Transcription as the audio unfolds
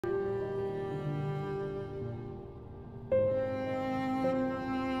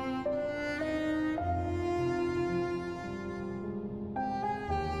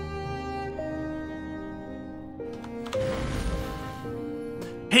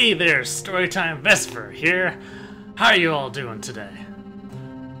Hey there, Storytime Vesper here. How are you all doing today?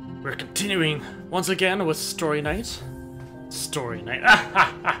 We're continuing once again with Story Night.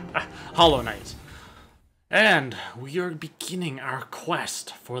 Hollow Knight. And we are beginning our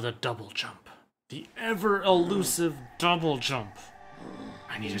quest for the double jump. The ever elusive double jump.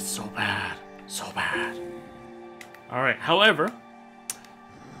 I need it so bad. So bad. Alright, however,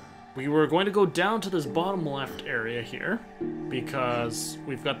 we were going to go down to this bottom left area here because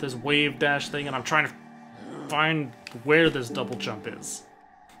we've got this wave dash thing and I'm trying to find where this double jump is.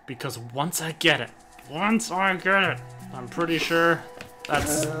 Because once I get it, I'm pretty sure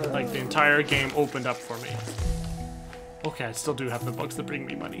that's like the entire game opened up for me. Okay, I still do have the bugs that bring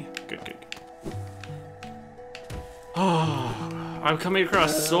me money. Good. Oh, I'm coming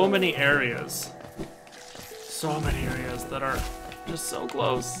across so many areas. So many areas that are just so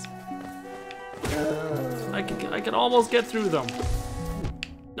close. I can almost get through them.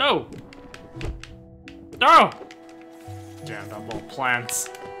 No! No! Damn, that little plants.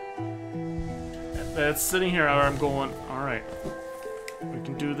 It's sitting here where I'm going, alright. We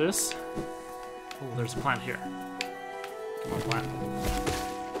can do this. Oh, there's a plant here. Come on, plant.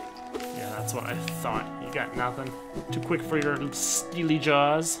 Yeah, that's what I thought. You got nothing. Too quick for your steely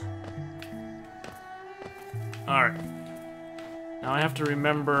jaws. Alright. Now I have to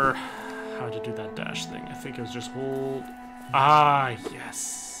remember how to do that dash thing. I think it was just hold... Ah,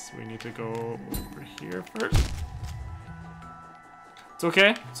 yes. We need to go over here first. It's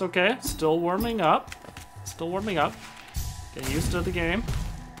okay. It's okay. Still warming up. Still warming up. Getting used to the game.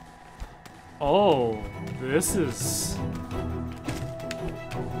 Oh, this is...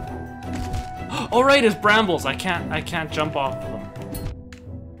 Oh, right, it's brambles. I can't jump off of them.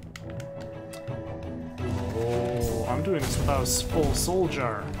 Oh, I'm doing this without a full soul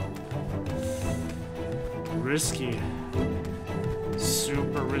jar. Risky.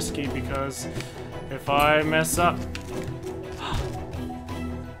 Super risky because if I mess up...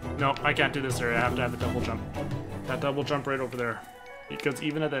 No, I can't do this area. I have to have a double jump. That double jump right over there. Because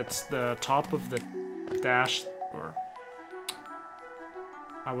even if it's the top of the dash, or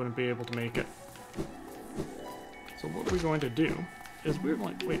I wouldn't be able to make it. So what we're going to do is we're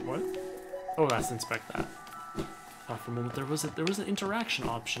going... Wait, what? Oh, that's inspect that. Thought for a moment there was an interaction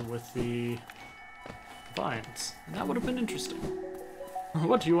option with the vines. And that would have been interesting.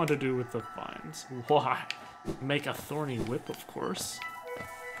 What do you want to do with the vines? Why? Make a thorny whip, of course.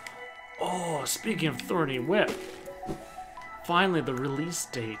 Oh, speaking of thorny whip, finally the release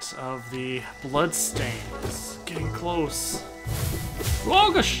date of the Bloodstain is getting close.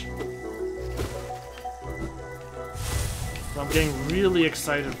 Oh gosh! So I'm getting really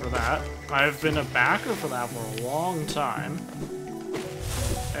excited for that. I've been a backer for that for a long time.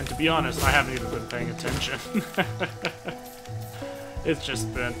 And to be honest, I haven't even been paying attention. It's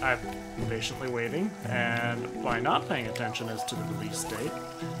just been, I've been patiently waiting, and by not paying attention as to the release date,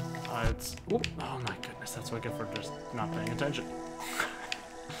 it's, oh my goodness, that's what I get for just not paying attention.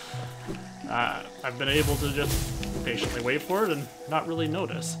 I've been able to just patiently wait for it and not really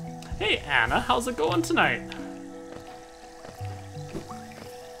notice. Hey Anna, how's it going tonight?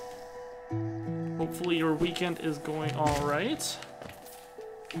 Hopefully your weekend is going alright.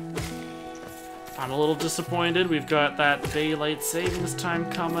 I'm a little disappointed. We've got that daylight savings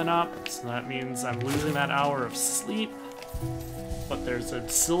time coming up, so that means I'm losing that hour of sleep. But there's a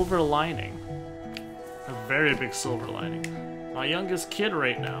silver lining. A very big silver lining. My youngest kid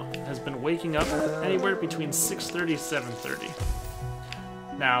right now has been waking up anywhere between 6:30 and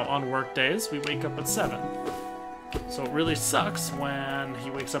 7:30. Now, on work days, we wake up at 7. So it really sucks when he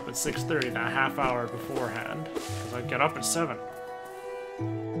wakes up at 6:30, that half hour beforehand, because I get up at 7.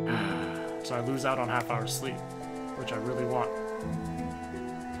 So I lose out on half hour sleep, which I really want.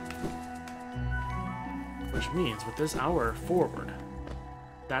 Which means with this hour forward,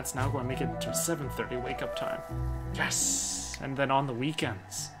 that's now going to make it to 7:30 wake up time. Yes! And then on the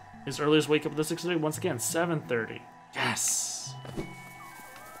weekends, his earliest wake up of the 6:30, once again, 7:30. Yes!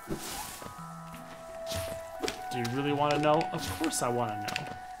 Do you really want to know? Of course I want to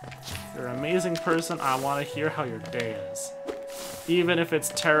know. You're an amazing person. I want to hear how your day is. Even if it's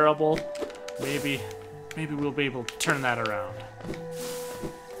terrible, maybe we'll be able to turn that around.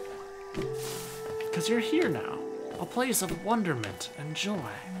 Because you're here now. A place of wonderment and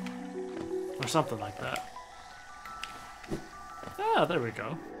joy. Or something like that. Ah, there we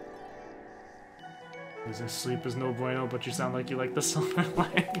go. Losing sleep is no bueno, but you sound like you like the silver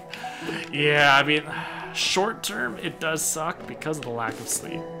lining. Yeah, I mean, short term, it does suck because of the lack of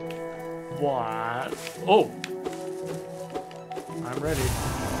sleep. What? Oh! I'm ready.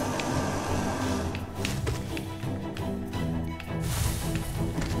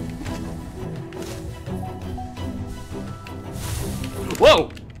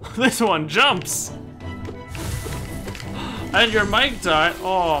 Whoa! This one jumps! And your mic died.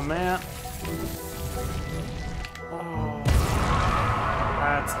 Oh, man. Oh,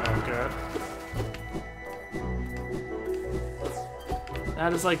 that's no good.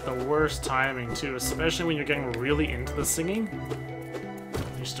 That is like the worst timing too, especially when you're getting really into the singing.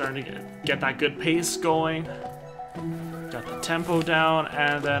 You're starting to get that good pace going, got the tempo down,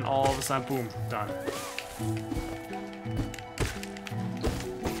 and then all of a sudden, boom, done.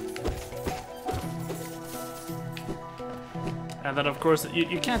 And then of course,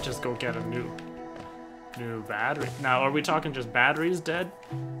 you can't just go get a new battery. Now, are we talking just batteries dead?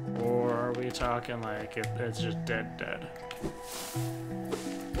 Or are we talking like it's just dead?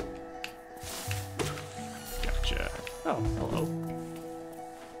 Gotcha. Oh, hello.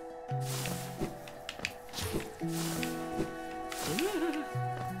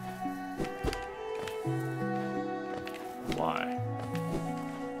 Why?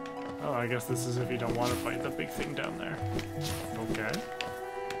 Oh, I guess this is if you don't want to fight the big thing down there. Okay.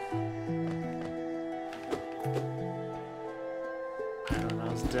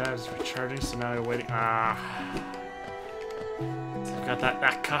 It's dead, it's recharging, so now you're waiting. Ah. So you've got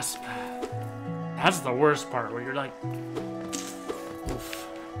that cusp. That's the worst part, where you're like, oof.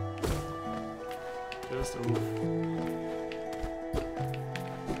 Just oof.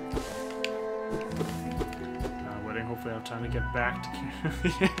 Now I'm waiting, hopefully I have time to get back to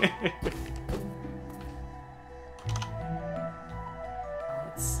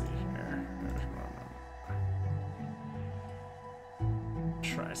Let's see here.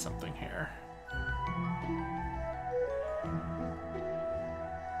 Try something here.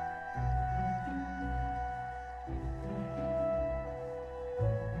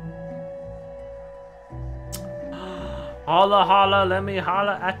 Holla holla, let me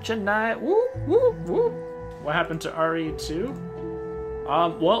holla at you night. Whoop whoop whoop. What happened to RE2?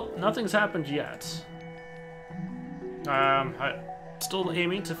 Well, nothing's happened yet. I'm still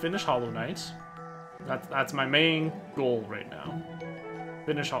aiming to finish Hollow Knight. That's my main goal right now.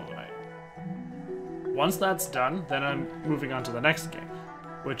 Finish Hollow Knight. Once that's done, then I'm moving on to the next game,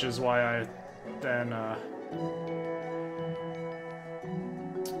 which is why I then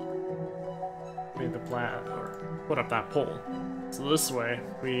made the plan or put up that poll. So this way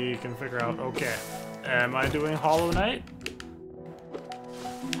we can figure out, okay, am I doing Hollow Knight?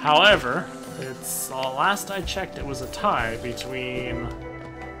 However, it's last I checked, it was a tie between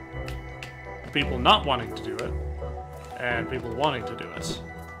people not wanting to do it and people wanting to do it.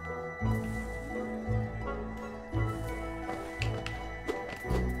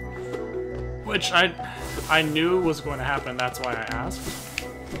 Which I knew was going to happen, that's why I asked.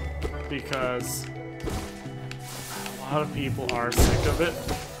 Because a lot of people are sick of it.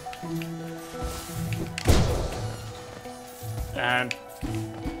 And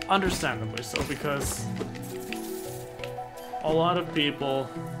understandably so, because a lot of people,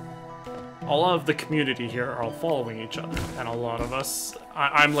 a lot of the community here are all following each other, and a lot of us,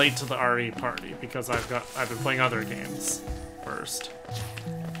 I'm late to the RE party because I've been playing other games first.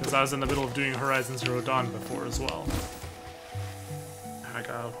 Because I was in the middle of doing Horizon Zero Dawn before as well. I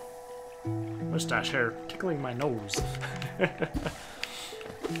got mustache hair tickling my nose.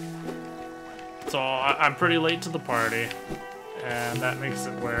 So I'm pretty late to the party, and that makes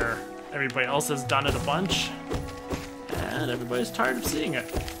it where everybody else has done it a bunch, and everybody's tired of seeing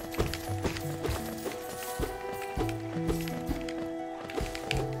it.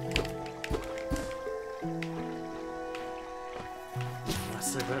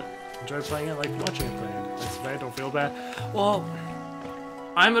 Enjoy playing it, like watching it play it. That's bad, don't feel bad. Well,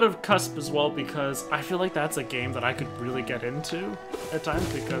 I'm at a cusp as well because I feel like that's a game that I could really get into at times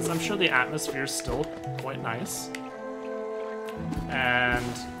because I'm sure the atmosphere is still quite nice.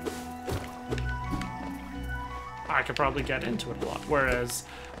 And I could probably get into it a lot. Whereas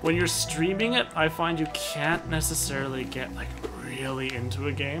when you're streaming it, I find you can't necessarily get like really into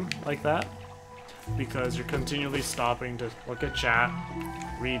a game like that because you're continually stopping to look at chat,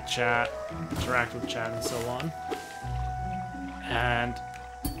 read chat, interact with chat, and so on. And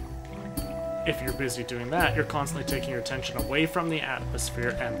if you're busy doing that, you're constantly taking your attention away from the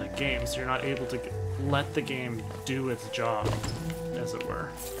atmosphere and the game, so you're not able to let the game do its job, as it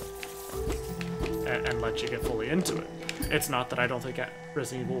were, and let you get fully into it. It's not that I don't think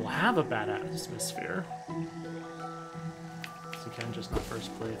Resident Evil will have a bad atmosphere. So you can just not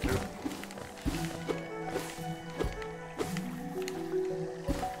first play through.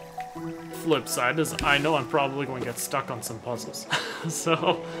 Flip side is I know I'm probably going to get stuck on some puzzles.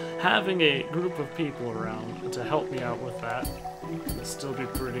 So having a group of people around to help me out with that will still be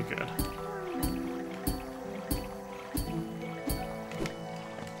pretty good.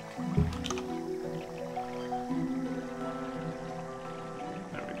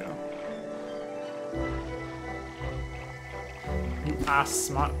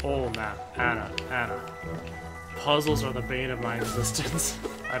 Asma. Oh man, Anna. Puzzles are the bane of my existence.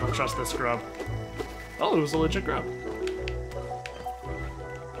 I don't trust this grub. Oh, it was a legit grub.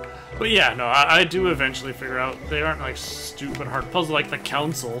 But yeah, no, I do eventually figure out they aren't like stupid hard puzzles like the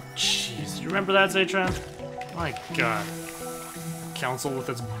Council. Jeez, you remember that, Zatran? My god. Council with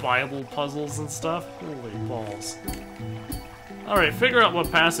its Bible puzzles and stuff? Holy balls. Alright, figure out what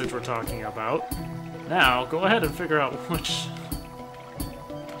passage we're talking about. Now, go ahead and figure out which...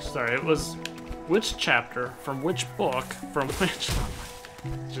 Sorry, it was... Which chapter, from which book, from which...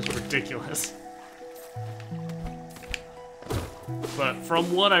 It's just ridiculous. But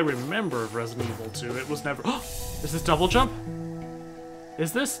from what I remember of Resident Evil 2, it was never... Is this double jump?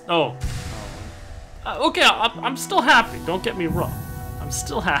 Is this? Oh. Okay, I'm still happy. Don't get me wrong. I'm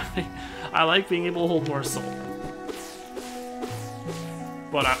still happy. I like being able to hold more soul.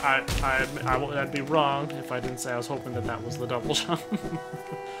 But I'd be wrong if I didn't say I was hoping that that was the double jump.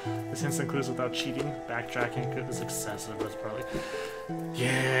 This instant clues without cheating, backtracking is excessive. That's probably...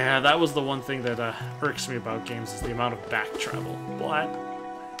 Yeah, that was the one thing that irks me about games is the amount of back travel. But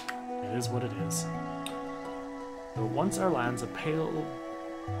it is what it is. Though once our lands, a pale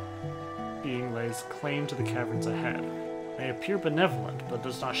being lays claim to the caverns ahead. May appear benevolent, but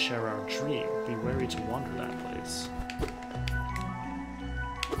does not share our dream. Be wary to wander that place.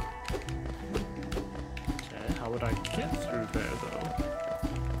 Okay, how would I get through there, though?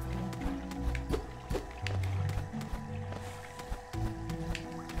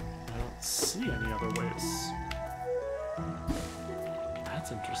 I don't see any other ways.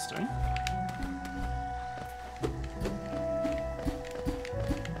 That's interesting.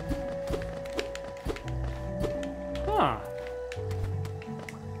 Huh.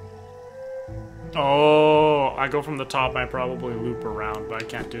 Oh, I go from the top, I probably loop around, but I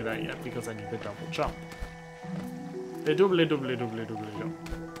can't do that yet because I need the double jump. A doubly jump.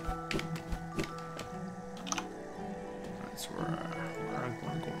 That's where I'm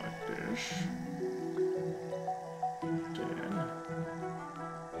going to go like this. Then.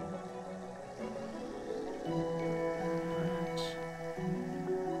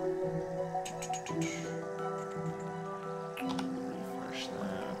 Refresh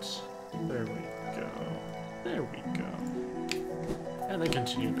that. There we go. There we go. And then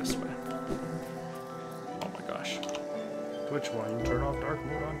continue this way. Oh my gosh. Which one? You turn off dark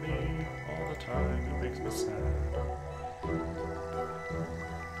mode on me all the time. It makes me sad.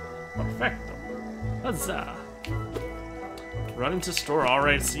 Perfecto. Huzzah! Run into store.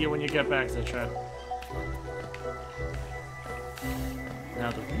 Alright, see you when you get back, Zatran.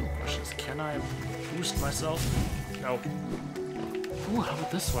 Now the real question is, can I boost myself? Nope. Ooh, how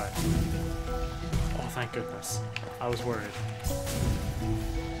about this way? Oh, thank goodness. I was worried.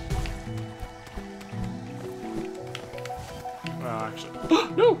 Well, actually...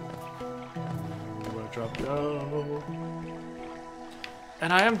 No! I'm gonna drop go.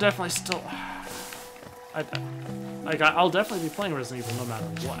 And I am definitely still... I'll definitely be playing Resident Evil no matter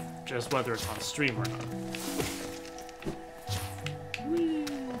what. Just whether it's on stream or not. Whee,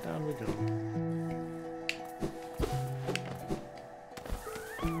 down we go.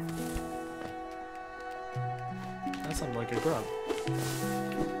 That sounded like a grub.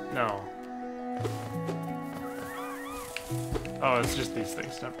 No. Oh, it's just these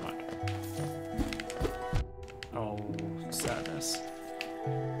things. Never mind. Oh, sadness.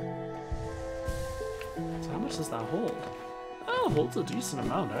 So how much does that hold? Oh, it holds a decent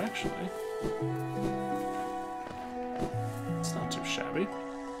amount, actually. It's not too shabby.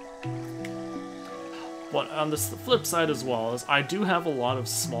 But on the flip side as well is I do have a lot of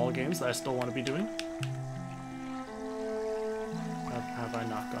small games that I still want to be doing. Have I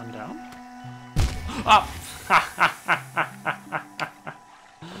not gone down? Ah!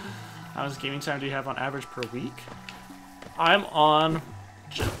 How much gaming time do you have on average per week? I'm on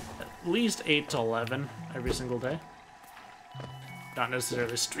at least 8 to 11 every single day. Not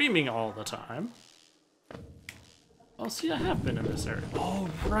necessarily streaming all the time. Oh, see, I have been in this area. Oh,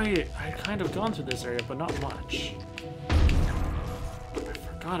 right. I kind of gone through this area, but not much. I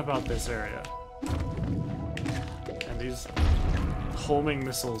forgot about this area. And these homing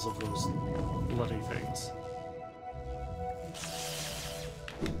missiles of those bloody things.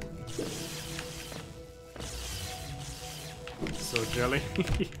 So jelly.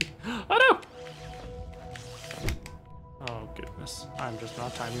 Oh no! Oh goodness. I'm just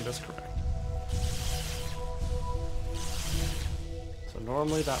not timing this correct. So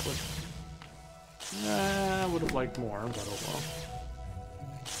normally that would... I would have liked more, but oh well.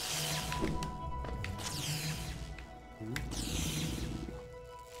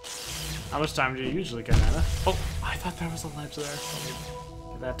 How much time do you usually get, Anna? Oh, I thought there was a ledge there.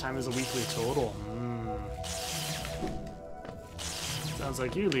 That time is a weekly total. Sounds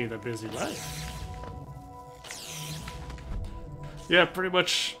like you lead a busy life. Yeah, pretty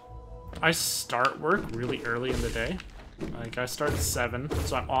much. I start work really early in the day. Like I start at 7,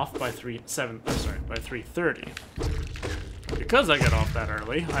 so I'm off by 3:30. Because I get off that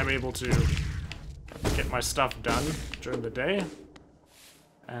early, I'm able to get my stuff done during the day,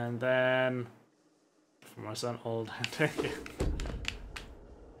 and then for my son all day.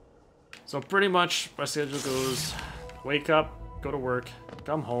 So pretty much my schedule goes: wake up, go to work,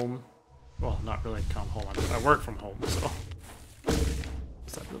 come home. Well, not really come home. I work from home, so.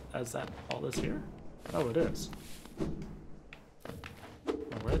 Is that all this here? Oh, it is.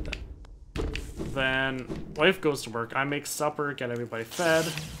 All right then. Then wife goes to work. I make supper, get everybody fed,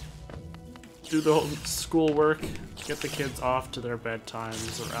 do the whole school work, get the kids off to their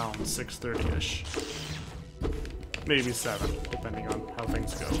bedtimes around 6:30ish, maybe 7, depending on how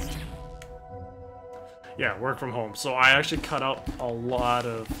things go. Yeah, work from home. So I actually cut out a lot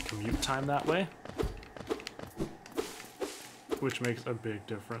of commute time that way, which makes a big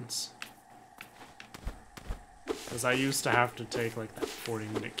difference. Because I used to have to take like that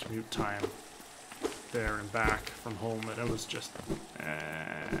 40-minute commute time there and back from home, and it was just,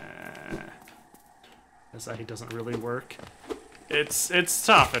 as that he doesn't really work. It's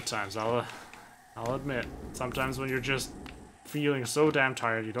tough at times. I'll admit. Sometimes when you're just feeling so damn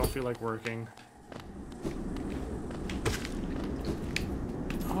tired, you don't feel like working.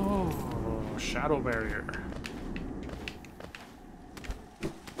 Oh, shadow barrier.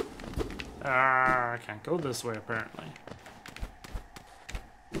 I can't go this way, apparently.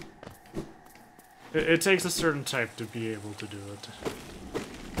 It takes a certain type to be able to do it.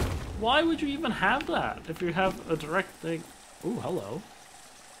 Why would you even have that if you have a direct thing? Ooh, hello.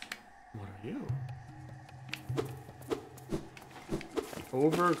 What are you? The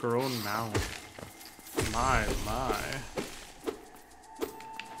overgrown mound. My.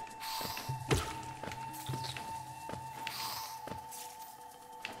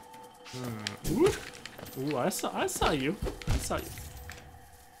 Ooh, I saw you. I saw you.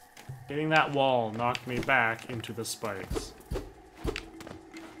 Hitting that wall knocked me back into the spikes.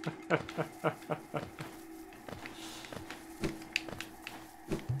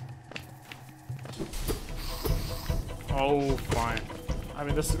 Oh, fine. I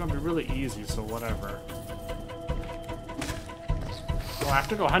mean, this is gonna be really easy, so whatever. Will I have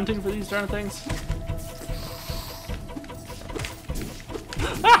to go hunting for these darn things?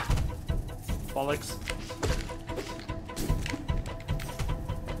 Ah! Bollocks.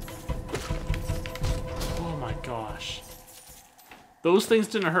 Oh my gosh. Those things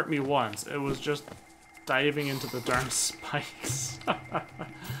didn't hurt me once. It was just diving into the darn spikes. The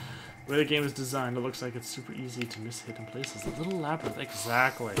way the game is designed, it looks like it's super easy to miss hidden places. A little labyrinth,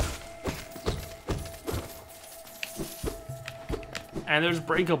 exactly. And there's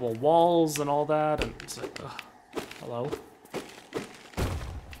breakable walls and all that, and it's like, ugh. Hello?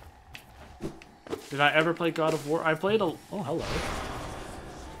 Did I ever play God of War? I played a... Oh, hello.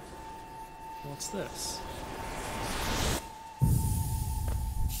 What's this?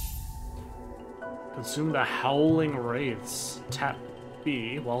 Consume the Howling Wraiths. Tap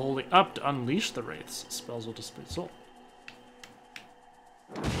B while holding up to unleash the Wraiths. Spells will display soul.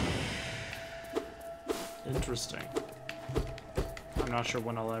 Interesting. I'm not sure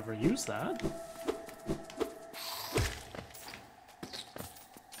when I'll ever use that.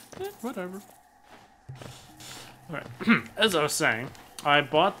 Whatever. Alright, as I was saying, I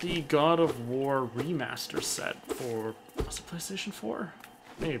bought the God of War remaster set for, was it PlayStation 4?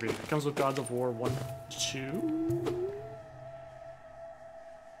 Maybe. It comes with God of War 1, 2?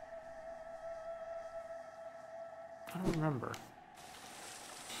 I don't remember.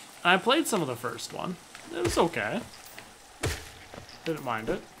 I played some of the first one. It was okay. Didn't mind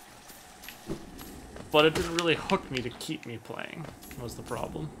it. But it didn't really hook me to keep me playing, was the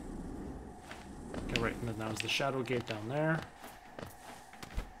problem. Okay, right, and then that was the Shadow Gate down there.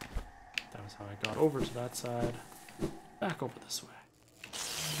 That was how I got over to that side. Back over this way.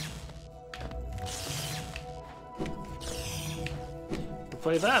 To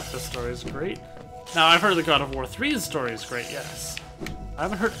play that, the story is great. Now, I've heard the God of War 3's story is great, yes. I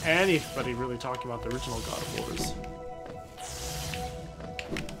haven't heard anybody really talking about the original God of Wars.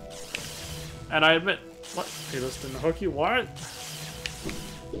 And I admit, what? Talos didn't hook you? What?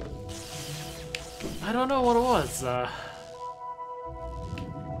 I don't know what it was.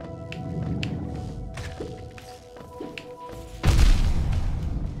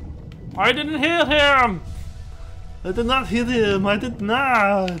 I didn't hit him! I did not hit him, I did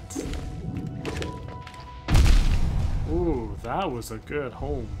not! That was a good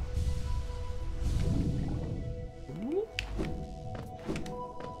home.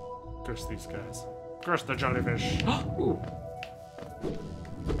 Curse these guys. Curse the jellyfish. Ooh.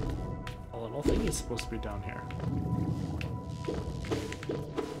 Well, the whole thing is supposed to be down here.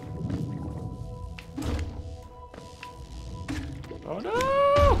 Oh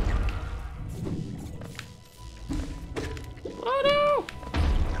no! Oh no!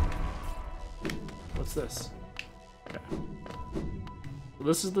 What's this? Okay. Well,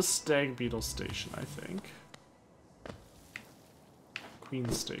 this is the Stag Beetle Station, I think. Queen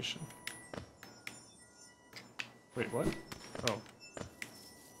Station. Wait, what? Oh.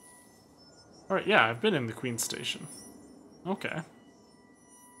 Alright, yeah, I've been in the Queen Station. Okay.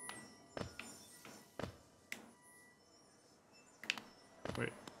 Wait.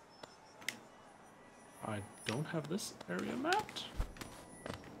 I don't have this area mapped?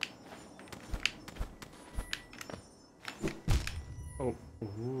 Oh,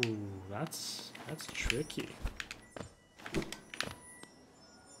 ooh, that's tricky.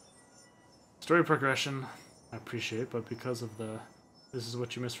 Story progression, I appreciate, but because of this is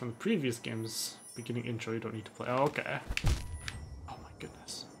what you missed from the previous game's beginning intro, you don't need to play. Oh, okay. Oh my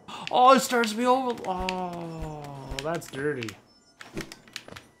goodness. Oh, it starts me over. Oh, that's dirty.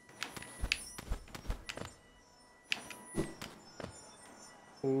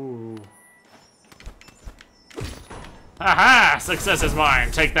 Ooh. Aha! Success is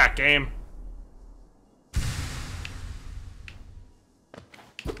mine. Take that, game.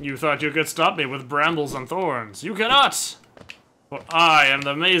 You thought you could stop me with brambles and thorns. You cannot! For I am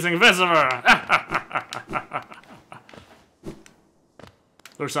the amazing Visitor!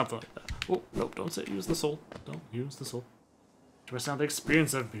 Or something like that. Oh, nope, don't say use the soul. Don't use the soul. Do I sound the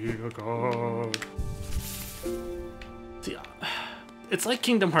experience of being a god? See, it's like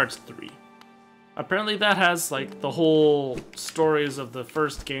Kingdom Hearts 3. Apparently that has, like, the whole stories of the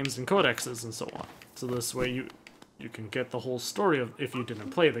first games and codexes and so on. So this way you can get the whole story of if you didn't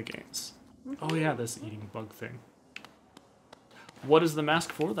play the games. Oh yeah, this eating bug thing. What is the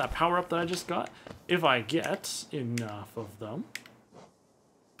mask for? That power-up that I just got? If I get enough of them,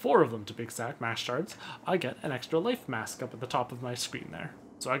 4 of them to be exact, mash shards, I get an extra life mask up at the top of my screen there.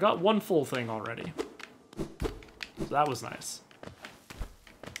 So I got 1 full thing already. So that was nice.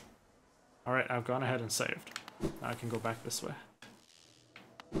 Alright, I've gone ahead and saved. Now I can go back this way.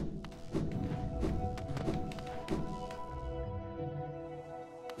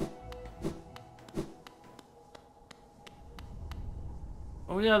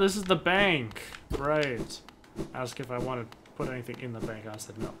 Oh yeah, this is the bank. Right. Ask if I want to put anything in the bank. I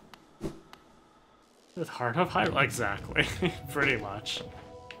said no. With Heart of Hyrule. Exactly. Pretty much.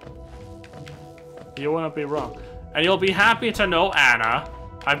 You wouldn't be wrong. And you'll be happy to know, Anna,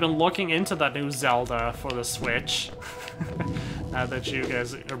 I've been looking into that new Zelda for the Switch. Now that you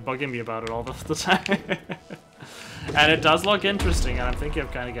guys are bugging me about it all the time. And it does look interesting, and I'm thinking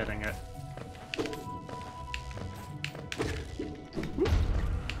of kind of getting it.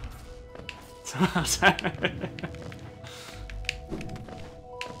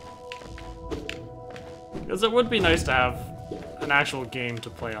 Because it would be nice to have an actual game to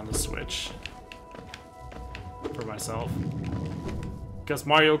play on the Switch. For myself. Because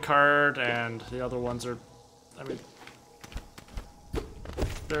Mario Kart and the other ones are, I mean,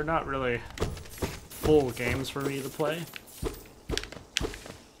 they're not really full games for me to play.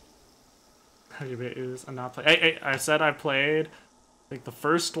 I said I played, I think the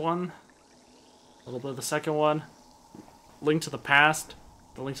first one, a little bit of the second one, Link to the Past,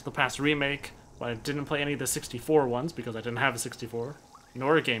 the Link to the Past remake, but I didn't play any of the 64 ones because I didn't have a 64,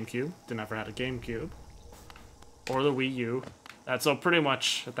 nor a GameCube, never had a GameCube, or the Wii U. So pretty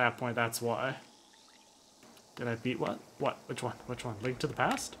much at that point, that's why. Did I beat what? What? Which one? Which one? Link to the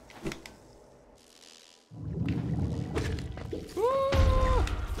Past?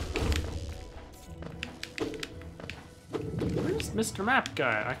 Where's Mr. Map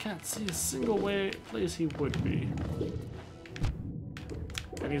Guy? I can't see a single place he would be.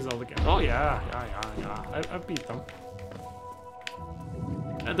 And he's all the games. Oh yeah. I've beat them.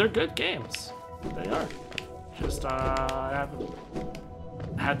 And they're good games. They are. Just, I haven't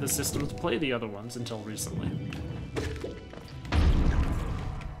had the system to play the other ones until recently.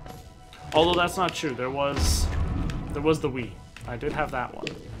 Although that's not true. There was the Wii. I did have that one.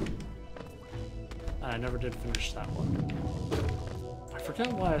 And I never did finish that one. I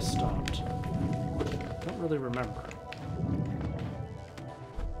forget why I stopped. I don't really remember.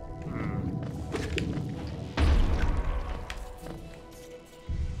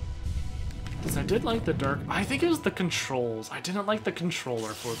 I did like the dark. I think it was the controls. I didn't like the controller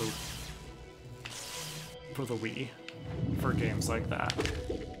for the Wii. for games like that.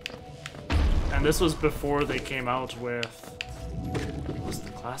 And this was before they came out with... Was it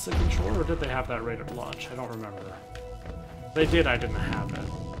the classic controller, or did they have that right at launch? I don't remember. They did, I didn't have it.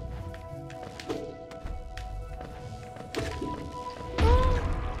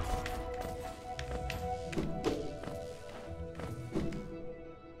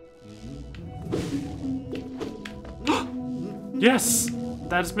 Yes!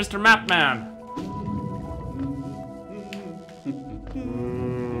 That is Mr. Mapman!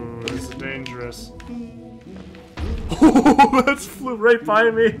 Ooh, this is dangerous. Oh, that flew right by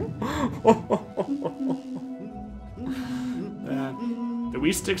me! Man. The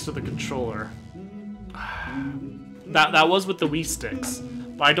Wii sticks to the controller. That was with the Wii sticks.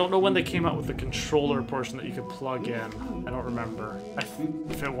 But I don't know when they came out with the controller portion that you could plug in. I don't remember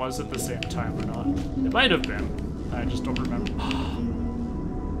if it was at the same time or not. It might have been. I just don't remember.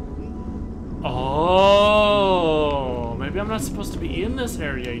 Oh, maybe I'm not supposed to be in this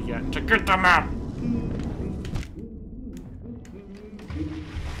area yet to get the map.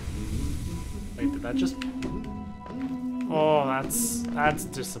 Wait, did that just... Oh, that's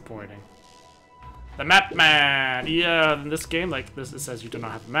disappointing. The map man! Yeah, in this game, like this, it says you do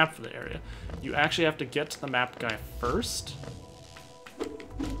not have a map for the area. You actually have to get to the map guy first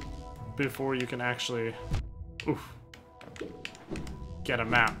before you can actually get a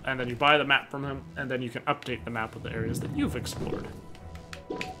map. And then you buy the map from him, and then you can update the map with the areas that you've explored.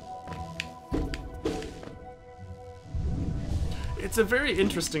 It's a very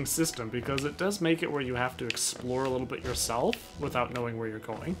interesting system because it does make it where you have to explore a little bit yourself without knowing where you're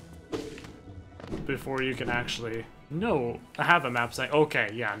going before you can actually have a map saying, okay,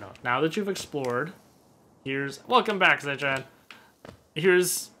 yeah, no, now that you've explored, welcome back, Zechan.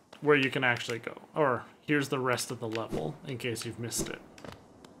 Here's where you can actually go, or here's the rest of the level in case you've missed it.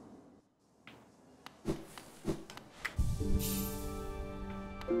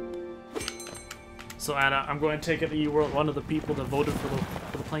 So Anna, I'm going to take it that you were one of the people that voted for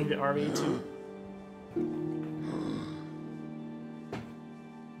playing the RE2.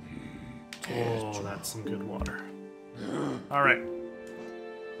 Oh, that's some good water. All right.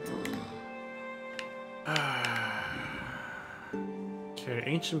 Okay,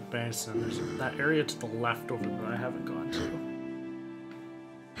 Ancient Basin. There's that area to the left over there that I haven't gone to.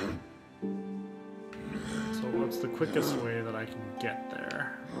 So what's the quickest way that I can get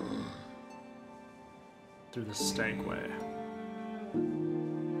there? Through the Stagway.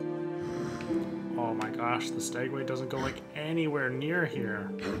 Oh my gosh, the Stagway doesn't go like anywhere near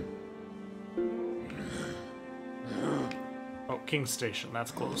here. Oh, King Station,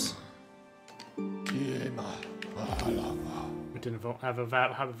 that's close. We didn't have a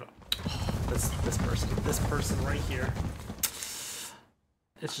this person right here.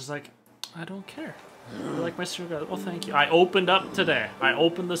 It's just like, I don't care. I like my stream. Oh, thank you. I opened up today. I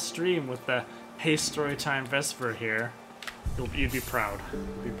opened the stream with the Hey Storytime Vesper here. You'd be proud.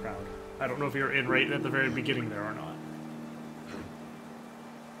 You'd be proud. I don't know if you're in right at the very beginning there or not.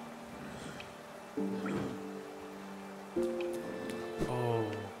 Oh,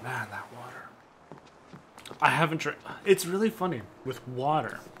 man, that water. I haven't drank. It's really funny with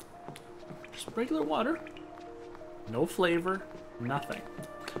water. Just regular water. No flavor. Nothing.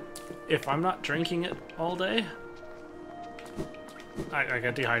 If I'm not drinking it all day, I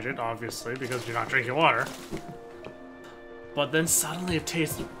get dehydrated, obviously, because you're not drinking water. But then suddenly it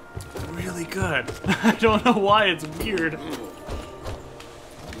tastes really good. I don't know why, it's weird.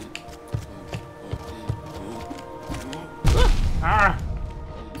 Ah!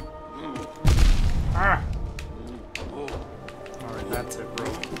 Ah! Alright, that's it, bro.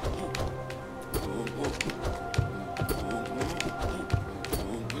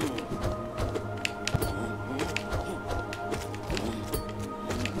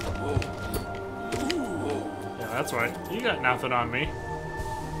 Yeah, that's right. You got nothing on me.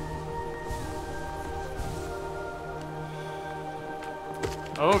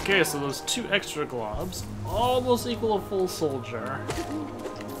 Okay, so those 2 extra globs almost equal a full soldier.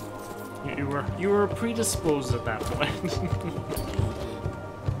 You were predisposed at that point.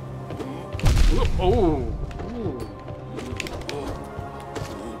 Oh. Ooh.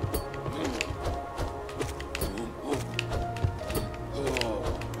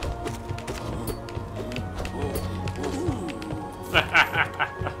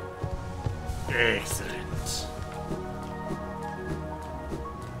 Excellent.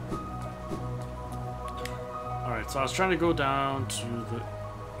 Alright, so I was trying to go down to the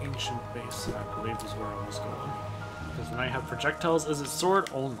Ancient Basin, I believe is where I was going. Because Knight have projectiles as its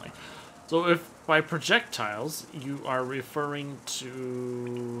sword only. So if by projectiles you are referring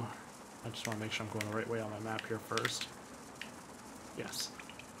to... I just want to make sure I'm going the right way on my map here first. Yes.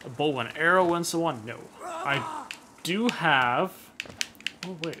 A bow and arrow and so on? No. I do have...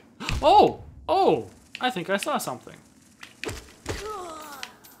 Oh, wait. Oh! Oh! I think I saw something.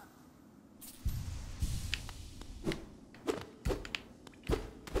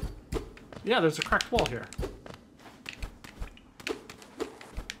 Yeah, there's a cracked wall here.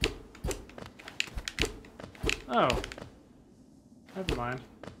 Oh. Never mind.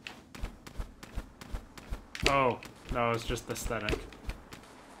 Oh. No, it's just aesthetic.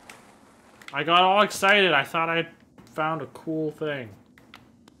 I got all excited. I thought I found a cool thing.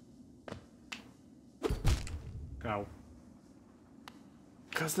 Go.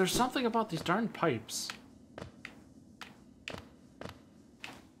 Because there's something about these darn pipes.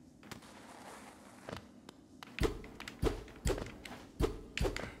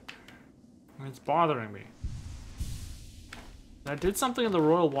 It's bothering me. I did something in the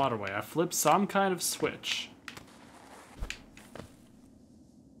Royal Waterway. I flipped some kind of switch.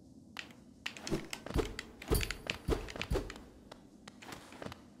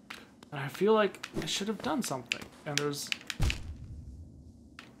 And I feel like I should have done something. And there's...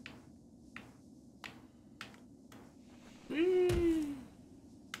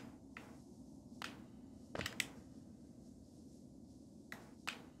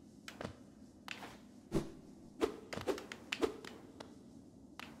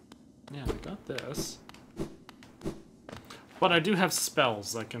 Yeah, I got this. But I do have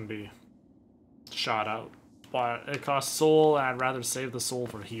spells that can be shot out. But it costs soul, and I'd rather save the soul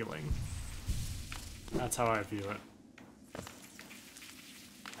for healing. That's how I view it.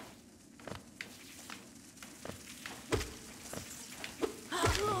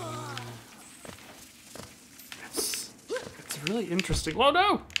 It's really interesting. Oh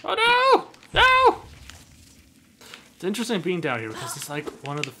no! Oh no! No! It's interesting being down here because it's like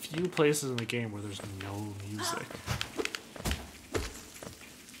one of the few places in the game where there's no music.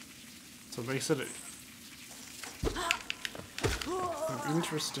 So it makes it an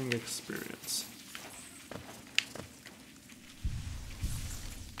interesting experience.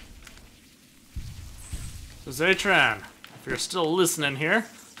 So Zatran, if you're still listening here,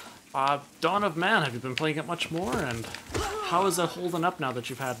 Dawn of Man, have you been playing it much more? And how is it holding up now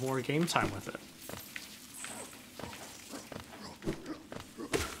that you've had more game time with it?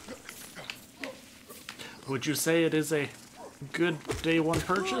 Would you say it is a good day one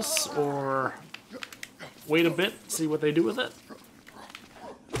purchase, or wait a bit, see what they do with it?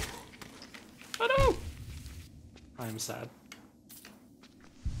 Oh no! I am sad.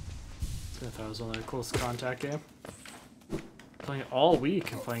 I thought it was only a close contact game. Playing it all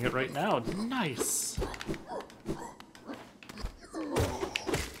week and playing it right now. Nice!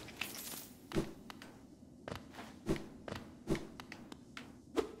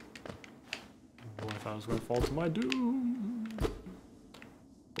 I was going to fall to my doom.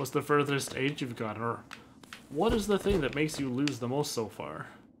 What's the furthest age you've gotten, or what is the thing that makes you lose the most so far?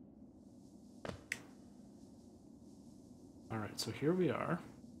 Alright, so here we are.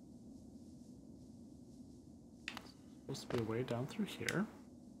 Supposed to be a way down through here.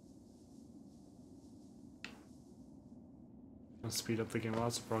 Let's speed up the game.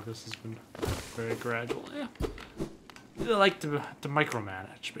 Lots of progress has been very gradual. Yeah. I like to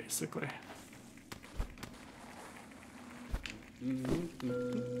micromanage, basically.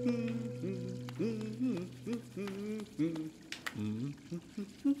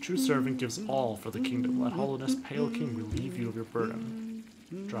 True servant gives all for the kingdom. Let Hollowness, Pale King, relieve you of your burden.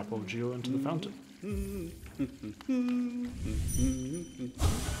 Drop Ogio into the fountain.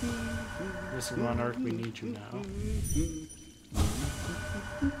 Listen, Monarch, we need you now.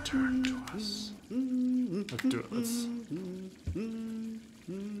 Turn to us. Let's do it. Let's...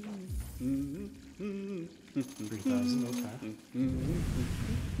 3,000, okay.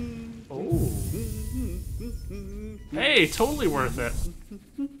 Oh. Hey, totally worth it.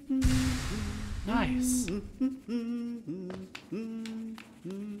 Nice.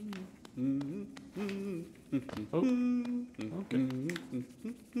 Oh, okay.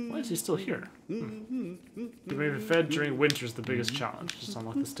 Why is he still here? You may be fed during winter is the biggest challenge. Just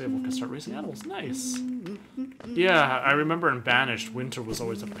unlock the stable can start raising animals. Nice. Yeah, I remember in Banished, winter was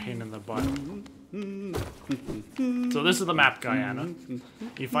always a pain in the butt. So this is the map, Guyana.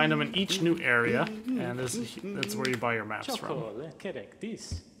 You find them in each new area, and that's where you buy your maps from.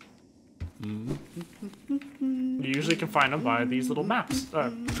 You usually can find them by these little maps,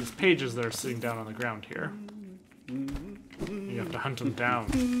 these pages that are sitting down on the ground here. You have to hunt them down.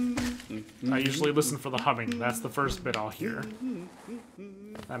 I usually listen for the humming. That's the first bit I'll hear.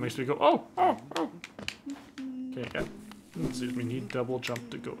 That makes me go, oh, oh, oh. Okay, yeah. Let's see, we need double jump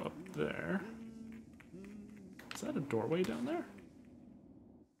to go up there. Is that a doorway down there?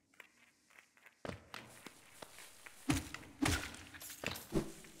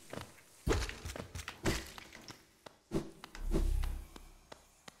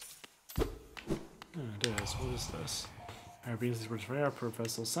 this? What is this? Airbnb's rare per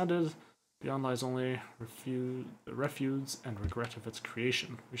vessel sended. Beyond lies only refuge and regret of its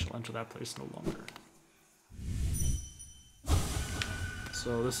creation. We shall enter that place no longer.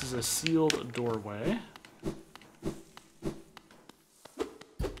 So this is a sealed doorway.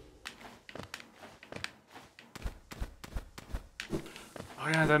 Oh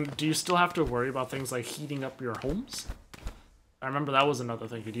yeah, then do you still have to worry about things like heating up your homes? I remember that was another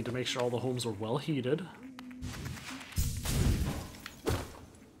thing. You need to make sure all the homes were well heated.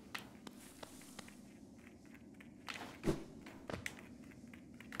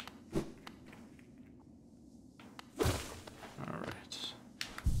 Alright.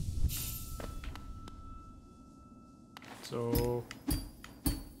 So...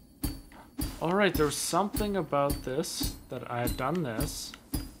 Alright, there's something about this that I had done this.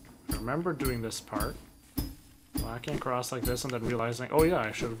 I remember doing this part. Walking across like this and then realizing, oh yeah,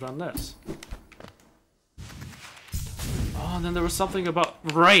 I should have done this. Oh, and then there was something about...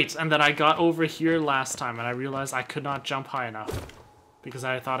 Right! And then I got over here last time and I realized I could not jump high enough. Because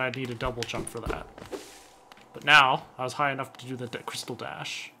I thought I'd need a double jump for that. But now, I was high enough to do the crystal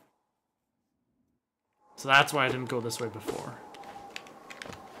dash. So that's why I didn't go this way before.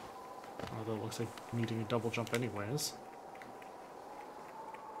 Although it looks like needing a double jump anyways.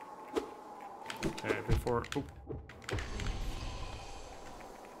 Okay, before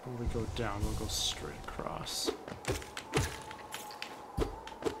we go down, we'll go straight across.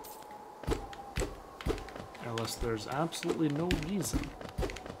 Unless there's absolutely no reason.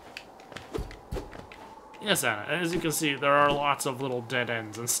 Yes, Anna, as you can see, there are lots of little dead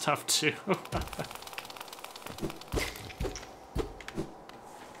ends and stuff too.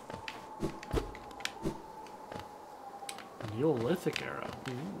 Neolithic era.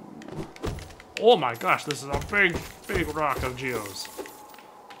 Ooh. Oh my gosh, this is a big, big rock of geos.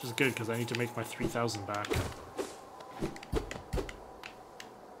 Which is good, because I need to make my 3,000 back.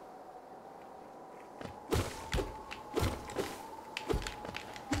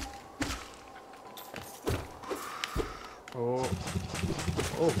 Oh.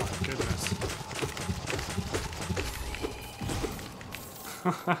 Oh my goodness.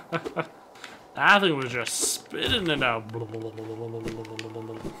 That thing was just spitting it out.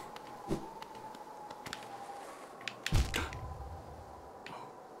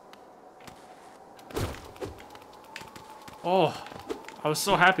 Oh, I was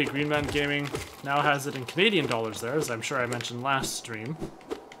so happy Green Man Gaming now has it in Canadian dollars there, as I'm sure I mentioned last stream.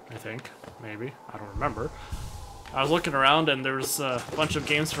 I think, maybe, I don't remember. I was looking around and there was a bunch of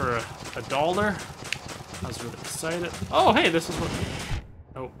games for $1. I was really excited. Oh, hey, this is what...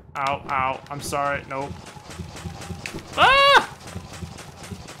 Nope. Ow, ow. I'm sorry. Nope. Ah!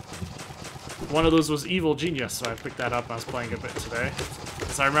 One of those was Evil Genius, so I picked that up and I was playing a bit today.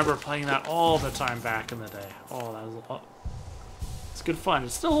 Because I remember playing that all the time back in the day. Oh, that was a lot. It's good fun. It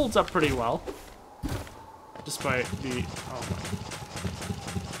still holds up pretty well. Despite the... Oh my...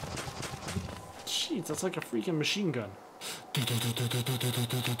 Jeez, that's like a freaking machine gun.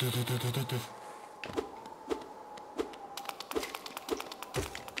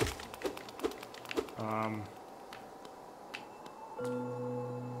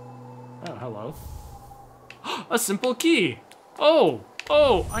 Oh, hello. A simple key! Oh!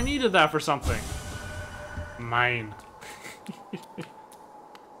 Oh! I needed that for something. Mine.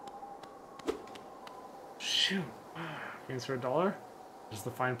 Shoot. Games for $1? Does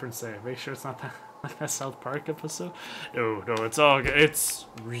the fine print say? Make sure it's not that like that South Park episode. No, no, it's all good. It's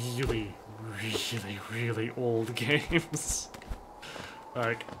really, really, really old games.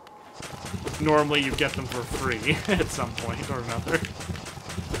 Like, normally you get them for free at some point or another.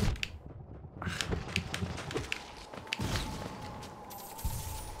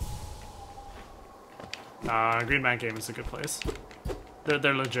 Green Man Gaming is a good place.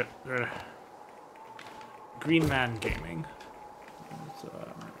 They're legit. They're Green Man Gaming.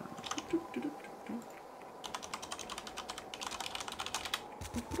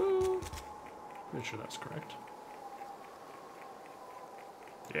 Pretty sure that's correct.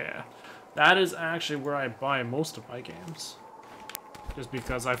 Yeah, that is actually where I buy most of my games. Just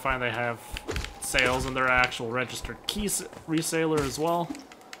because I find they have sales and they're actual registered keys reseller as well.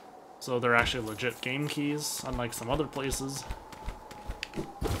 So they're actually legit game keys, unlike some other places.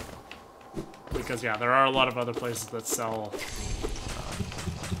 Because yeah, there are a lot of other places that sell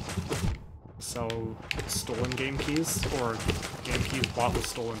stolen game keys, or game keys bought with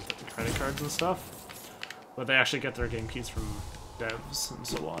stolen credit cards and stuff. But they actually get their game keys from devs and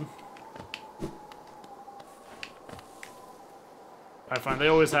so on. I find they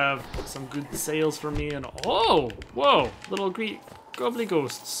always have some good sales for me, and oh, whoa, little gobbly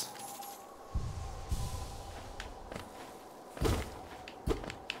ghosts.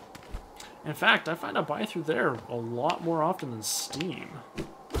 In fact, I find I buy through there a lot more often than Steam.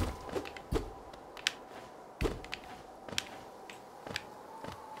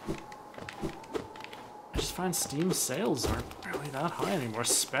 I just find Steam sales aren't really that high anymore,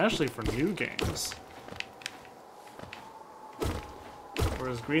 especially for new games.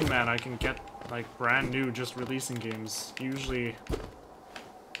 Whereas Green Man, I can get like brand new, just releasing games, usually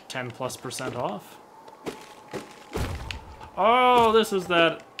 10+% off. Oh, this is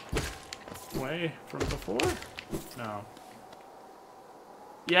that way from before? No.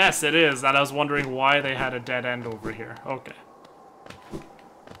 Yes, it is. And I was wondering why they had a dead end over here. Okay.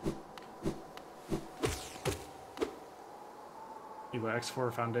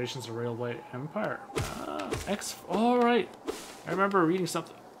 X4 Foundations of Railway Empire. Oh, right. I remember reading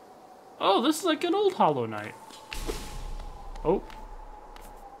something. Oh, this is like an old Hollow Knight. Oh.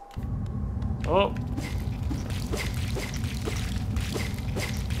 Oh.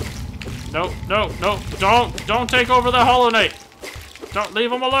 No, no, no. Don't take over the Hollow Knight. Don't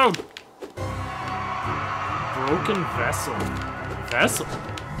leave him alone. Broken vessel. Vessel?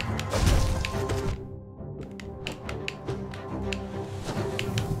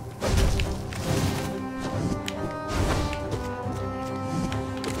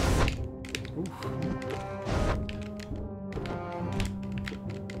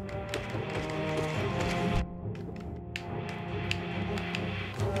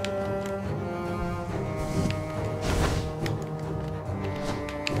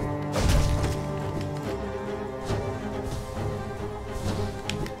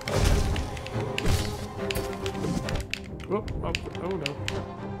 Oh no.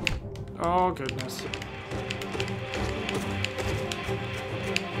 Oh goodness.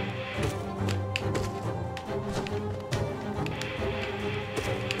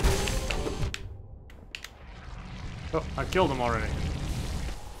 Oh, I killed him already.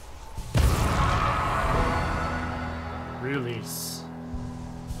 Release.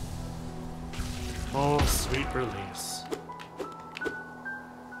 Oh, sweet release.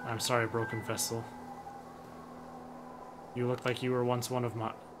 I'm sorry, Broken Vessel. You look like you were once one of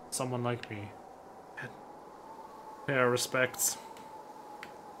my... someone like me. Yeah, respects.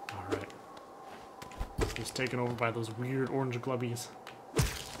 Alright. He's taken over by those weird orange glubbies.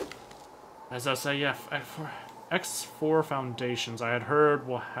 As I say, yeah, X4 Foundations, I had heard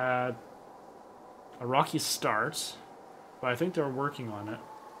had a rocky start, but I think they're working on it.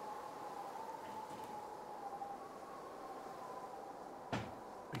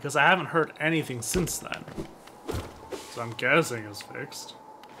 Because I haven't heard anything since then. So I'm guessing it's fixed.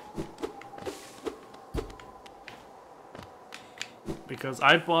 Because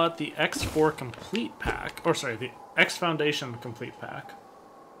I bought the X4 Complete Pack, or sorry, the X Foundation Complete Pack.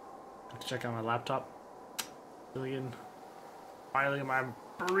 Let's check out my laptop. Finally my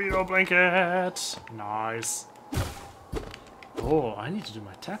burrito blanket. Nice. Oh, I need to do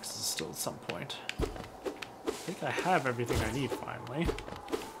my taxes still at some point. I think I have everything I need finally.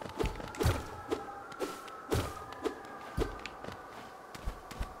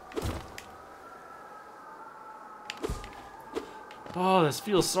 Oh, this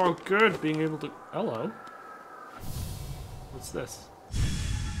feels so good, being able to... Hello. What's this?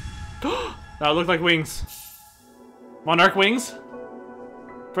 That looked like wings. Monarch wings?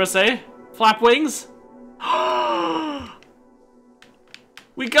 Press A? Flap wings?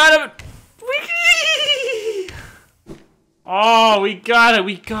 We got it! Oh, we got it!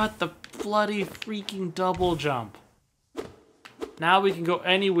 We got the bloody freaking double jump. Now we can go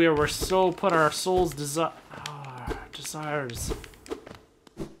anywhere we're so put our soul's desires.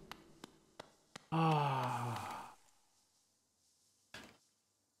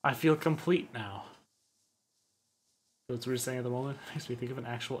 I feel complete now. That's what we're saying at the moment. Makes me think of an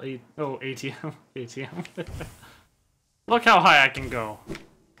actual ATM. ATM. Look how high I can go.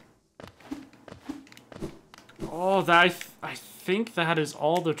 Oh, I think that is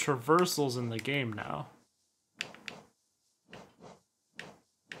all the traversals in the game now.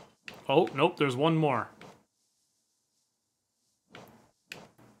 Oh, nope, there's one more.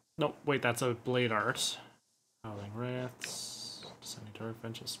 Nope, wait, that's a blade art. Howling Wraiths, Descending Dark,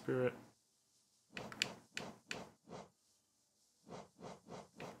 Vengeful Spirit.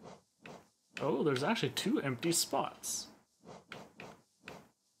 Oh, there's actually 2 empty spots.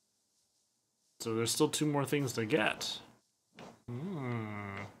 So there's still 2 more things to get.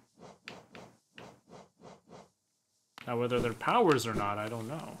 Now whether they're powers or not, I don't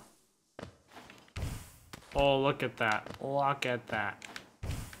know. Oh, look at that. Look at that.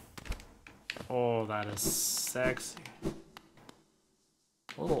 Oh, that is sexy.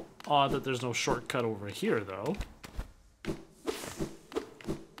 A little odd that there's no shortcut over here, though.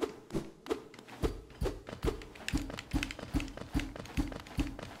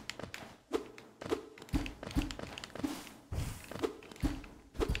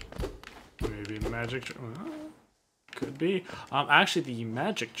 magic could be. Actually, the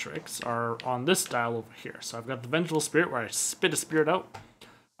magic tricks are on this dial over here. So I've got the Vengeful Spirit where I spit a spirit out.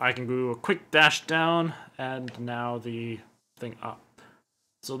 I can do a quick dash down, and now the thing up.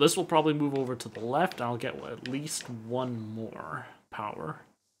 So this will probably move over to the left. I'll get at least one more power.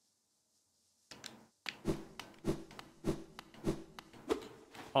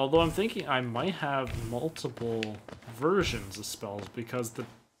 Although I'm thinking I might have multiple versions of spells because the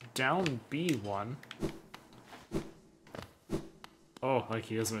down B one. Oh, like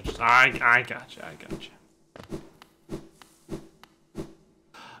he is much. I gotcha.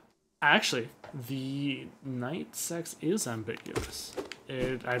 Actually, the night sex is ambiguous.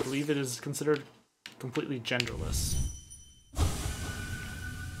 I believe it is considered completely genderless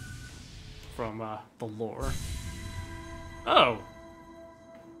from the lore. Oh.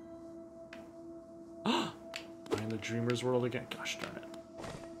 I'm in the dreamer's world again. Gosh darn it.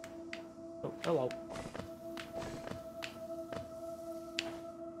 Oh, hello.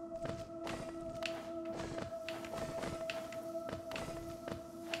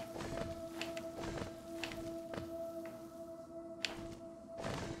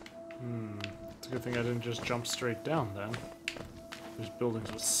 It's a good thing I didn't just jump straight down then. There's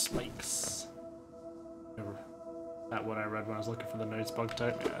buildings with spikes. Never. That what I read when I was looking for the Knight's bug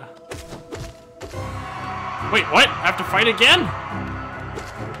type, yeah. Wait, what? I have to fight again?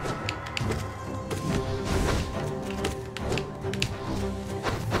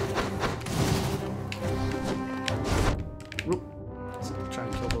 Whoop. Let's try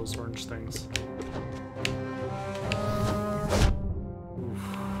and kill those orange things. Oof.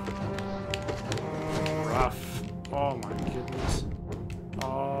 Rough. Oh my goodness.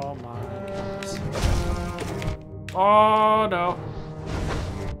 Oh my goodness. Oh no.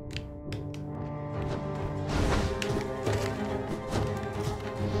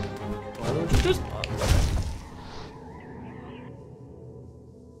 Just...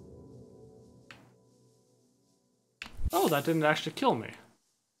 Oh, that didn't actually kill me.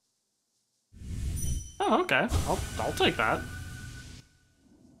 Oh, okay. I'll take that.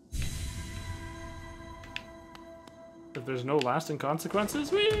 If there's no lasting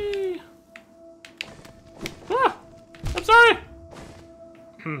consequences, whee! Ah! I'm sorry!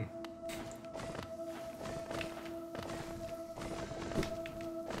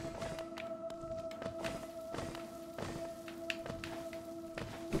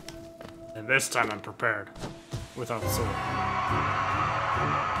 And this time I'm prepared. Without sword.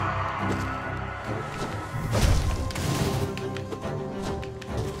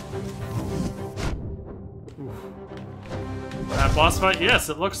 Oof. That boss fight? Yes,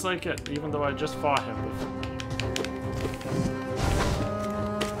 it looks like it, even though I just fought him before.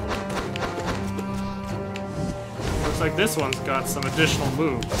 Looks like this one's got some additional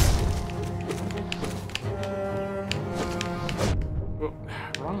moves. Whoa,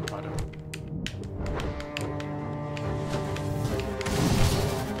 wrong button.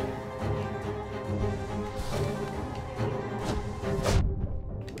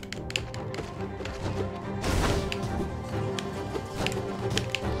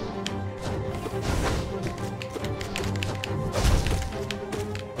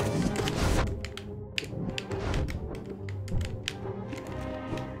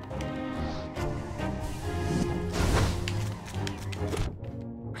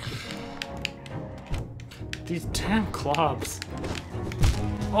 These damn clubs.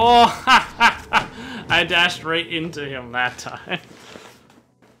 Oh, I dashed right into him that time.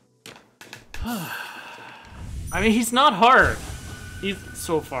 I mean, he's not hard. He's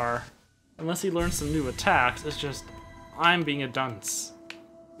so far. Unless he learns some new attacks, it's just, I'm being a dunce.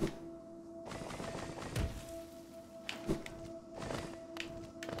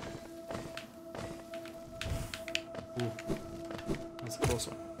 Ooh, that's a close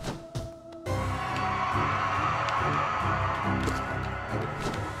one.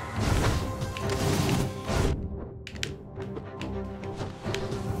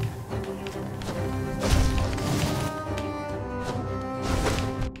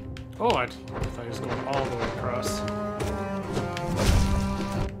 Oh, I thought he was going all the way across.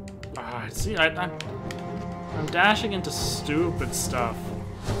 Ah, see, I'm dashing into stupid stuff.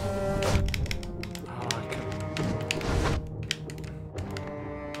 Oh, I couldn't.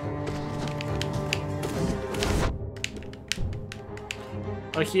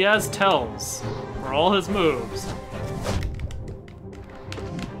 Like, he has tells for all his moves.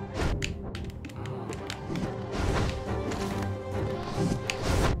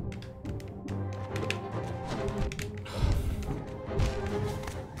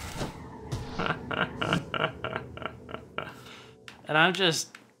 And I'm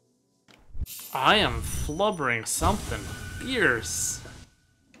just... I am flubbering something fierce.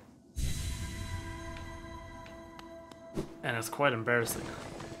 And it's quite embarrassing.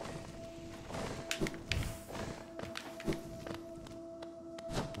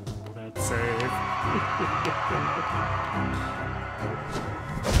 Let's save.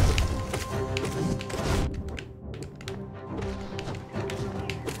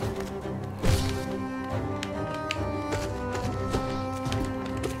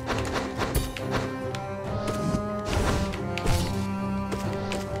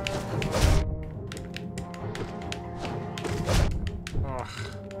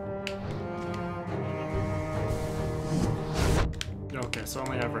 Okay, so I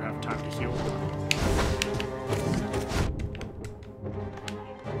only ever have time to heal.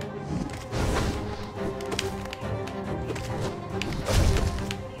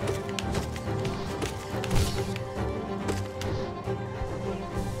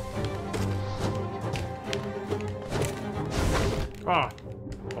 Ah,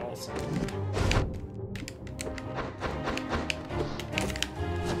 balls.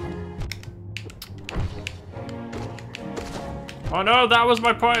 Oh no, that was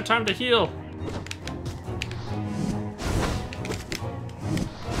my point of time to heal.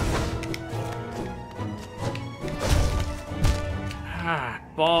 Ah,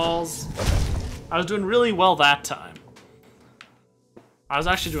 balls. I was doing really well that time. I was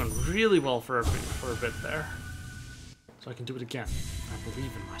actually doing really well for a bit there. So I can do it again. I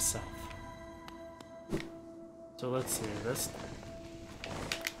believe in myself. So let's see this.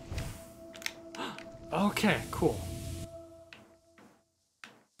 Okay, cool.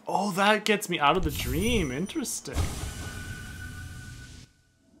 Oh, that gets me out of the dream. Interesting.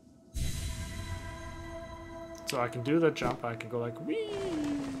 So I can do the jump. I can go like, whee!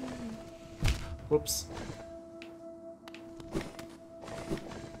 Whoops.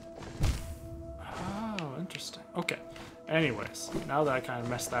 Oh, interesting. Okay. Anyways, now that I kind of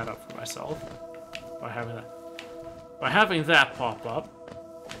messed that up for myself by having that pop up,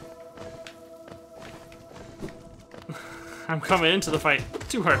 I'm coming into the fight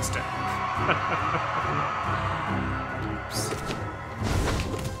 2 hearts down. Oops.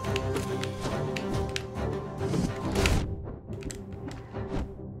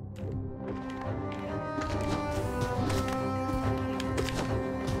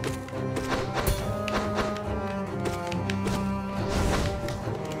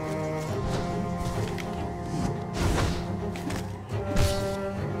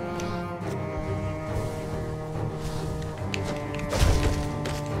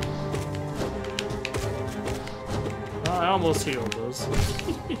 I almost healed those.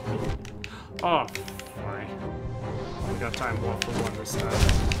 Oh, sorry. We got time 1 for 1 this time.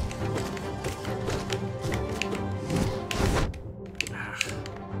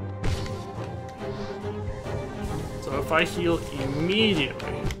 So if I heal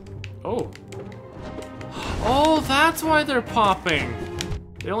immediately... Oh. Oh, that's why they're popping!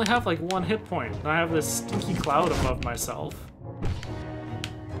 They only have like 1 hit point, and I have this stinky cloud above myself.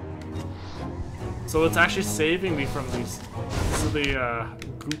 So it's actually saving me from these silly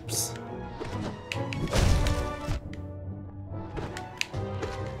goops.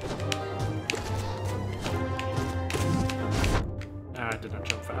 I didn't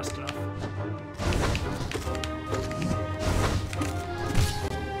jump fast enough.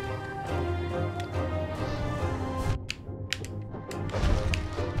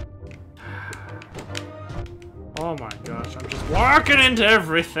 Oh my gosh, I'm just walking into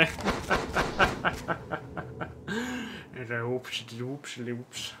everything. And I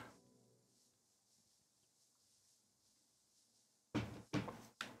oops.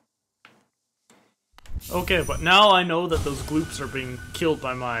 Okay, but now I know that those gloops are being killed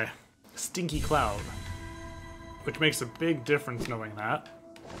by my stinky cloud. Which makes a big difference knowing that.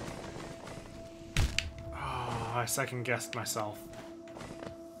 Oh, I second guessed myself.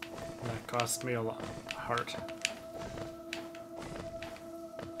 That cost me a lot of heart.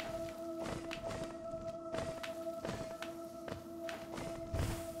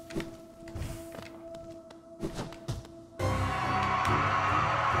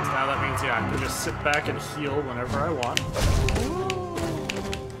 Now that means, yeah, I can just sit back and heal whenever I want.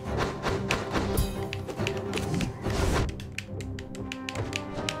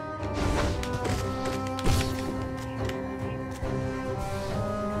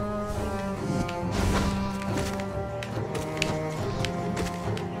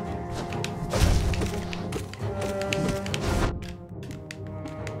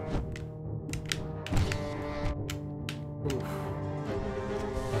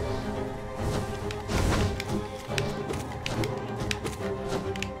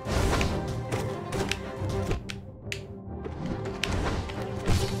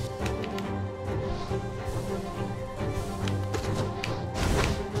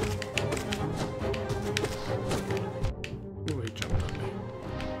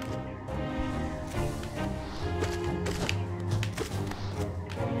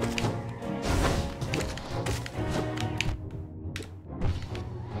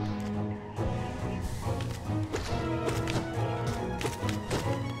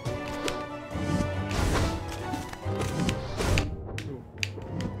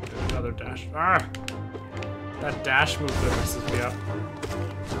 another dash. Ah! That dash move that messes me up.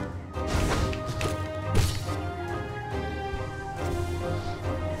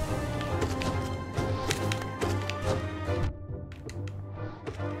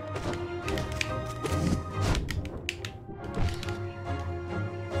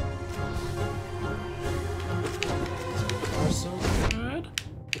 So good.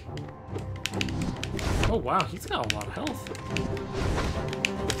 Oh wow, he's got a lot of health.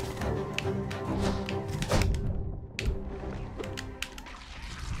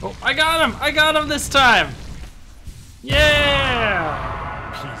 Oh, I got him! I got him this time!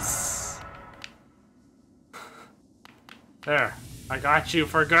 Yeah! Peace. There. I got you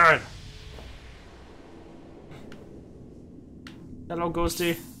for good. Hello,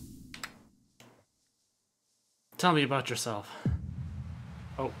 Ghosty. Tell me about yourself.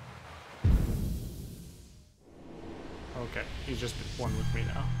 Oh. Okay, he's just one with me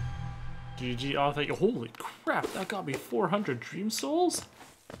now. GG, oh thank you. Holy crap, that got me 400 Dream Souls?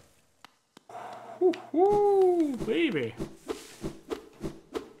 Woo-hoo, baby.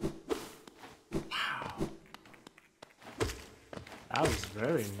 Wow. That was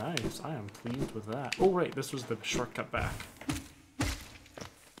very nice. I am pleased with that. Oh right, this was the shortcut back.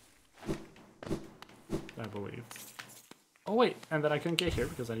 I believe. Oh wait, and then I couldn't get here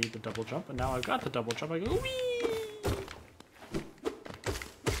because I need the double jump, and now I've got the double jump. I go whee!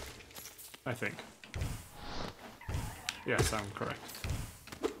 I think. Yes, I'm correct.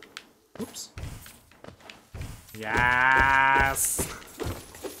 Oops. Yes!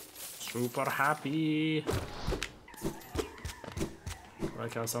 Super happy. I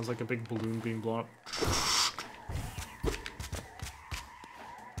like how it sounds like a big balloon being blown up.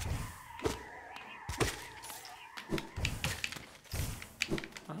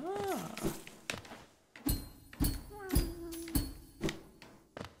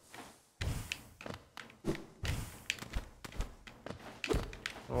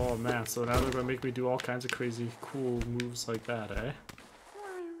 Oh man, so now they're gonna make me do all kinds of crazy cool moves like that, eh?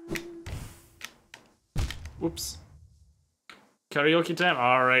 Whoops. Karaoke time?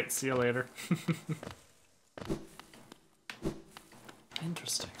 Alright, see you later.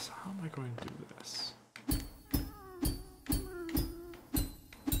 Interesting, so how am I going to do this?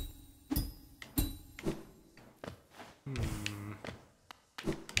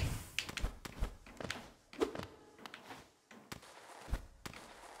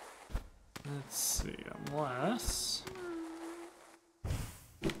 Let's see, unless...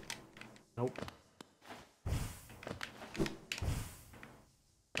 Nope.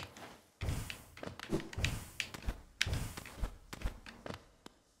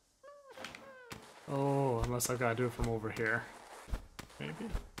 Oh, unless I've got to do it from over here. Maybe.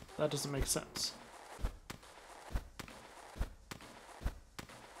 That doesn't make sense.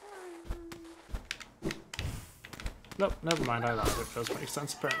 Nope, never mind, I lied. It does make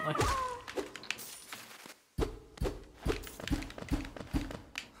sense, apparently.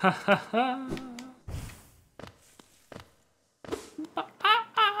 Ha ha ha!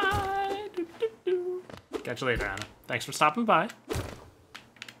 Catch you later, Anna. Thanks for stopping by.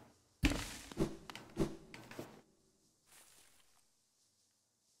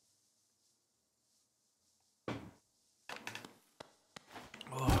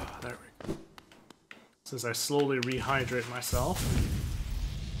 Oh, there we go. As I slowly rehydrate myself.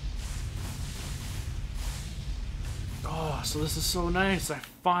 Oh, so this is so nice. I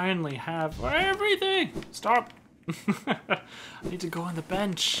finally have everything. Stop. I need to go on the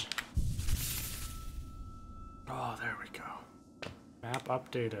bench. Oh, there we go. Map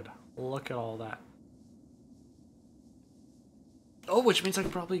updated. Look at all that. Oh, which means I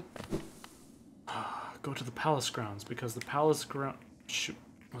could probably go to the palace grounds, because the palace ground... Shoot.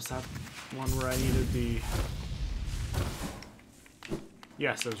 Was that one where I needed the...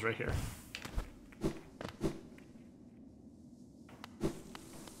 Yes, it was right here.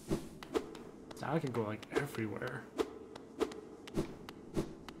 Now I can go, like, everywhere.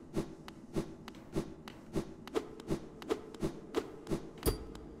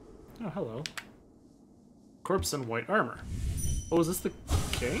 Oh, hello. Corpse in white armor. Oh, is this the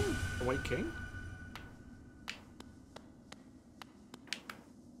king? The white king?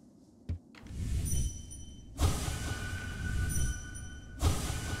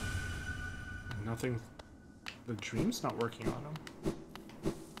 Nothing... The dream's not working on him.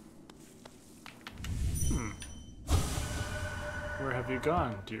 Where have you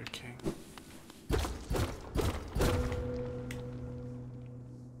gone, dear king?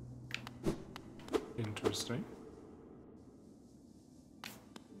 Interesting.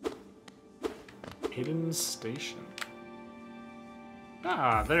 Hidden station.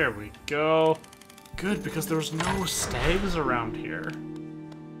 Ah, there we go. Good, because there's no stags around here.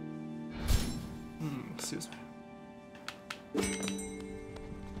 Excuse me.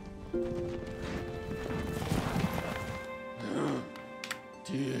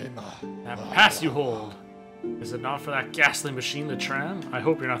 That pass you hold. Is it not for that ghastly machine, the tram? I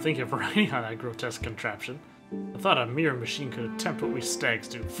hope you're not thinking of riding on that grotesque contraption. I thought a mere machine could attempt what we stags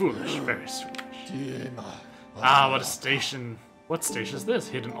do. Foolish, very foolish. Ah, what a station. What station is this,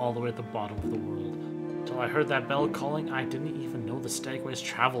 hidden all the way at the bottom of the world? Until I heard that bell calling, I didn't even know the stagways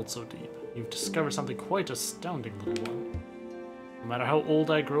traveled so deep. You've discovered something quite astounding, little one. No matter how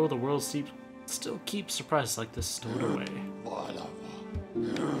old I grow, the world still keeps surprises like this stowed away.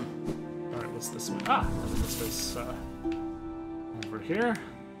 Alright, what's this way? Ah, this is over here.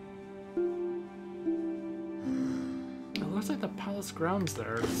 It looks like the palace grounds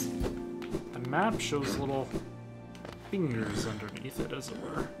there. The map shows little fingers underneath it, as it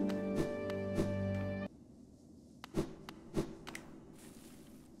were.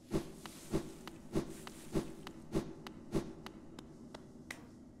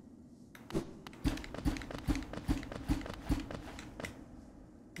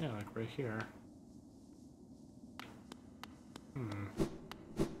 Yeah, like right here.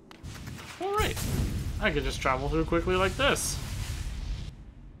 Alright. I could just travel through quickly like this.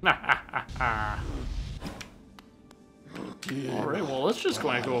 Alright, well, let's just go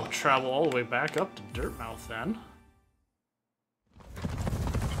and go travel all the way back up to Dirtmouth then.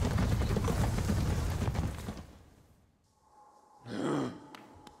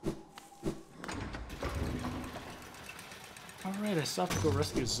 Alright, I still have to go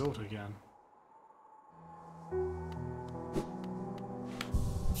rescue Zota again.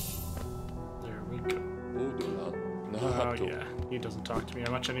 There we go. Oh yeah, he doesn't talk to me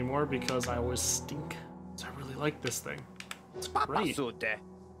much anymore because I always stink. So I really like this thing. It's great. Okay,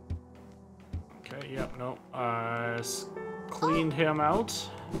 yep, no. Cleaned him out.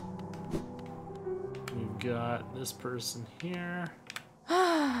 We've got this person here.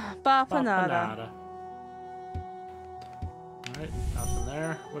 Papanada. Alright, nothing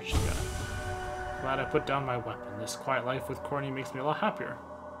there. What you got? Glad I put down my weapon. This quiet life with Corny makes me a lot happier.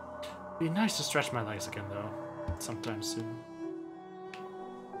 Be nice to stretch my legs again, though. Sometime soon.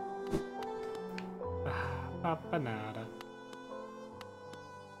 Papanada.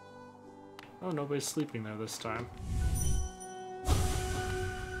 Oh, nobody's sleeping there this time.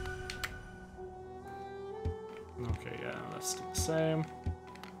 Okay, yeah, that's still the same.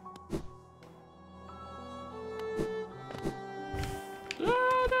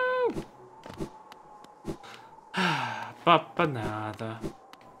 Oh, no! Papanada.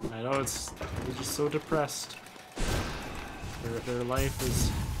 I know they're just so depressed. Their life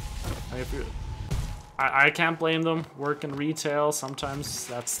is... I can't blame them. Work in retail, sometimes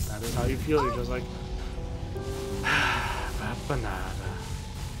that is how you feel. You're just like... Papanada.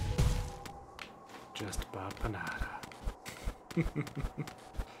 Just papanada.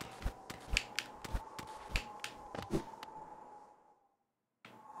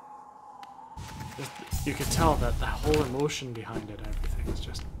 You can tell that the whole emotion behind it, everything is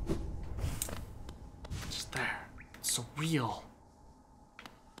just there. It's so real.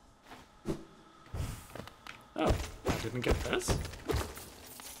 Oh, I didn't get this.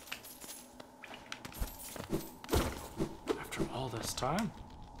 After all this time.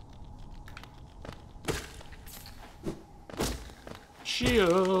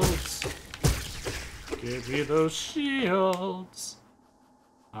 Shields! Give me those shields!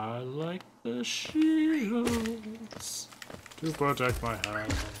 I like the shields to protect my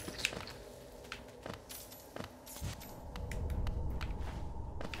house.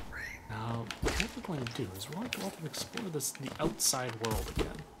 Now, what we're going to do is we're going to go up and explore the outside world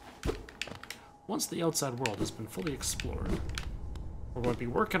again. Once the outside world has been fully explored, we're going to be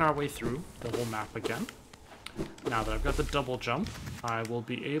working our way through the whole map again. Now that I've got the double jump, I will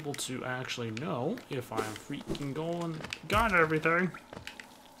be able to actually know if I'm freaking going, got everything.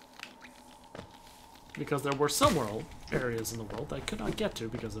 Because there were some areas in the world that I could not get to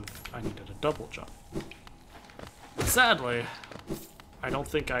because I needed a double jump. Sadly, I don't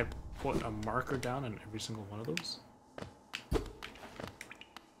think I put a marker down in every single one of those.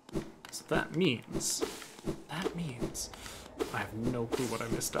 So that means I have no clue what I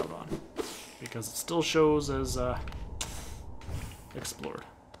missed out on. Because it still shows as explored.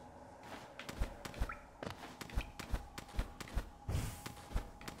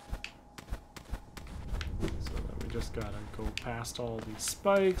 Just gotta go past all these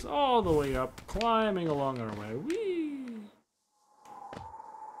spikes, all the way up, climbing along our way. Whee!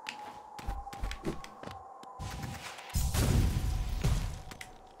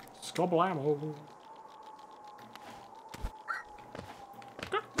 Scoblamo.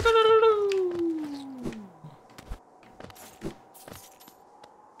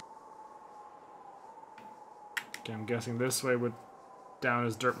 Okay, I'm guessing this way would down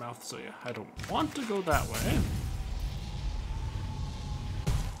his dirt mouth, so yeah, I don't want to go that way.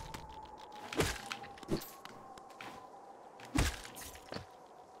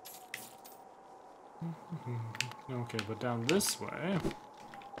 Okay, but down this way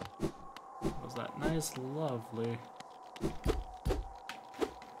was that nice, lovely.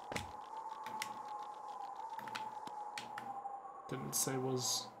 Didn't say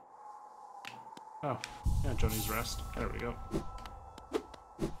was. Oh, yeah, Johnny's Rest. There we go.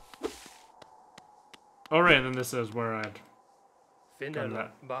 Alright, and then this is where I'd done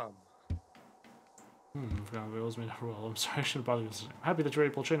that. Bomb. I forgot what owes me that rule. I'm sorry, I shouldn't bother you. I'm happy that you're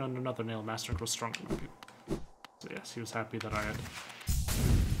able to train on another nail master and grow stronger. So yes, he was happy that I had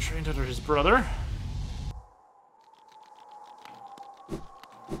trained under his brother.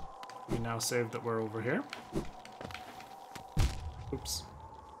 We now saved that we're over here. Oops.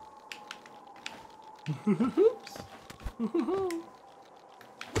 Oops.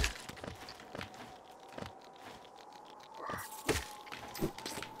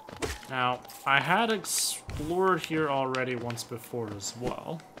 Now, I had explored here already once before as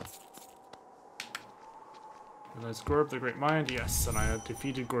well. Realized Gorb the Great Mind, yes, and I had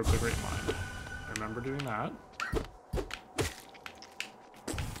defeated Gorb the Great Mind. I remember doing that.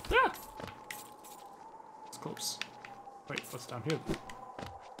 Yeah! It's close. Wait, what's down here?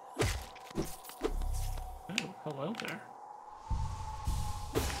 Oh, hello there.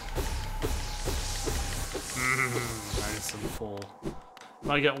 Nice and full.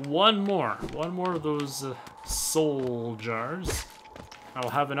 I get one more of those soul jars.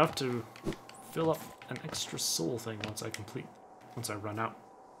 I'll have enough to fill up an extra soul thing once I run out.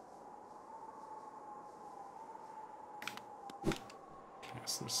 Okay,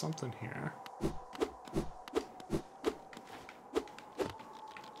 so there's something here.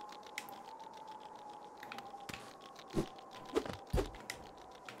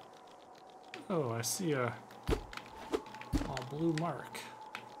 Oh, I see a blue mark.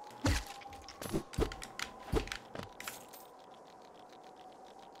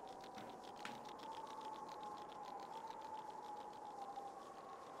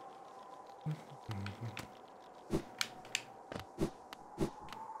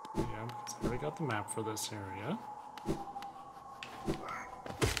 Yeah, because I already got the map for this area.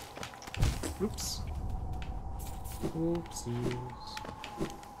 Oops. Oopsies.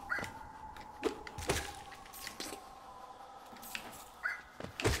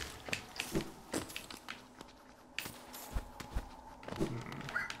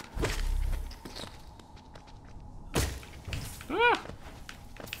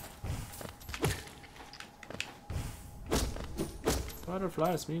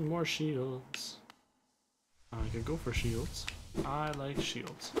 Butterflies mean more shields. I could go for shields. I like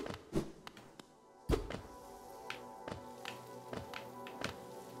shields.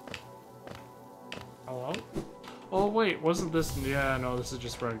 Hello? Oh wait, wasn't this? Yeah, no, this is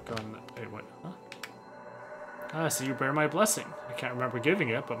just where I've gone. Hey, what? Huh? Ah, so you bear my blessing. I can't remember giving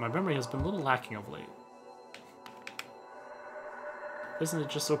it, but my memory has been a little lacking of late. Isn't it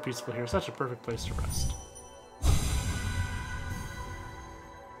just so peaceful here? Such a perfect place to rest.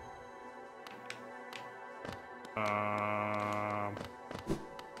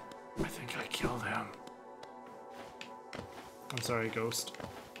 I think I killed him. I'm sorry, Ghost.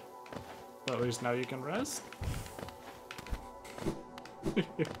 But at least now you can rest.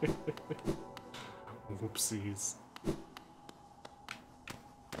 Whoopsies.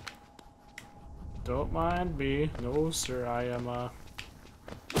 Don't mind me. No, sir, I am,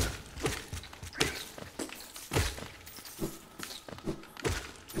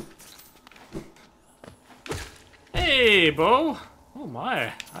 Hey, Bo! Oh my,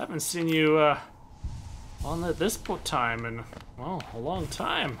 I haven't seen you, on this time in, well, a long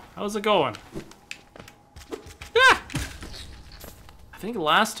time. How's it going? Ah! I think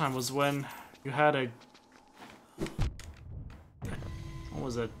last time was when you had a... What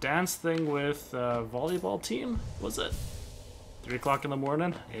was it? Dance thing with volleyball team? Was it? 3 o'clock in the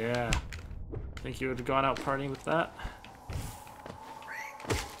morning? Yeah. Think you would have gone out partying with that?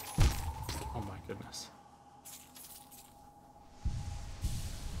 Oh my goodness.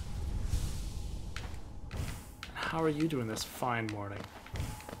 How are you doing this fine morning?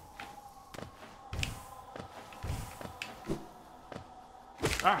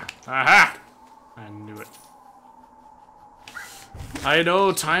 Ah! Aha! I knew it. I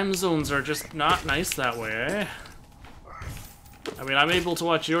know time zones are just not nice that way, eh? I mean, I'm able to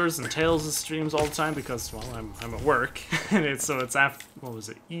watch yours and Tails' streams all the time because, well, I'm at work, and it's after, what was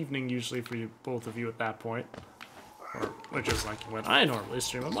it, evening usually for you, both of you at that point, or which is like when I normally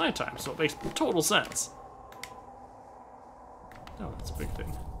stream at my time, so it makes total sense. Oh, that's a big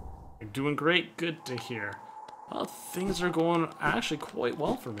thing. You're doing great. Good to hear. Well, things are going actually quite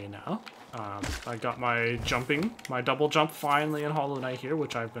well for me now. I got my double jump finally in Hollow Knight here,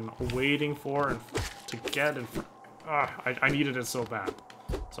 which I've been waiting for and to get, and I needed it so bad.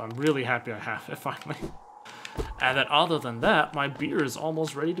 So I'm really happy I have it finally. And then other than that, my beer is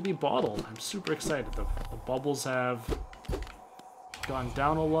almost ready to be bottled. I'm super excited. The bubbles have gone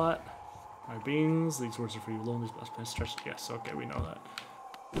down a lot. My beans, these words are for you, lonely plains stretched. Yes, okay, we know that.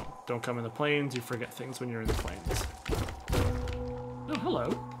 Don't come in the plains, you forget things when you're in the plains. Oh,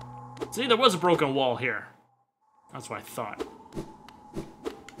 hello. See, there was a broken wall here. That's what I thought.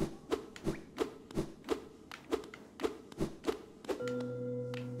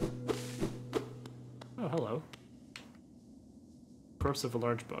 Oh, hello. Corpse of a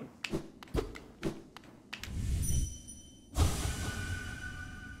large bug.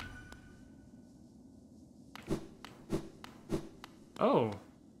 Oh.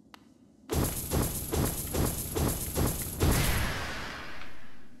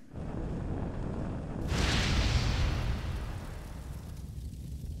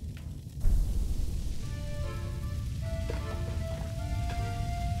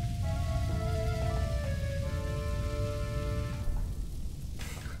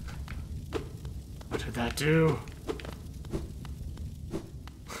 What did that do?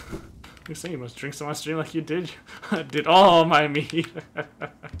 You're saying you must drink some on stream like you did. Did all my meat. Didn't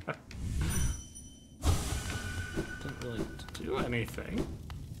really do anything.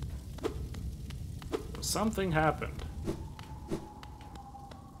 But something happened.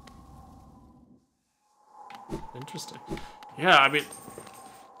 Interesting. Yeah, I mean,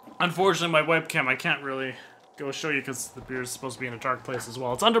 unfortunately my webcam, I can't really go show you because the beer is supposed to be in a dark place as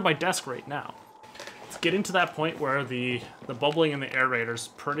well. It's under my desk right now. It's getting to that point where the bubbling in the aerator's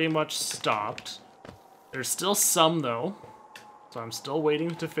pretty much stopped. There's still some though, so I'm still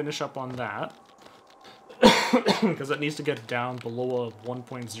waiting to finish up on that. Because it needs to get down below a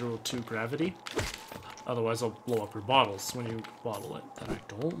 1.02 gravity. Otherwise I'll blow up your bottles when you bottle it. And I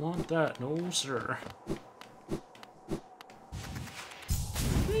don't want that, no sir.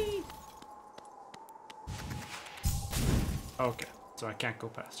 Okay, so I can't go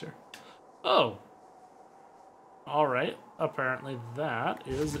past here. Oh! Alright, apparently that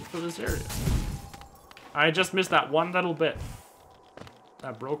is it for this area. I just missed that one little bit.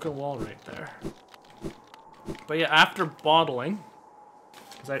 That broken wall right there. But yeah, after bottling,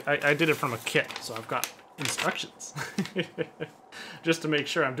 because I did it from a kit, so I've got instructions. Just to make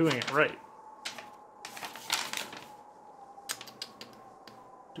sure I'm doing it right.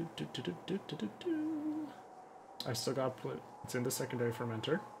 I still gotta put it's in the secondary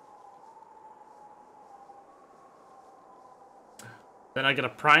fermenter. Then I gotta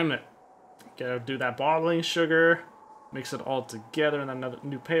prime it. Gotta do that bottling sugar, mix it all together in another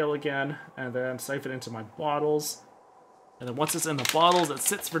new pail again, and then siphon it into my bottles. And then once it's in the bottles, it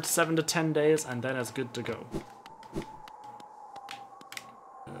sits for 7 to 10 days, and then it's good to go.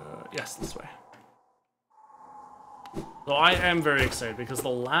 Yes, this way. So I am very excited because the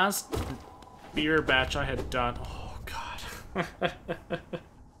last beer batch I had done, oh god,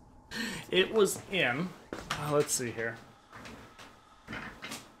 it was in, let's see here.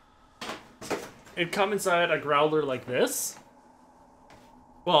 It'd come inside a growler like this.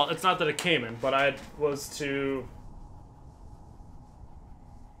 Well, it's not that it came in, but you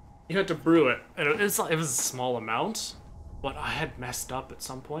had to brew it, and it was a small amount, but I had messed up at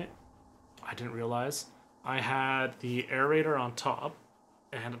some point. I didn't realize. I had the aerator on top,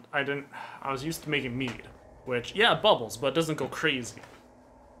 and I was used to making mead, which, yeah, it bubbles, but it doesn't go crazy.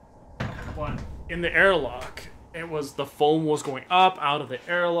 But in the airlock, the foam was going up out of the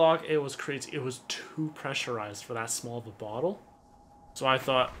airlock. It was crazy. It was too pressurized for that small of a bottle. So I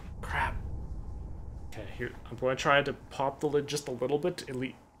thought, crap. Okay, here, I'm going to try to pop the lid just a little bit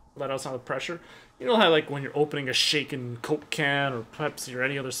to let out some of the pressure. You know how, like, when you're opening a shaken Coke can or Pepsi or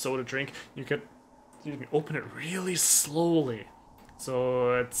any other soda drink, you can open it really slowly.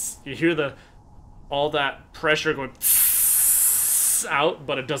 So you hear all that pressure going out,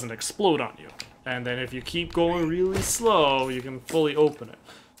 but it doesn't explode on you. And then if you keep going really slow, you can fully open it.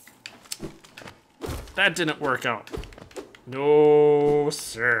 That didn't work out. No,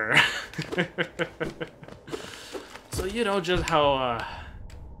 sir. So you know just how,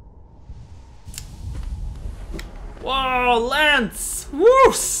 Whoa, Lance!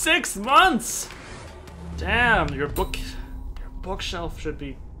 Woo! 6 months! Damn, your book bookshelf should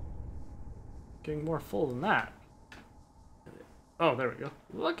be getting more full than that. Oh, there we go.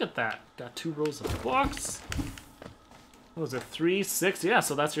 Look at that. Got 2 rows of books. What was it, 3, 6? Yeah,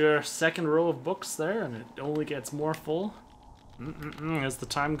 so that's your second row of books there, and it only gets more full as the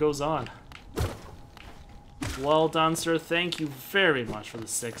time goes on. Well done, sir. Thank you very much for the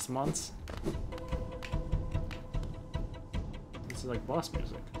 6 months. This is like boss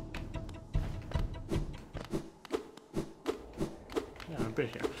music. Yeah, a bit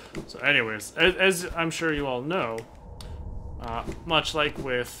here. So anyways, as I'm sure you all know, much like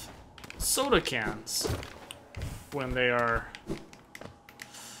with soda cans, when they are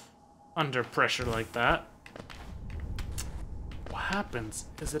under pressure like that, what happens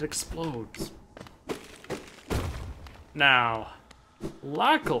is it explodes. Now,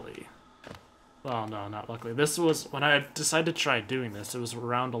 luckily, well, no, not luckily. This was, when I decided to try doing this, it was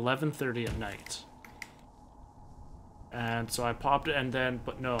around 11:30 at night. And so I popped it, and then,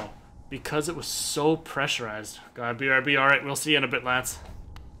 but no, because it was so pressurized, God, BRB, alright, we'll see you in a bit, Lance.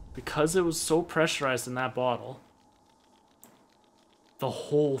 Because it was so pressurized in that bottle, the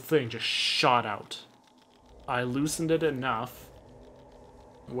whole thing just shot out. I loosened it enough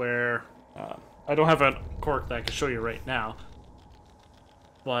where, I don't have a cork that I can show you right now,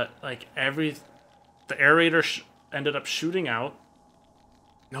 but like the aerator ended up shooting out.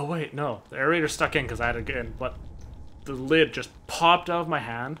 No, wait, no, the aerator stuck in because I had it in, but the lid just popped out of my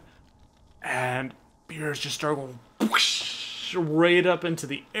hand, and beers just started going whoosh, right up into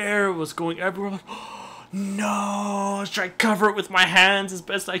the air. It was going everywhere. Like, oh, no! I was trying to cover it with my hands as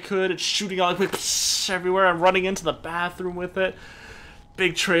best I could. It's shooting out like everywhere. I'm running into the bathroom with it.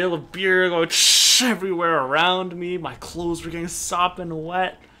 Big trail of beer going everywhere around me. My clothes were getting sopping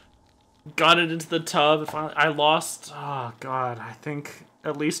wet. Got it into the tub. And finally, I lost, oh god, I think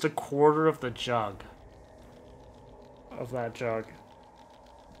at least a quarter of the jug. Of that jug.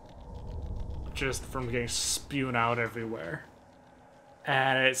 Just from getting spewed out everywhere.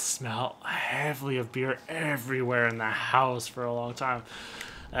 And it smelled heavily of beer everywhere in the house for a long time.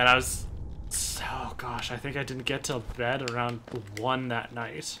 And I was, oh gosh, I think I didn't get to bed around 1 that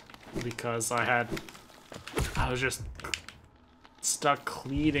night. Because I was just stuck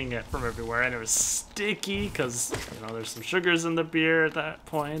cleaning it from everywhere. And it was sticky because, you know, there's some sugars in the beer at that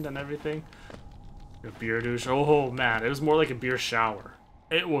point and everything. A beer douche. Oh man, it was more like a beer shower.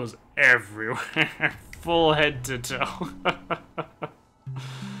 It was everywhere. Full head to toe.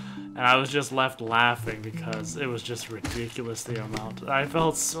 And I was just left laughing because it was just ridiculous, the amount. I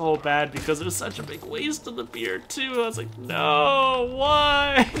felt so bad because it was such a big waste of the beer too. I was like, no,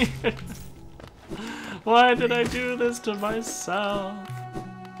 why? Why did I do this to myself?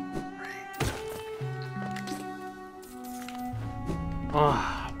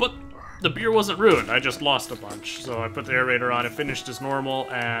 But the beer wasn't ruined, I just lost a bunch. So I put the aerator on, it finished as normal,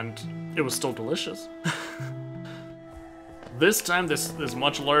 and it was still delicious. This time, this is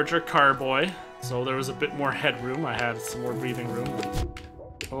much larger carboy, so there was a bit more headroom. I had some more breathing room.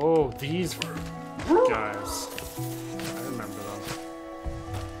 Oh, these were guys. I remember them.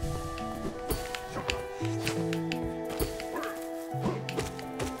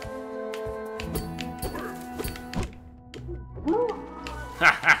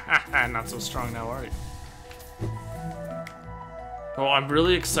 Not so strong now, are you? Well, I'm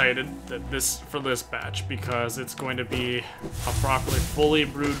really excited that for this batch because it's going to be a properly fully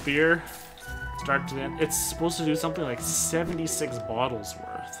brewed beer, start to end. It's supposed to do something like 76 bottles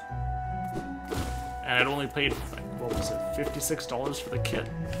worth, and I'd only paid like, what was it, $56 for the kit.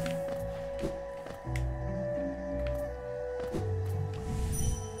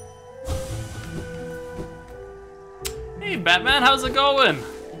 Hey Batman, how's it going?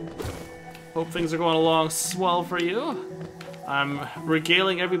 Hope things are going along swell for you. I'm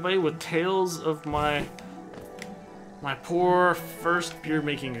regaling everybody with tales of my poor first beer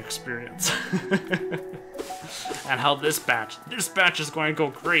making experience. And how this batch is going to go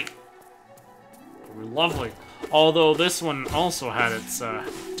great. Lovely. Although this one also had its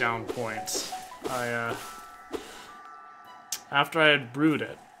down points. After I had brewed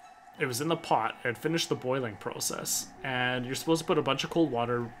it, it was in the pot, I had finished the boiling process, and you're supposed to put a bunch of cold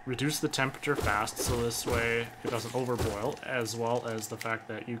water, reduce the temperature fast, so this way it doesn't overboil, as well as the fact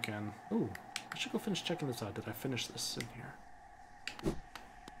that you can... Ooh, I should go finish checking this out. Did I finish this in here?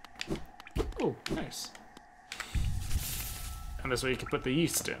 Oh, nice. And this way you can put the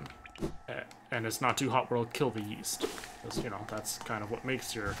yeast in, and it's not too hot where it'll kill the yeast, because, you know, that's kind of what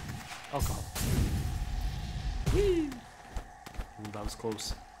makes your alcohol. Whee! Ooh, that was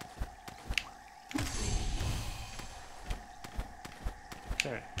close.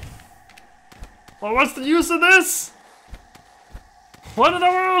 Okay. Well, what's the use of this? What in the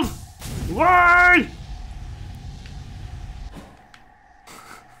world? Why?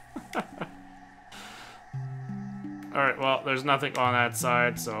 Alright, well, there's nothing on that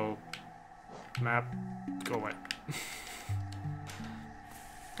side, so... Map, go away.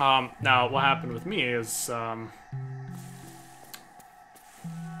 Now, what happened with me is, I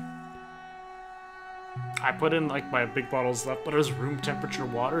put in, like, my big bottles left, but it was room temperature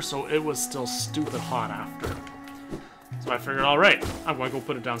water, so it was still stupid hot after. So I figured, alright, I'm going to go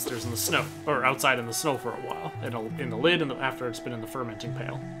put it downstairs in the snow, or outside in the snow for a while, in the lid, and after it's been in the fermenting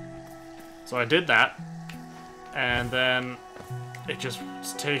pail. So I did that, and then it just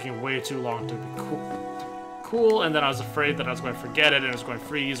was taking way too long to be cool, and then I was afraid that I was going to forget it, and it was going to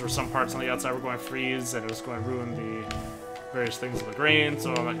freeze, or some parts on the outside were going to freeze, and it was going to ruin the various things of the grain,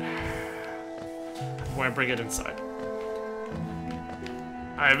 so I'm like, I'm going to bring it inside.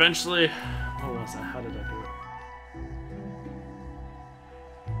 I eventually, what was that? How did I do it?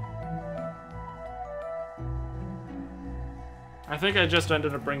 I think I just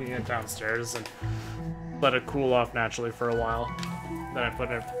ended up bringing it downstairs and let it cool off naturally for a while. Then I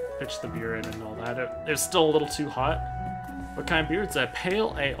pitched the beer in and all that. It's still a little too hot. What kind of beer? It's a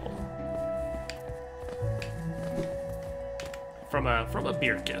pale ale. From a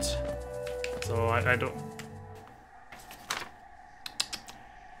beer kit. So I don't...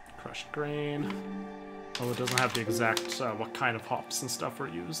 Crushed grain. Oh, it doesn't have the exact what kind of hops and stuff are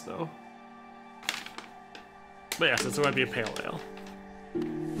used though. But yes, it's going to be a pale ale.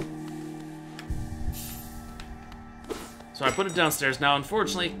 So I put it downstairs. Now,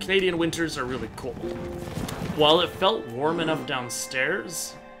 unfortunately, Canadian winters are really cold. While it felt warm enough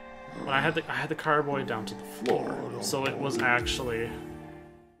downstairs, but I had the carboy down to the floor, so it was actually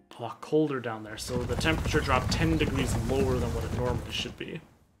a lot colder down there. So the temperature dropped 10 degrees lower than what it normally should be.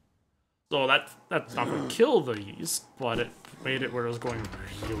 So that's not going to kill the yeast, but it made it where it was going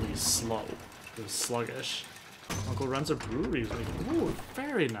really slow. It was sluggish. Uncle runs a brewery. Ooh,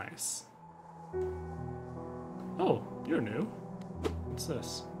 very nice. Oh, you're new. What's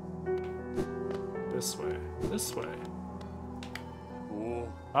this? This way. This way.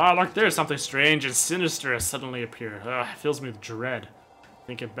 Ah, look, there's something strange and sinister has suddenly appeared. It fills me with dread. I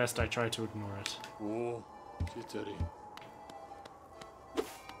think it best I try to ignore it.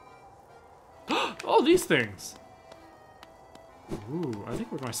 Oh, these things! Ooh, I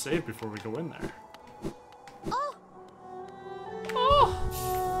think we're going to save before we go in there. Oh! Oh!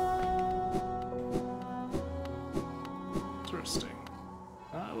 Interesting.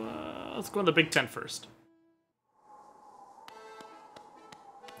 Let's go in the big tent first.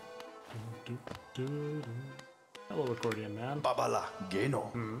 Hello, accordion man. Babala,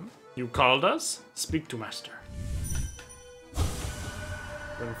 Geno. You called us? Speak to master.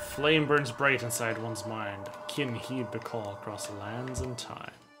 When flame burns bright inside one's mind, kin heed the call across lands and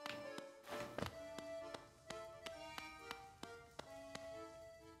time.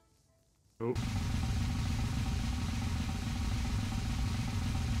 Oh.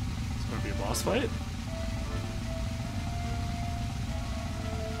 It's gonna be a boss fight?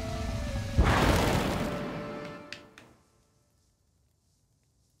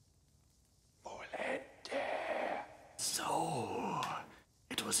 So,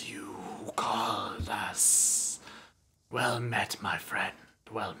 it was you who called us. Well met, my friend,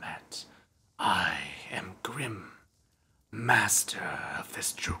 well met. I am Grim, master of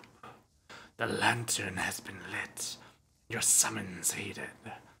this troop. The lantern has been lit, your summons aided.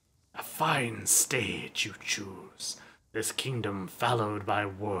 A fine stage you choose, this kingdom fallowed by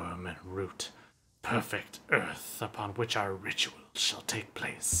worm and root. Perfect earth upon which our ritual shall take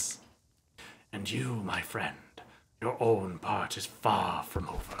place. And you, my friend, your own part is far from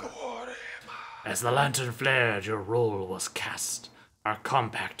over. As the lantern flared, your role was cast, our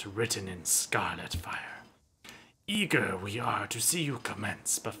compact written in scarlet fire. Eager we are to see you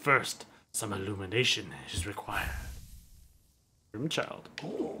commence, but first, some illumination is required. Grimchild.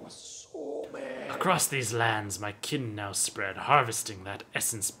 Across these lands my kin now spread, harvesting that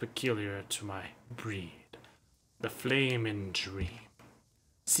essence peculiar to my breed, the flame in dream.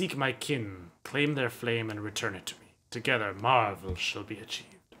 Seek my kin, claim their flame, and return it to me. Together marvels shall be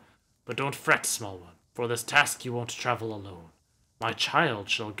achieved. But don't fret, small one, for this task you won't travel alone. My child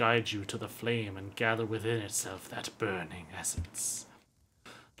shall guide you to the flame and gather within itself that burning essence.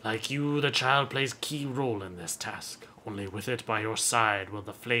 Like you, the child plays key role in this task. Only with it by your side will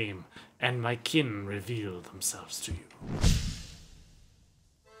the flame and my kin reveal themselves to you.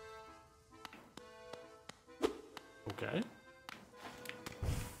 Okay.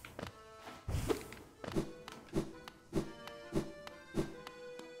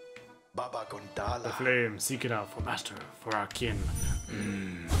 The flame, seek it out for master, for our kin.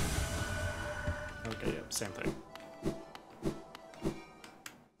 Okay, yep, same thing.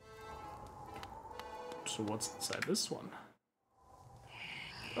 So what's inside this one?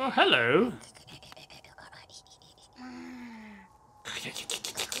 Oh, hello!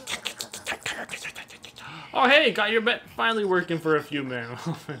 Oh, hey, got your bet finally working for a few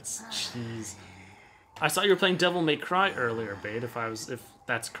moments. Jeez. I saw you were playing Devil May Cry earlier, Bait, if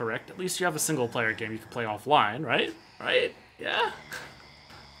that's correct. At least you have a single player game you can play offline, right? Right? Yeah?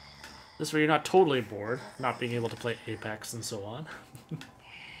 This way you're not totally bored, not being able to play Apex and so on.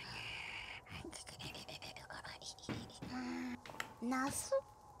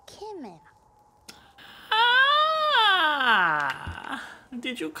 Ah!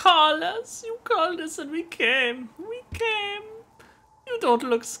 Did you call us? You called us and we came. We came. You don't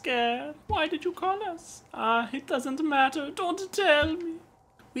look scared. Why did you call us? Ah, it doesn't matter. Don't tell me.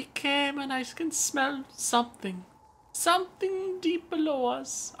 We came and I can smell something. Something deep below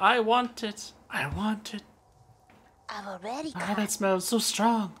us. I want it. I want it. I've already Ah, that smells so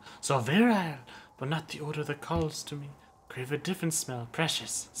strong. So virile. But not the odor that calls to me. Crave a different smell.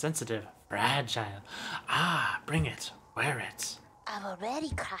 Precious. Sensitive. Fragile. Ah, bring it. Wear it. I've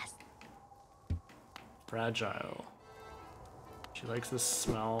already crossed. Fragile. She likes this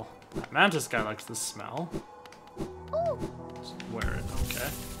smell. That Mantis guy likes this smell. Ooh. Just wear it, okay.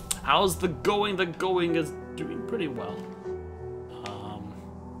 How's the going? The going is doing pretty well.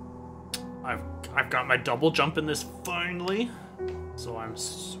 I've got my double jump in this finally, so I'm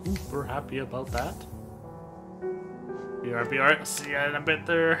super happy about that. BRB, see you in a bit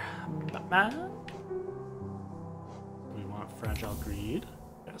there, Batman. We want Fragile Greed,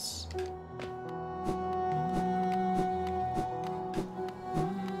 yes.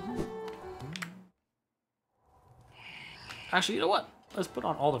 Actually, you know what? Let's put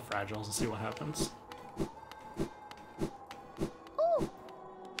on all the Fragiles and see what happens. Ooh.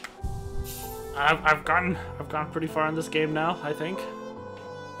 I've gone pretty far in this game now, I think.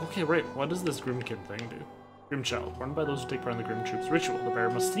 Okay, right. What does this Grimkin thing do? Grim Child. Run by those who take part in the Grim Troops ritual. The bearer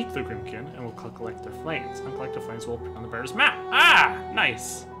must seek the Grimkin and will collect their flames. Uncollected flames will appear on the bearer's map. Ah!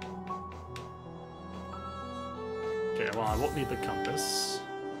 Nice! Okay, well, I won't need the compass.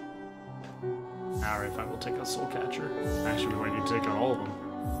 Alright, fine, we'll take a Soul Catcher. Actually, we might need to take out all of them.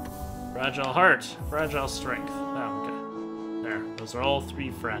 Fragile Heart. Fragile Strength. Oh, okay. There. Those are all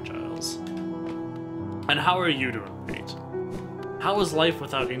 3 Fragiles. And how are you doing, Pete? How is life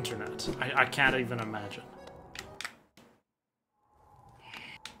without internet? I can't even imagine.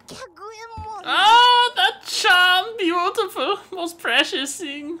 Oh, that charm! Beautiful! Most precious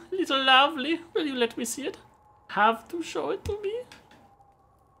thing! Little lovely. Will you let me see it? Have to show it to me?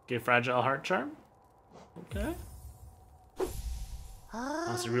 Okay, Fragile Heart Charm. Okay.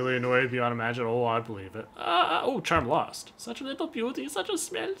 That's really annoyed beyond imagine. Oh, I believe it. Oh, Charm Lost. Such a little beauty, such a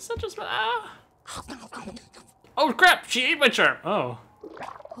smell, such a smell. Ah! Oh, crap! She ate my charm! Oh.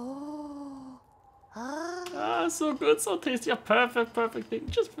 Ah, so good, so tasty. A perfect thing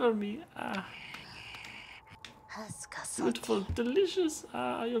just for me. Ah. Beautiful, delicious.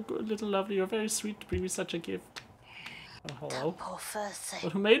 Ah, you're good, little lovely. You're very sweet to bring me such a gift. Oh, hello.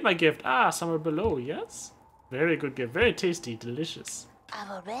 But who made my gift? Ah, somewhere below, yes? Very good gift. Very tasty, delicious.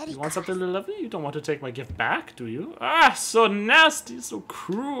 You want something little lovely? You don't want to take my gift back, do you? Ah, so nasty, so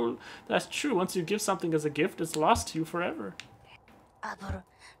cruel. That's true. Once you give something as a gift, it's lost to you forever.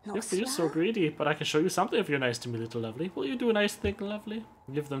 If you're so greedy, but I can show you something if you're nice to me, little lovely. Will you do a nice thing, lovely?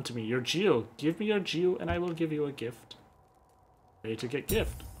 Give them to me. Your Geo. Give me your Geo, and I will give you a gift. Ready to get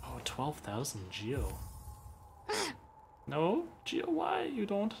gift. Oh, 12,000 Geo. No? Geo, why? You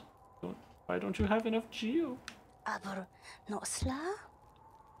don't... Why don't you have enough Geo?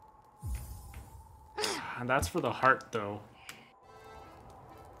 And that's for the heart, though.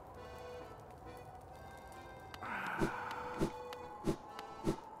 I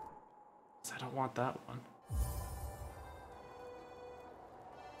don't want that one.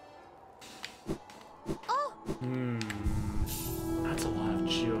 Oh. That's a lot of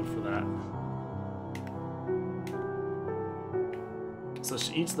Geo for that. So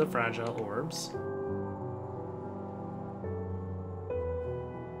she eats the fragile orbs.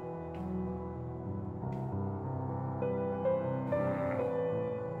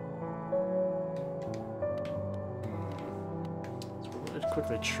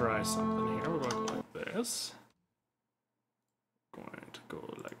 Quickly try something here. We're going to go like this. Going to go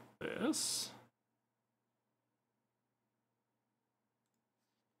like this.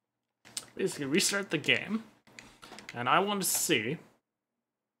 Basically restart the game. And I want to see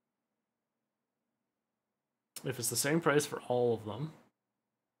if it's the same price for all of them.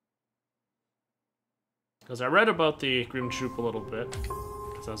 Because I read about the Grim Troop a little bit,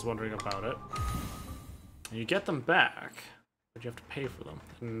 because I was wondering about it. And you get them back, but you have to pay for them.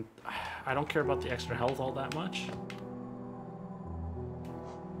 And I don't care about the extra health all that much.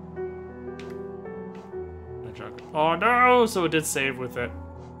 Oh no! So it did save with it.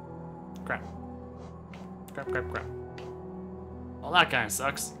 Crap. Crap, crap, crap. Well, that kind of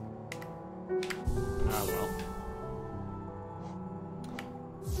sucks. Ah, well.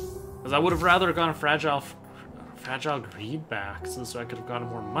 Because I would have rather gotten Fragile Greed back, so I could have gotten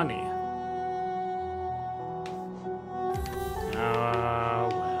more money. Ah,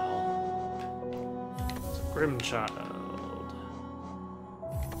 well. It's a Grimchild.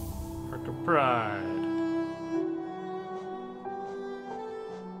 Park of Pride.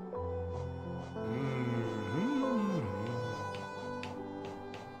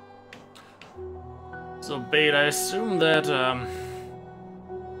 So, Bait, I assume that,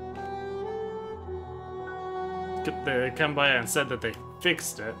 they come by and said that they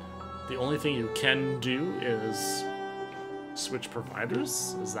fixed it. The only thing you can do is switch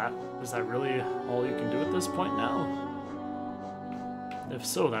providers? Is that really all you can do at this point now? If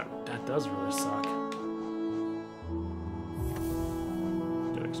so, that does really suck.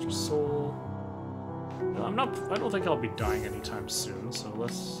 Get extra soul. No, I don't think I'll be dying anytime soon, so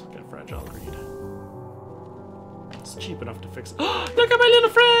let's get Fragile Greed. It's cheap enough to fix it. Look at my little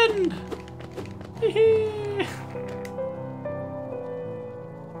friend! Hee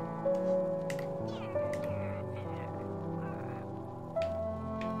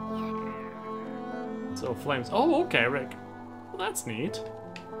So flames. Oh, okay, Rick. Well, that's neat.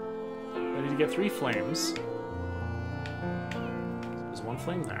 I need to get 3 flames. There's 1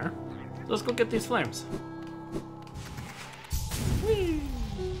 flame there. So let's go get these flames. Whee!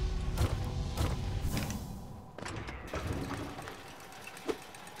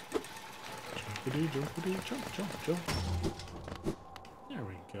 Jumpity, jump, jump, jump. There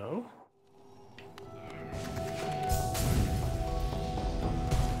we go.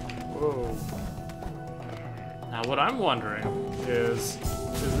 Whoa. Now what I'm wondering is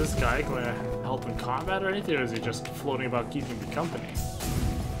this guy going to help in combat or anything, or is he just floating about keeping me company?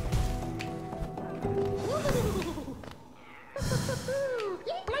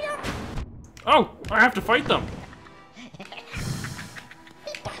 Oh! I have to fight them!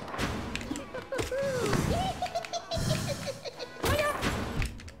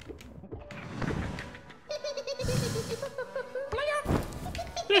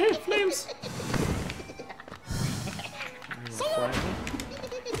 Flames!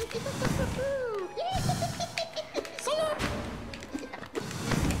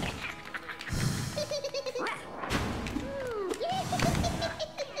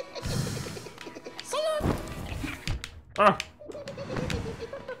 Ah!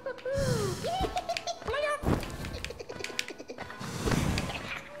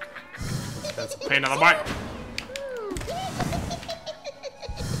 That's a pain in the butt.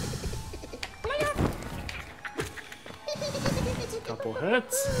 Couple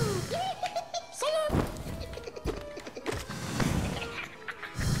hits.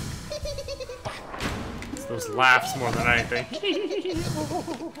 It's those laughs more than anything.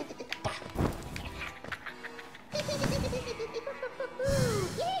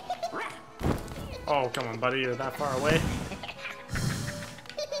 Oh, come on, buddy, you're that far away.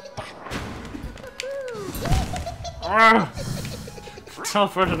 Ah!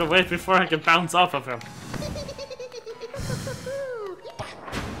 Teleported away before I could bounce off of him.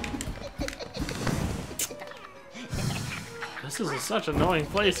 This is such an annoying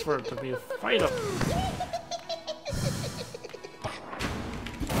place for it to be a fight up.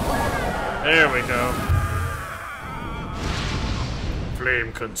 There we go.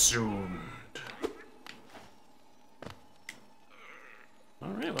 Flame consumed.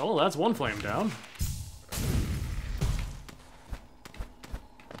 Alright, well, that's 1 flame down.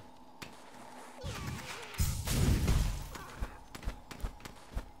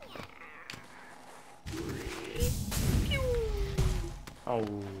 Oh.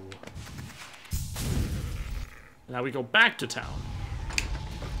 Now we go back to town.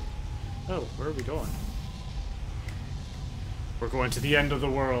 Oh, where are we going? We're going to the end of the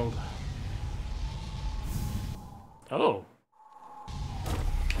world. Oh.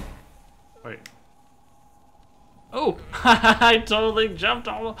 Wait. Oh! I totally jumped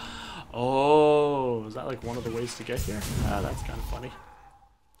all... Oh, is that like one of the ways to get here? Ah, that's kind of funny.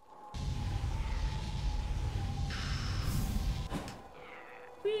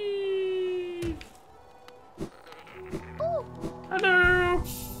 Whee! Hello!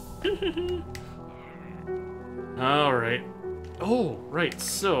 Alright. Oh, right,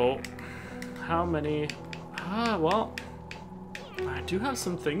 so... How many Well, I do have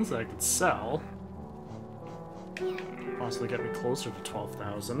some things that I could sell. Possibly get me closer to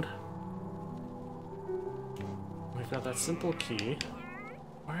 12,000. We've got that simple key.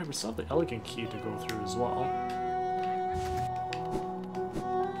 Alright, we still have the elegant key to go through as well.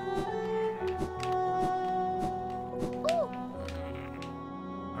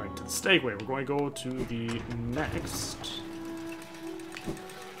 Alright, to the Stagway. We're going to go to the next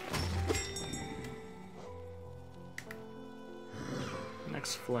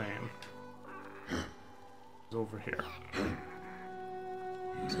flame. Is over here.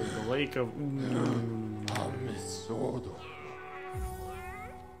 So the lake of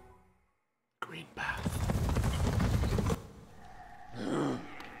green path.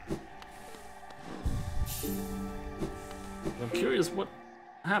 I'm curious what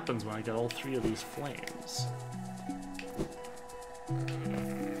happens when I get all three of these flames. Am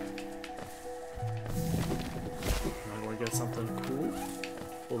I going to get something cool?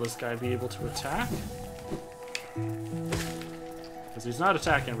 Will this guy be able to attack? Because he's not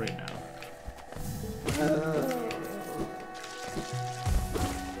attacking right now.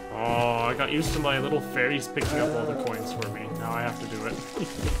 Oh, I got used to my little fairies picking up all the coins for me. Now I have to do it.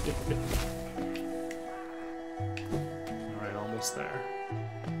 Alright, almost there.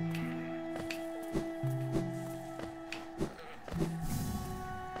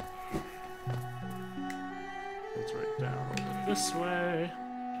 It's right down over this way.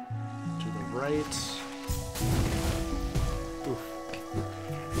 To the right. Oof.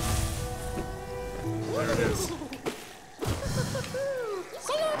 There it is.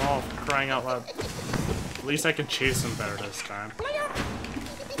 Oh, crying out loud. At least I can chase him better this time.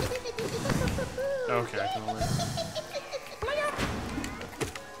 Okay, I can only...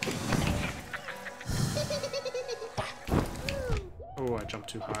 Oh, I jumped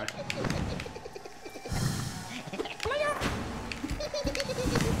too high.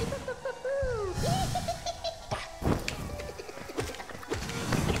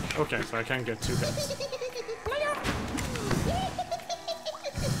 Okay, so I can get 2 hits.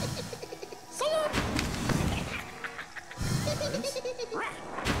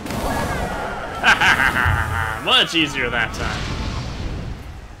 Much easier that time.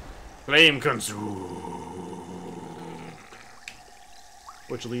 Flame consumed.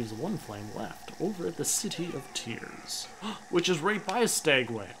 Which leaves 1 flame left over at the City of Tears, which is right by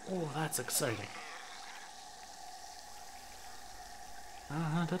Stagway. Oh, that's exciting.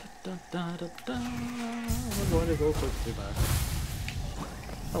 I'm going to go quickly back.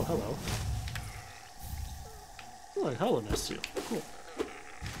 Oh, hello. Oh, like hello, Nessie. Cool.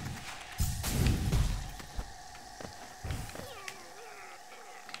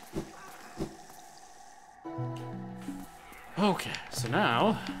 Okay, so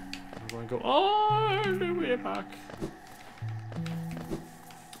now I'm going to go all the way back.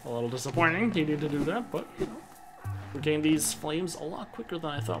 A little disappointing, needing to do that, but you know, we gain these flames a lot quicker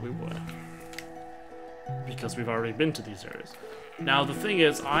than I thought we would, because we've already been to these areas. Now the thing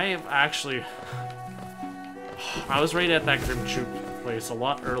is, I was right at that Grimchoop place a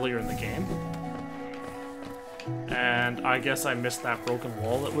lot earlier in the game, and I guess I missed that broken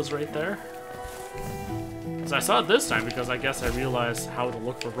wall that was right there. So I saw it this time because I guess I realized how to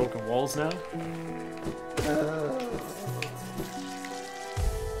look for broken walls now.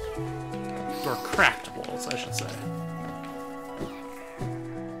 Or cracked walls, I should say.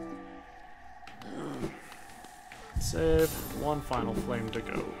 Save. 1 final flame to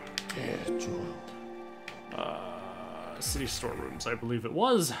go. City storerooms, I believe it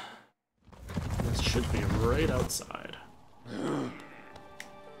was. This should be right outside.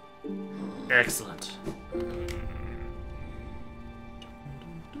 Excellent.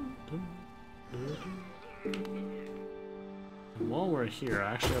 And while we're here,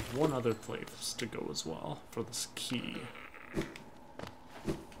 I actually have 1 other place to go as well for this key.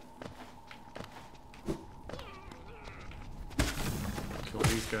 Kill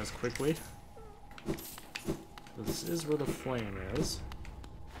these guys quickly. This is where the flame is.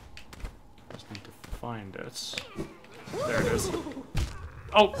 Just need to find it. There it is.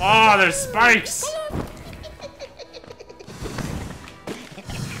 Oh, there's spikes!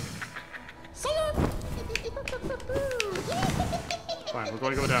 Fine, we're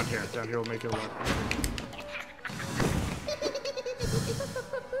going to go down here. Down here will make it work.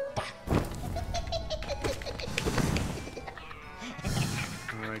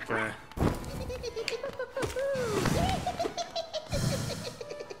 Alright, guy.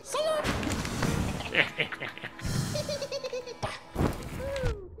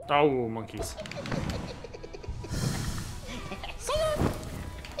 Oh, monkeys.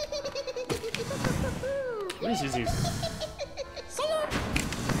 At least he's easy.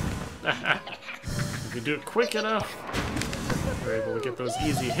 If you do it quick enough, you're able to get those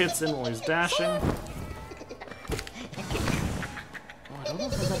easy hits in while he's dashing. Oh, I don't know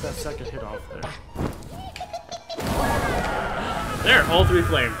if I got that second hit off there. There, all three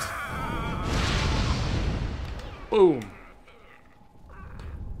flamed. Boom.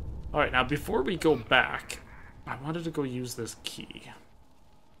 Alright, now before we go back, I wanted to go use this key.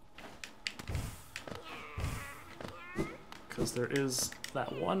 Because there is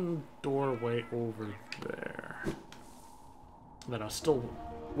that one doorway over there that I was still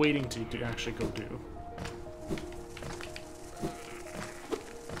waiting to actually go do.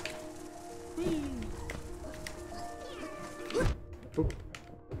 Oop.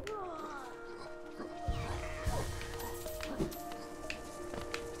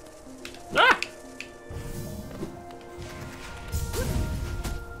 Ah!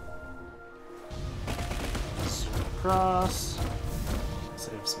 Zoom across.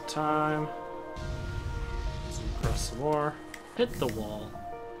 Save some time. Zoom across some more. Hit the wall.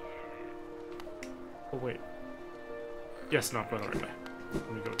 Oh wait. Yes, not going the right way.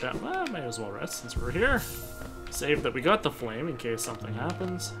 Let me go down. Well, may as well rest since we're here. Save that we got the flame in case something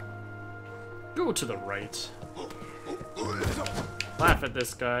happens. Go to the right. Laugh at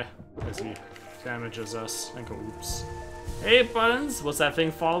this guy as he damages us and go, oops. Hey, Buttons, what's that thing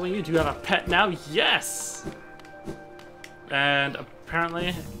following you? Do you have a pet now? Yes! And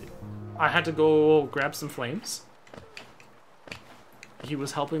apparently, I had to go grab some flames. He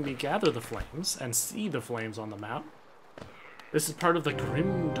was helping me gather the flames and see the flames on the map. This is part of the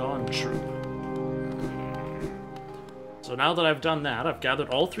Grim Dawn Troop. So now that I've done that, I've gathered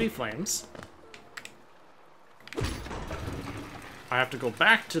all three flames. I have to go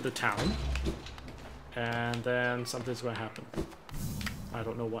back to the town, and then something's going to happen. I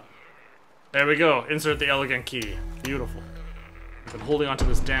don't know what. There we go. Insert the elegant key. Beautiful. I've been holding onto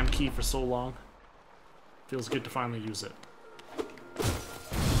this damn key for so long. Feels good to finally use it.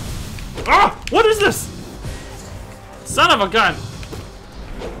 Ah! What is this? Son of a gun!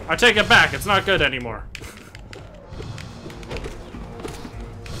 I take it back. It's not good anymore.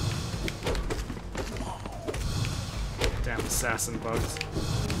 Damn assassin bugs.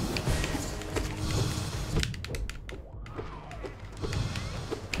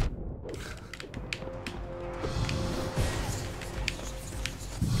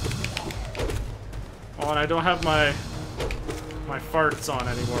 Oh, and I don't have my farts on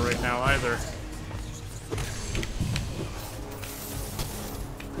anymore right now either.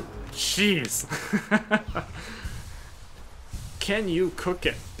 Jeez. Can you cook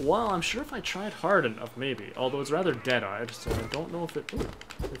it? Well, I'm sure if I tried hard enough, maybe. Although it's rather dead-eyed, so I don't know if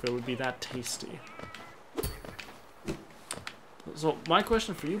it would be that tasty. So my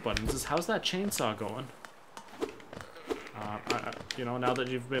question for you, Buttons, is how's that chainsaw going? You know, now that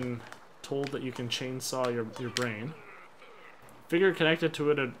you've been told that you can chainsaw your brain. Figure connected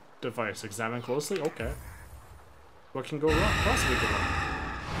to a device. Examine closely. Okay. What can go wrong? Possibly go wrong.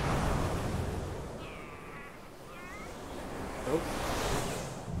 Nope.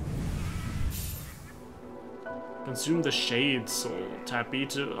 Consume the Shade Soul. Tap E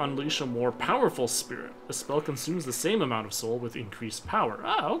to unleash a more powerful spirit. The spell consumes the same amount of soul with increased power.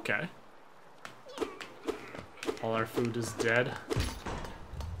 Ah, okay. All our food is dead.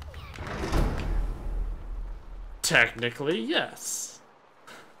 Technically, yes.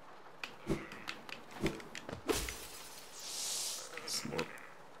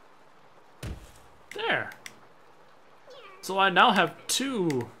 There. So I now have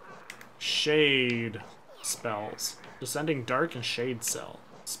 2 Shade spells. Descending Dark and Shade Soul.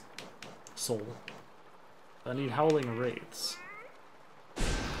 I need Howling Wraiths.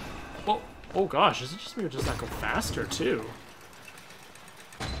 Oh gosh, is it just me or does that go faster too?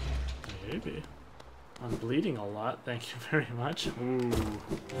 Maybe. I'm bleeding a lot, thank you very much. Ooh.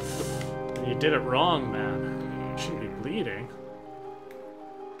 You did it wrong, man. You shouldn't be bleeding.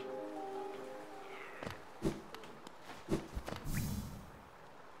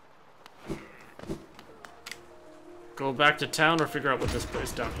 Go back to town or figure out what this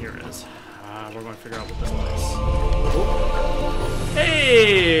place down here is. We're going to figure out what this place. Oh.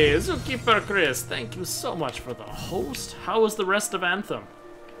 Hey, Zookeeper Chris, thank you so much for the host. How was the rest of Anthem?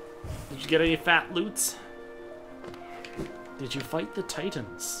 Did you get any fat loots? Did you fight the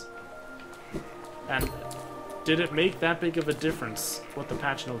Titans? And did it make that big of a difference what the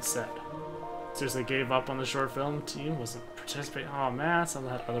patch notes said? Seriously gave up on the short film team? Wasn't participating? Oh man, some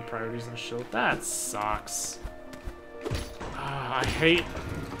had other priorities in the show. That sucks. I hate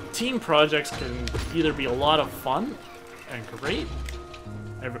team projects can either be a lot of fun and great,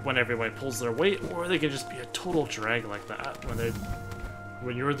 when everybody pulls their weight, or they can just be a total drag like that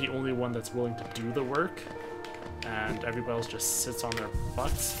when you're the only one that's willing to do the work, and everybody else just sits on their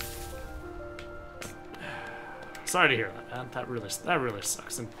butts. Sorry to hear that, man. That really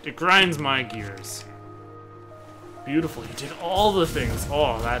sucks, and it grinds my gears. Beautiful, you did all the things.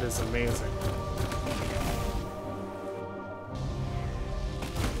 Oh, that is amazing.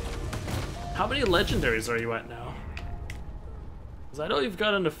 How many legendaries are you at now? Because I know you've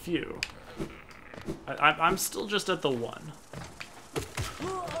gotten a few. I'm still just at the 1.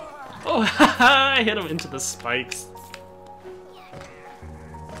 Oh, I hit him into the spikes.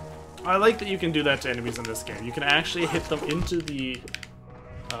 I like that you can do that to enemies in this game. You can actually hit them into the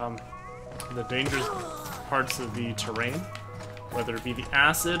dangerous parts of the terrain, whether it be the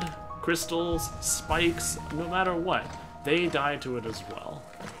acid, crystals, spikes, no matter what, they die to it as well.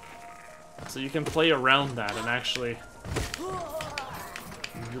 So you can play around that and actually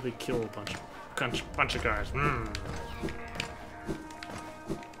really kill a bunch of guys.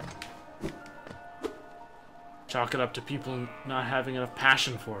 Chalk it up to people not having enough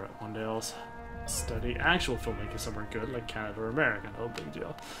passion for it. One day I'll study actual filmmaking somewhere good, like Canada or America. No big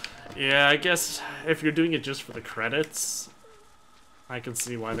deal. Yeah, I guess if you're doing it just for the credits, I can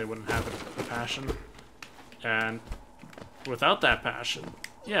see why they wouldn't have a passion. And without that passion,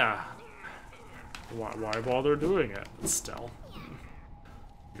 yeah, why bother doing it? But still,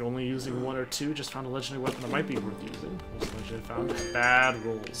 you're only using 1 or 2. Just found a legendary weapon that might be worth using. Most legendary found. Bad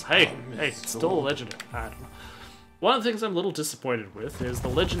rolls. Hey, it's still a legendary. I don't know. One of the things I'm a little disappointed with is the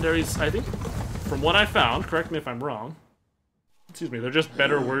legendaries. I think, from what I found, correct me if I'm wrong. Excuse me, they're just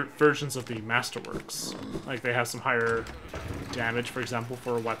better versions of the Masterworks. Like, they have some higher damage, for example,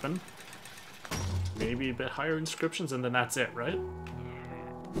 for a weapon. Maybe a bit higher inscriptions, and then that's it, right?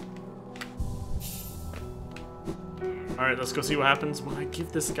 Alright, let's go see what happens when I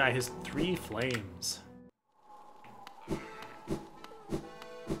give this guy his 3 flames.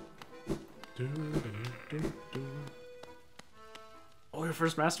 Oh, your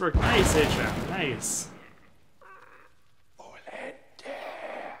first Masterwork. Nice, HF. Nice.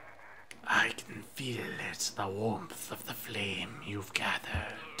 I can feel it, the warmth of the flame you've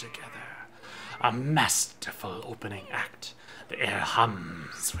gathered together. A masterful opening act. The air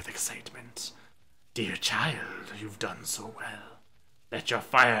hums with excitement. Dear child, you've done so well. Let your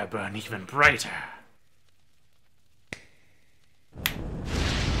fire burn even brighter.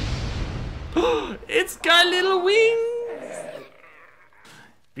 It's got little wings!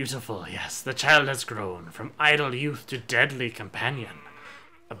 Beautiful, yes. The child has grown from idle youth to deadly companion.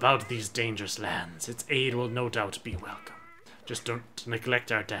 About these dangerous lands, its aid will no doubt be welcome. Just don't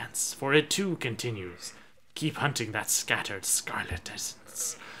neglect our dance, for it too continues. Keep hunting that scattered scarlet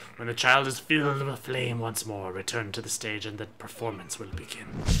essence. When the child is filled with flame once more, return to the stage and the performance will begin.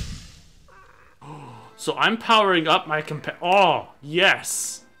 So I'm powering up my Oh,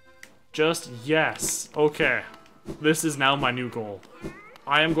 yes. Just yes. Okay. This is now my new goal.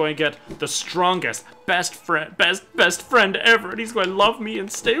 I am going to get the strongest, best friend ever, and he's going to love me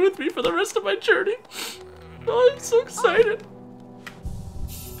and stay with me for the rest of my journey. Oh, I'm so excited.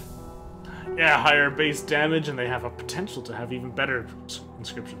 Yeah, higher base damage, and they have a potential to have even better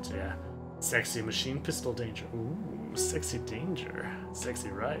inscriptions, yeah. Sexy machine pistol danger. Ooh, sexy danger. Sexy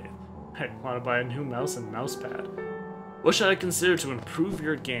right. I want to buy a new mouse and mouse pad. What should I consider to improve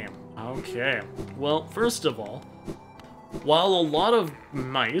your game? Okay, well, first of all, while a lot of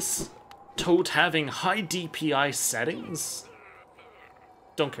mice tote having high DPI settings,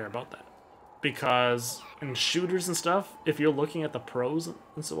 don't care about that. Because in shooters and stuff, if you're looking at the pros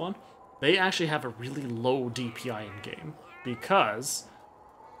and so on, they actually have a really low DPI in-game. Because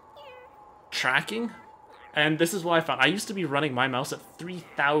tracking, and this is what I found, I used to be running my mouse at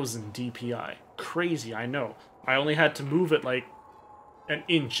 3000 DPI. Crazy, I know. I only had to move it like an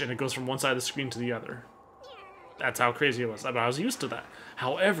inch and it goes from one side of the screen to the other. That's how crazy it was. I was used to that.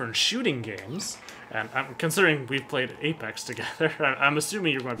 However, in shooting games, and I'm considering we've played Apex together, I'm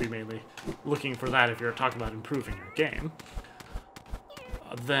assuming you're going to be mainly looking for that if you're talking about improving your game,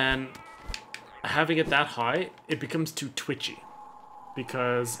 then having it that high, it becomes too twitchy.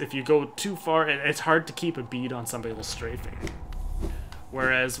 Because if you go too far, it's hard to keep a bead on somebody who's strafing.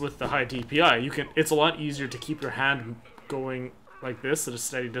 Whereas with the high DPI, it's a lot easier to keep your hand going like this at a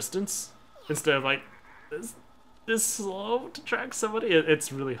steady distance, instead of like this slow to track somebody.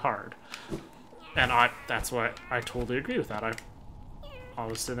 It's really hard. And that's why I totally agree with that. I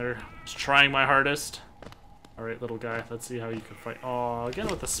was sitting there just trying my hardest. Alright, little guy, let's see how you can fight. Oh, again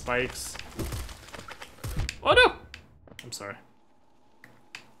with the spikes. Oh no! I'm sorry.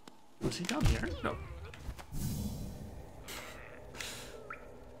 Was he down here? No.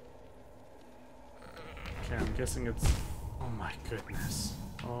 Okay, I'm guessing it's... Oh my goodness.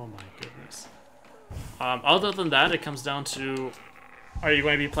 Oh my goodness. Other than that, it comes down to... Are you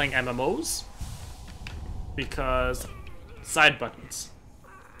going to be playing MMOs? Because... Side buttons.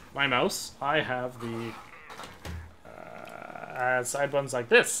 My mouse, I have the... side buttons like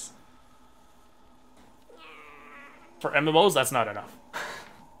this. For MMOs, that's not enough.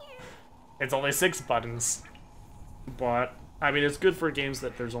 It's only 6 buttons. But, I mean, it's good for games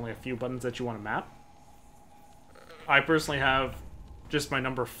that there's only a few buttons that you want to map. I personally have just my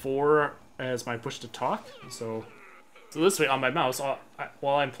number 4 as my push to talk. So this way on my mouse,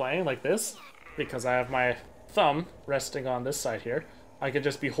 while I'm playing like this, because I have my thumb resting on this side here, I could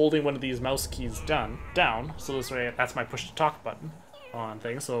just be holding one of these mouse keys down. So this way, that's my push to talk button on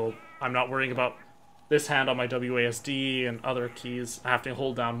things. So I'm not worrying about this hand on my WASD and other keys. I have to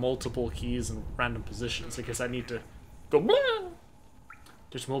hold down multiple keys in random positions because I need to go.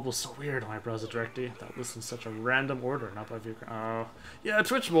 Twitch Mobile's so weird on my browser directory. That lists in such a random order, not by view. Oh, yeah,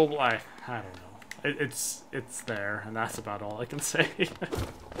 Twitch Mobile. I don't know. It's there, and that's about all I can say.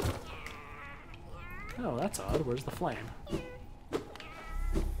 Oh, that's odd. Where's the flame?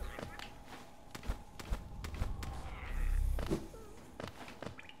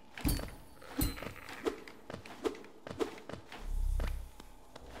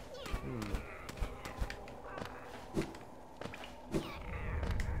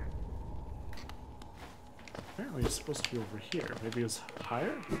 Apparently it's supposed to be over here. Maybe it's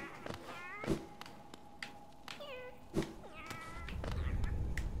higher?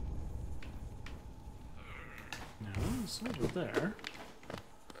 No, it's over there.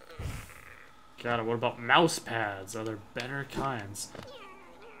 God, what about mouse pads? Are there better kinds?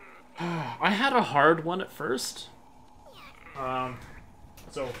 I had a hard one at first.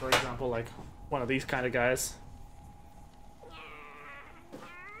 So for example, like one of these kind of guys.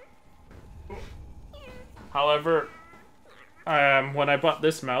 However, when I bought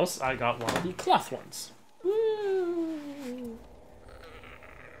this mouse, I got one of the cloth ones. Woo.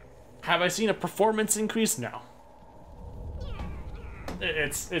 Have I seen a performance increase? No.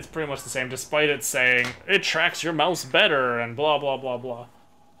 It's pretty much the same, despite it saying it tracks your mouse better and blah blah blah blah.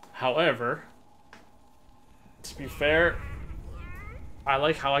 However, to be fair, I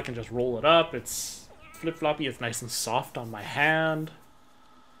like how I can just roll it up. It's flip-floppy, it's nice and soft on my hand.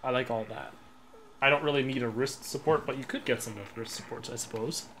 I like all that. I don't really need a wrist support, but you could get some with wrist supports, I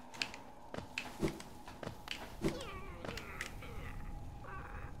suppose.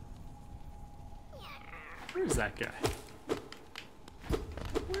 Where's that guy?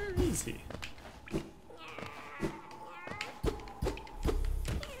 Where is he?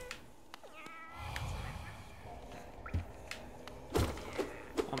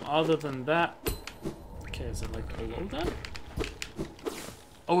 Other than that... Okay, is it like below that?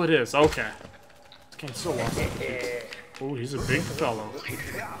 Oh, it is. Okay. Can't so awesome. Oh, he's a big fellow.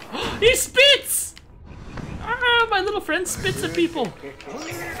 He spits! Ah, my little friend spits at people.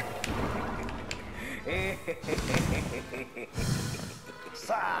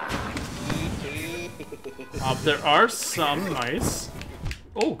 There are some nice.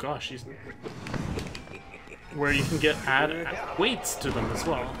 Oh gosh, he's where you can get add weights to them as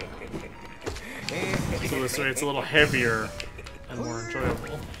well. So this way it's a little heavier and more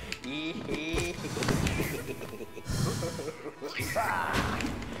enjoyable.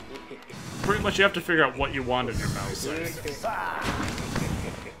 Pretty much you have to figure out what you want in your mouse.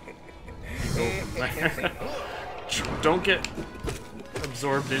 Don't get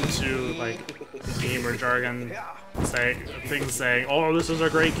absorbed into like gamer jargon, things saying, "Oh, this is a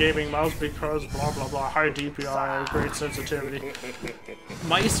great gaming mouse because blah blah blah, high DPI, great sensitivity."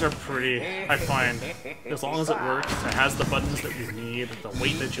 Mice are pretty, I find, as long as it works, it has the buttons that you need, the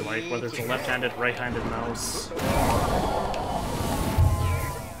weight that you like, whether it's a left-handed, right-handed mouse.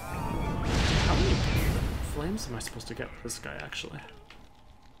 How many flames am I supposed to get with this guy, actually?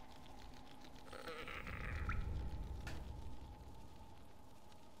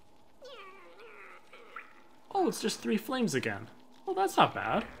 Oh, it's just 3 flames again. Well, that's not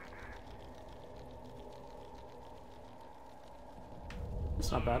bad.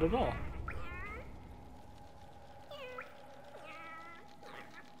 That's not bad at all.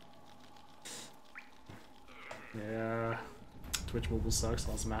 Yeah. Twitch Mobile sucks.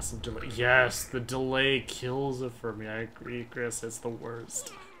 Lots of massive delay. Yes, the delay kills it for me. I agree, Chris. It's the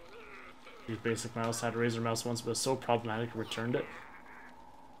worst. These basic mouse had a Razer mouse once, but it was so problematic I returned it.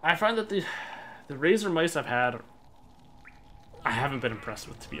 I find that the Razer mice I've had, I haven't been impressed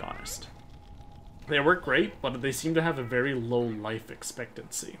with, to be honest. They work great, but they seem to have a very low life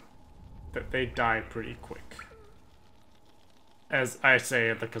expectancy. That they die pretty quick. As I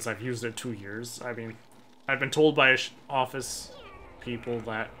say, because I've used it 2 years, I mean, I've been told by office people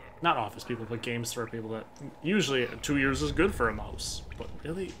that, not office people, but game store people that usually 2 years is good for a mouse. But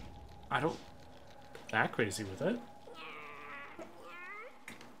really, I don't get that crazy with it.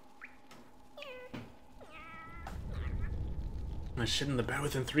 I shit in the bed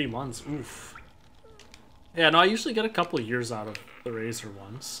within 3 months. Oof. Yeah, no, I usually get a couple of years out of the Razer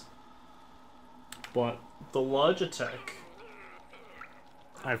ones. But the Logitech,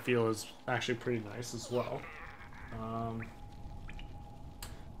 I feel, is actually pretty nice as well.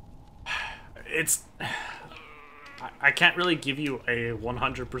 It's... I can't really give you a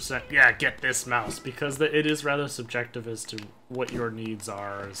 100%, yeah, get this mouse, because it is rather subjective as to what your needs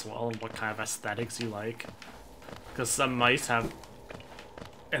are as well, and what kind of aesthetics you like. Because some mice have...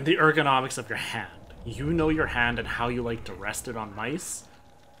 And the ergonomics of your hand. You know your hand and how you like to rest it on mice.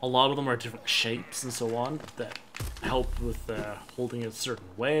 A lot of them are different shapes and so on that help with holding it a certain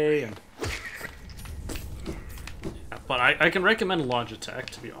way. And but I can recommend Logitech,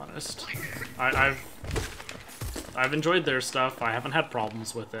 to be honest. I've enjoyed their stuff. I haven't had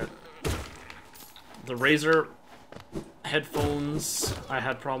problems with it. The Razer headphones I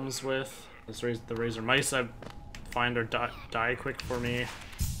had problems with. The Razer mice I find are die quick for me.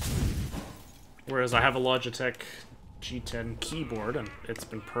 Whereas I have a Logitech G10 keyboard, and it's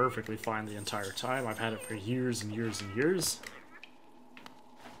been perfectly fine the entire time. I've had it for years and years and years.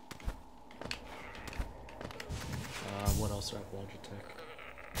 What else do I have Logitech?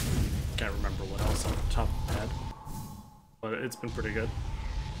 Can't remember what else on the top of my head. But it's been pretty good.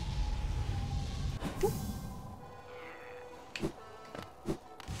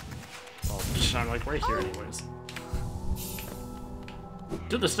 Oh, I'm like right here anyways.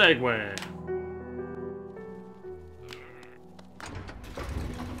 To the Segway!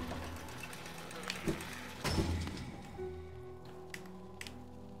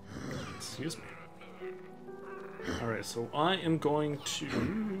 Excuse me. Alright, so I am going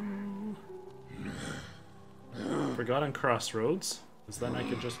to... Forgotten Crossroads, because then I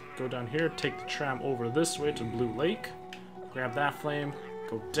could just go down here, take the tram over this way to Blue Lake, grab that flame,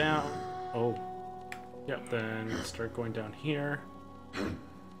 go down, oh, yep, then start going down here, down,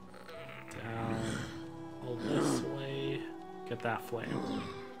 all this way, get that flame.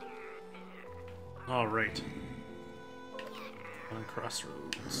 Alright. On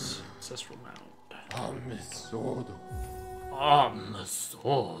Crossroads, Ancestral Mound. Amesodo.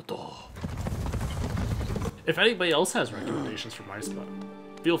 If anybody else has recommendations for mice, but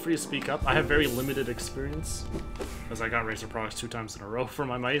feel free to speak up. I have very limited experience, as I got Razer products 2 times in a row for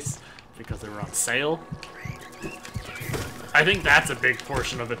my mice, because they were on sale. I think that's a big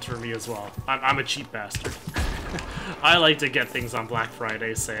portion of it for me as well. I'm a cheap bastard. I like to get things on Black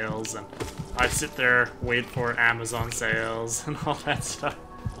Friday sales, and I sit there, wait for Amazon sales, and all that stuff.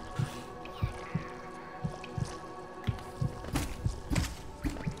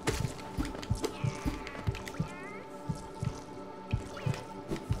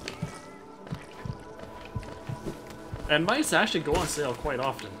 And mice actually go on sale quite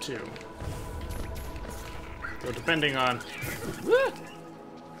often, too. So depending on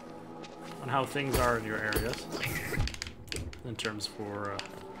how things are in your areas. In terms for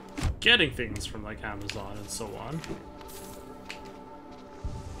getting things from, like, Amazon and so on.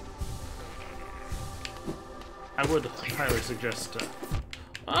 I would highly suggest...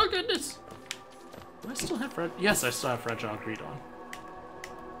 oh, goodness! Do I still have Yes, I still have Fragile Greed on.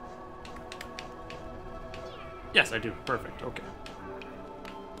 Yes, I do. Perfect. Okay.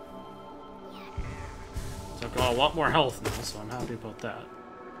 So I've got a lot more health now, so I'm happy about that.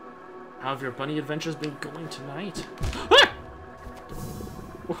 How have your bunny adventures been going tonight?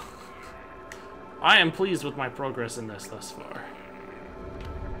 I am pleased with my progress in this thus far.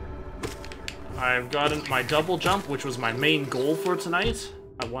 I've gotten my double jump, which was my main goal for tonight.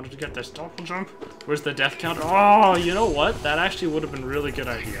 I wanted to get this double jump. Where's the death counter? Oh, you know what? That actually would have been a really good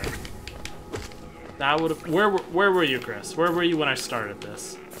idea. That would have... Where were you, Chris? Where were you when I started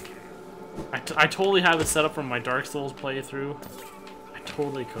this? I totally have it set up from my Dark Souls playthrough. I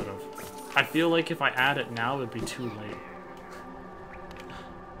totally could have. I feel like if I add it now, it'd be too late.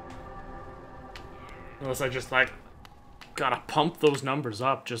 Unless I just, like, gotta pump those numbers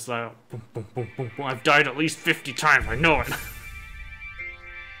up, just like, boom, boom, boom, boom, boom. I've died at least 50 times, I know it.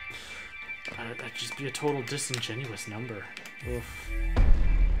 That'd just be a total disingenuous number. Oof.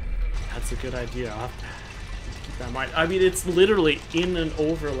 That's a good idea. I'll have to keep that in mind. I mean, it's literally in an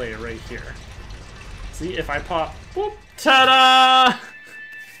overlay right here. See, if I pop, whoop, ta-da!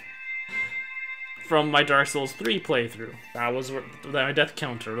 From my Dark Souls 3 playthrough. That was my death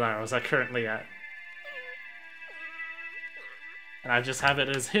counter that I was currently at. And I just have it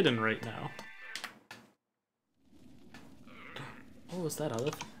as hidden right now. Oh, is that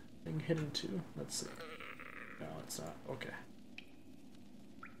other thing hidden too? Let's see. No, it's not. Okay.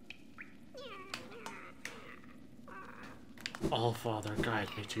 All Father, guide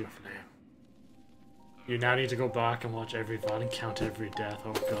me to your flame. You now need to go back and watch every VOD and count every death.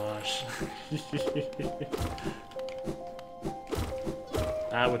 Oh gosh.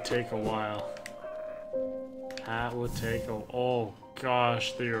 That would take a while. That would take a... Oh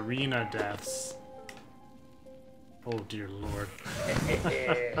gosh, the arena deaths. Oh dear lord.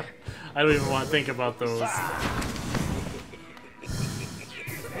 I don't even want to think about those.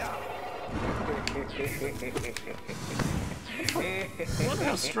 I wonder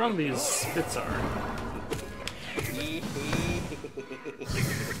how strong these spits are.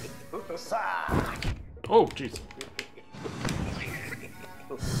 Oh, jeez.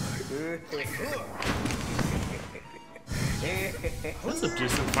 That's a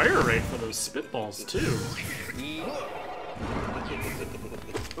decent fire rate for those spitballs, too.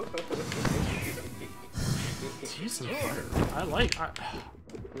 Decent fire rate. I like...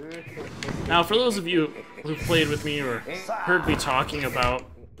 Now, for those of you who played with me or heard me talking about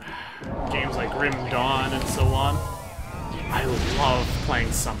games like Grim Dawn and so on, I love playing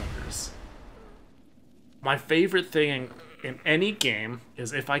summoners. My favorite thing in any game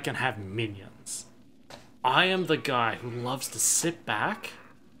is if I can have minions. I am the guy who loves to sit back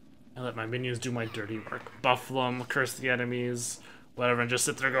and let my minions do my dirty work. Buff them, curse the enemies, whatever, and just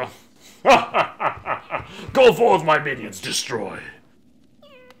sit there and go, go forth, my minions, destroy.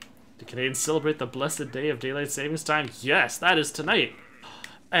 Do Canadians celebrate the blessed day of daylight savings time? Yes, that is tonight.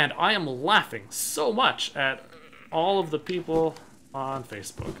 And I am laughing so much at all of the people on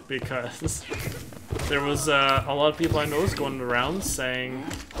Facebook because there was a lot of people I know going around saying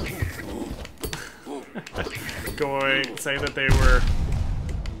saying that they were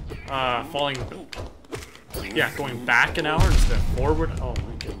going back an hour instead of forward. Oh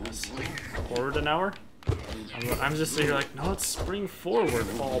my goodness, forward an hour. I'm just sitting here like, no, it's spring forward,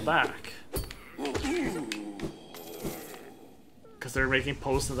 fall back. Because they're making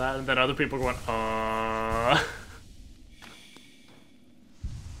posts of that, and then other people are going,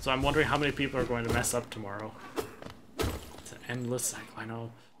 So I'm wondering how many people are going to mess up tomorrow. It's an endless cycle, I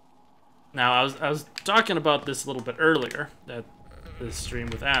know. Now, I was talking about this a little bit earlier, at this stream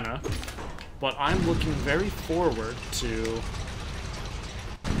with Anna, but I'm looking very forward to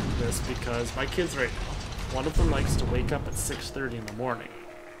this because my kids right now, one of them likes to wake up at 6:30 in the morning,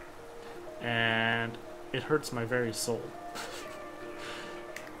 and it hurts my very soul.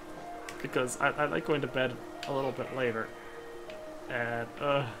 Because I like going to bed a little bit later. And,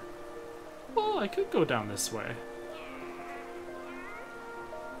 well, I could go down this way.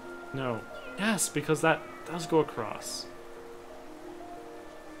 No. Yes, because that does go across.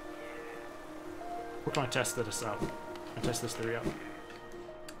 We're going to test this out. I'll test this theory out.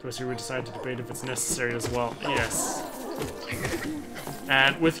 Do I see we decide to debate if it's necessary as well? Yes.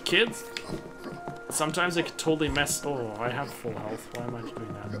 And with kids, sometimes it could totally mess... Oh, I have full health. Why am I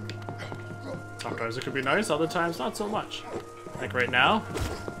doing that? Sometimes it could be nice, other times not so much. Like right now,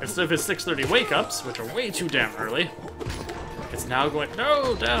 instead of his 6:30 wake-ups, which are way too damn early, it's now going...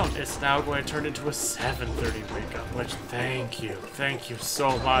 No, down! It's now going to turn into a 7:30 wake-up, which, thank you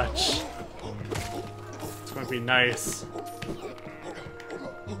so much. It's going to be nice.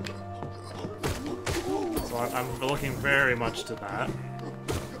 So I'm looking very much to that.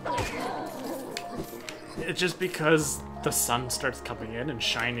 It's just because the sun starts coming in and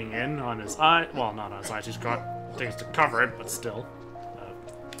shining in on his eye. Well, not on his eyes, he's got things to cover it, but still.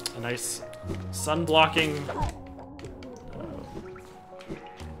 A nice sun-blocking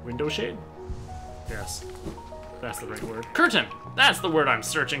window shade? Yes, that's the right word. Curtain! That's the word I'm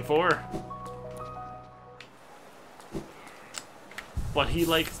searching for! But he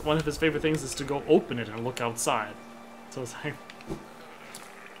likes, one of his favorite things is to go open it and look outside. So it's like,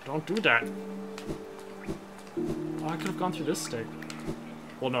 don't do that. Oh, I could have gone through this stick.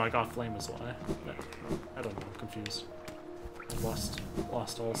 Well, no, I got flame as well. I don't know, I'm confused. I've lost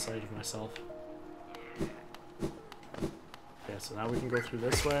all sight of myself. Okay, so now we can go through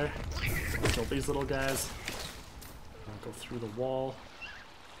this way. I'll kill these little guys. I'll go through the wall.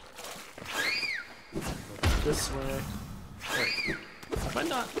 Go this way. Wait, have I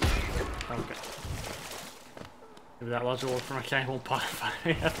not? Okay. Maybe that logic will work for my cat. Won't pop.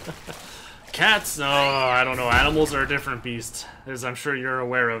 Cats? No, I don't know. Animals are a different beast, as I'm sure you're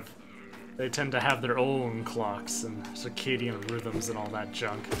aware of. They tend to have their own clocks and circadian rhythms and all that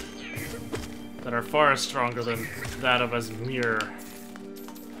junk that are far stronger than that of us mere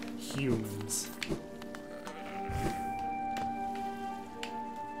humans.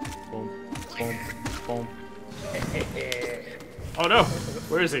 Boom, boom, boom. Oh no!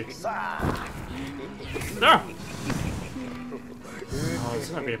 Where is he? No! Oh, it's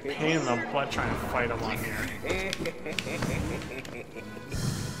gonna be a pain in the butt trying to fight him on here.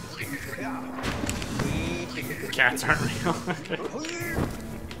 Cats aren't real.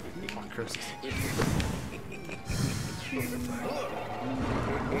 Come on, curses.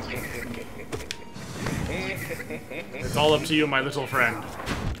 It's all up to you, my little friend.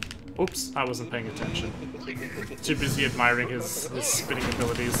 Oops, I wasn't paying attention. Too busy admiring his spitting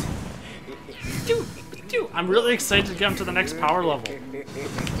abilities. Dude, I'm really excited to get him to the next power level.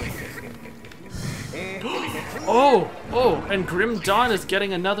 Oh, and Grim Dawn is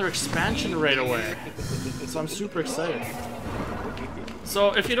getting another expansion right away. So I'm super excited.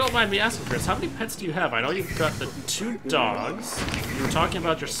 So, if you don't mind me asking, Chris, how many pets do you have? I know you've got the 2 dogs. You were talking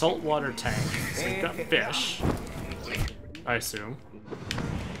about your saltwater tank. So you've got fish, I assume.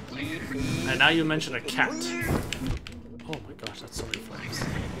 And now you mentioned a cat. Oh my gosh, that's so many flames.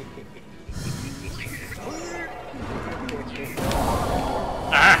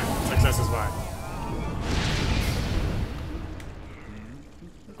 Ah! Success is mine.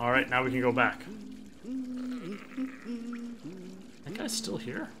 Alright, now we can go back. That guy's still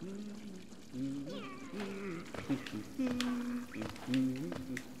here?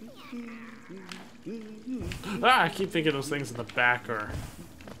 Ah, I keep thinking those things in the back are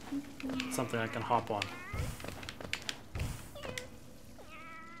something I can hop on.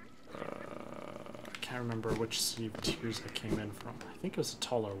 I can't remember which sea tiers I came in from. I think it was a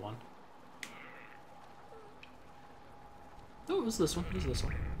taller one. Oh, it was this one. It was this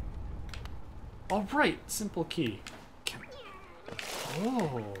one. All right, simple key.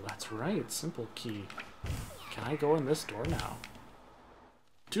 Oh, that's right, simple key. Can I go in this door now?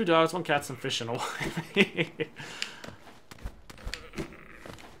 2 dogs, 1 cat, some fish, and a wife.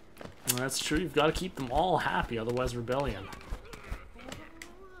 That's true, you've got to keep them all happy, otherwise rebellion.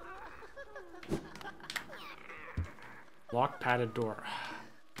 Lock padded door.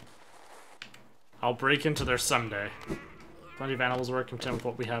 I'll break into there someday. Plenty of animals were content with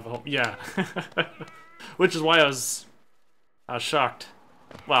what we have. Oh, yeah. Which is why I was shocked.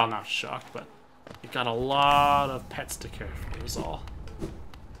 Well, not shocked, but you've got a lot of pets to care for, is all.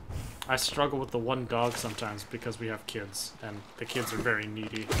 I struggle with the 1 dog sometimes because we have kids, and the kids are very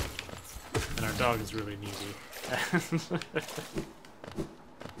needy. And our dog is really needy.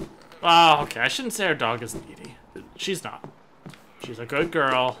 Oh, okay, I shouldn't say our dog is needy. She's not. She's a good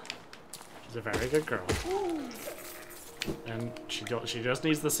girl. She's a very good girl. And she just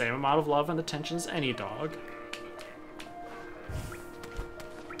needs the same amount of love and attention as any dog.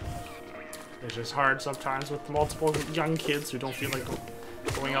 It's just hard sometimes with multiple young kids who don't feel like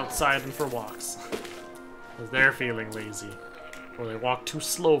going outside and for walks. Because they're feeling lazy. Or they walk too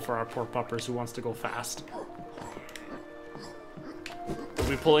slow for our poor puppers who wants to go fast.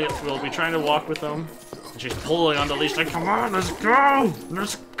 We'll be trying to walk with them. And she's pulling on the leash like, come on, let's go!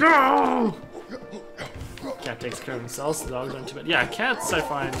 Let's go! Cat takes care of themselves, the dogs aren't too bad. Yeah, cats I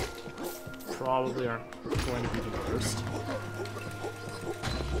find probably aren't going to be the worst.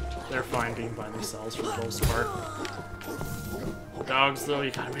 They're fine being by themselves for the most part. Dogs though, you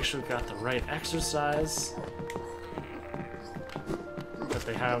gotta make sure we've got the right exercise. That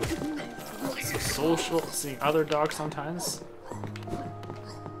they have some social, seeing other dogs sometimes.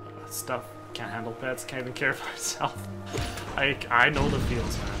 Stuff, can't handle pets, can't even care for myself. I know the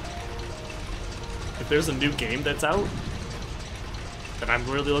feels, man. If there's a new game that's out that I'm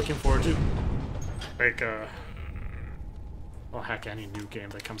really looking forward to, like, well, heck, any new game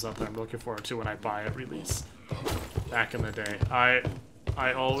that comes out that I'm looking forward to when I buy it release. Back in the day, I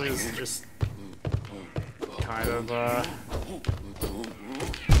always just kind of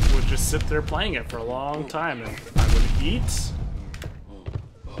would just sit there playing it for a long time, and I would eat.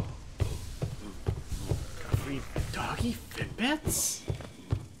 Got free doggy Fitbits?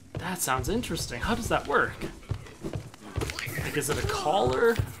 That sounds interesting. How does that work? Like, is it a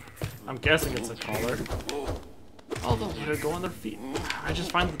collar? I'm guessing it's a collar. Oh, they'll go on their feet. I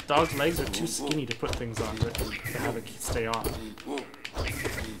just find that the dog's legs are too skinny to put things on to have it stay on.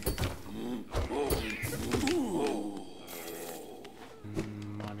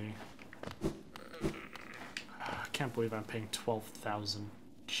 Money. I can't believe I'm paying 12,000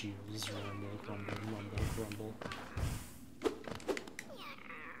 Geos. Rumble.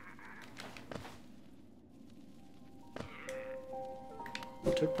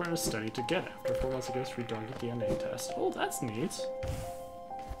 Took part in a study to get it. After 4 months ago, free doggy DNA test. Oh, that's neat.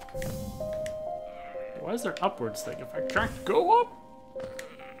 Why is there upwards thing if I can't go up?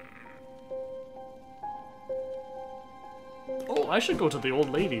 Oh, I should go to the old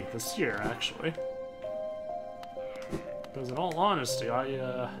lady this year, actually. Because in all honesty,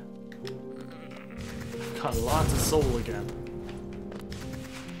 I've got lots of soul again.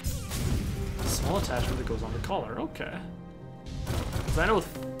 A small attachment that goes on the collar, okay. Because I know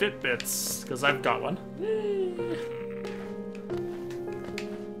with Fitbits, because I've got one,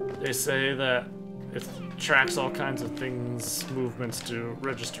 they say that it tracks all kinds of things, movements to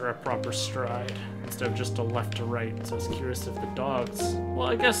register a proper stride instead of just a left to right. So I was curious if the dogs, well,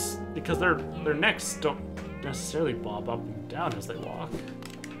 I guess because their necks don't necessarily bob up and down as they walk.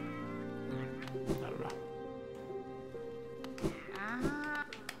 I don't know.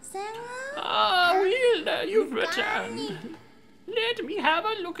 Ah, Wilda, you've returned. Let me have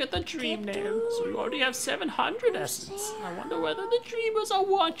a look at the dream nail. So you already have 700 essence. I wonder whether the dreamers are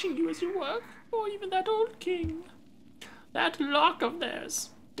watching you as you work, or even that old king. That lock of theirs.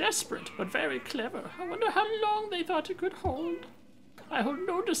 Desperate, but very clever. I wonder how long they thought it could hold. I hold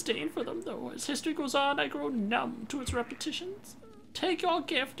no disdain for them, though. As history goes on, I grow numb to its repetitions. Take your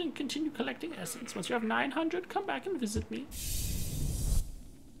gift and continue collecting essence. Once you have 900, come back and visit me.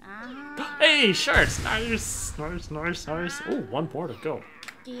 Hey, shirts! Nice, nice, nice, nice. Oh, one more to go.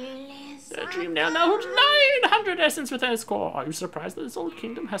 The dream nail now holds 900 essence within its core. Are you surprised that this old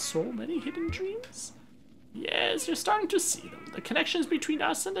kingdom has so many hidden dreams? Yes, you're starting to see them. The connections between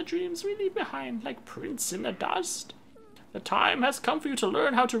us and the dreams we leave behind, like prints in the dust. The time has come for you to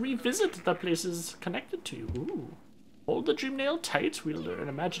learn how to revisit the places connected to you. Ooh. Hold the dream nail tight, wielder, and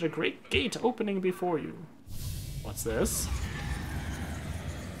imagine a great gate opening before you. What's this?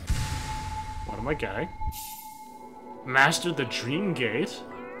 What am I getting? Master the dream gate?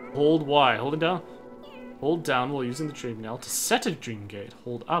 Hold Y. Hold it down. Hold down while using the dream nail to set a dream gate.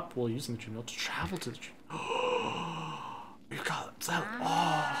 Hold up while using the dream nail to travel to the dream. You got that.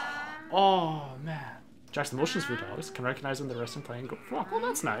 Oh, man. Jacks the motions for dogs. Can recognize when they're resting, playing, go for a walk. Oh,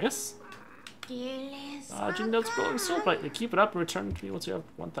 that's nice. Dream nail's glowing so brightly. Keep it up and return to me once you have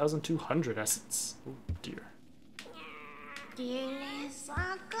 1,200 essence. Oh, dear.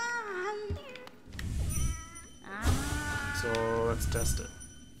 So let's test it.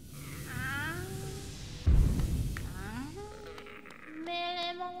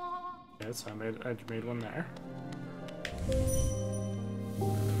 Okay, so I made one there.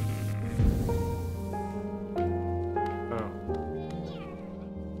 Oh.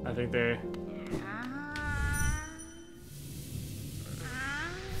 I think they...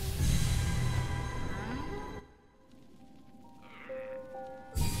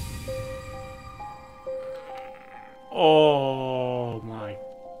 Oh my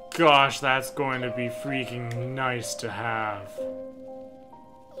gosh, that's going to be freaking nice to have.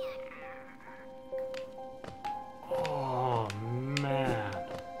 Oh man.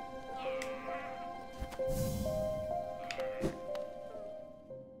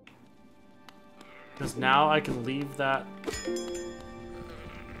 Because now I can leave that.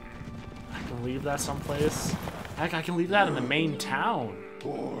 I can leave that someplace. Heck, I can leave that in the main town.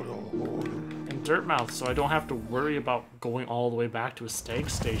 In Dirtmouth, so I don't have to worry about going all the way back to a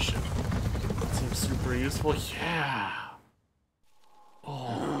stag station. That seems super useful. Yeah.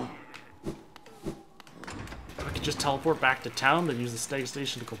 Oh. I could just teleport back to town, then use the stag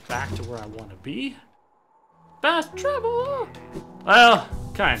station to go back to where I want to be. Fast travel! Well,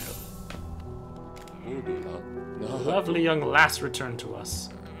 kind of. A lovely young lass returned to us.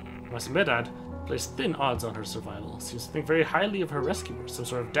 I must admit I'd placed thin odds on her survival. Seems to think very highly of her rescuer, some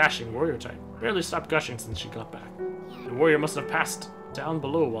sort of dashing warrior type. Barely stopped gushing since she got back. The warrior must have passed down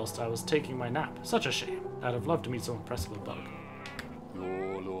below whilst I was taking my nap. Such a shame. I'd have loved to meet so impressive a bug.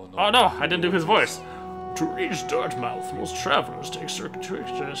 Oh no, I didn't do his voice. To reach Dirtmouth, most travelers take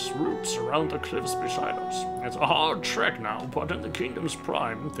circuitous routes around the cliffs beside us. It's a hard trek now, but in the kingdom's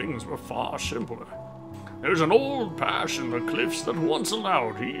prime, things were far simpler. There's an old pass in the cliffs that once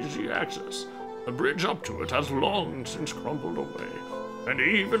allowed easy access. The bridge up to it has long since crumbled away, and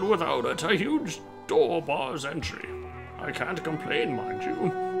even without it, a huge door bars entry. I can't complain, mind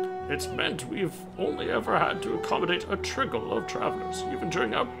you. It's meant we've only ever had to accommodate a trickle of travelers, even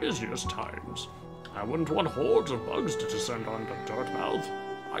during our busiest times. I wouldn't want hordes of bugs to descend onto Dirtmouth.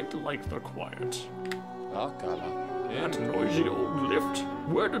 I'd like the quiet. That noisy old lift,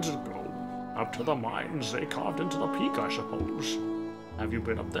 where did it go? Up to the mines they carved into the peak, I suppose. Have you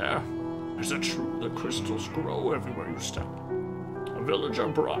been up there? Is it true that crystals grow everywhere you step? A villager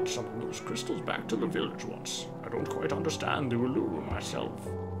brought some of those crystals back to the village once. I don't quite understand the allure myself.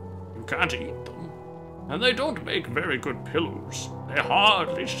 You can't eat them. And they don't make very good pillows. They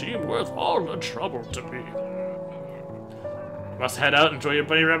hardly seem worth all the trouble to me. Must head out, enjoy your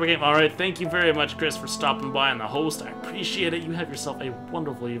bunny rabbit game. Alright, thank you very much, Chris, for stopping by and the host. I appreciate it. You have yourself a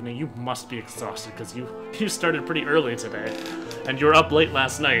wonderful evening. You must be exhausted because you started pretty early today. And you were up late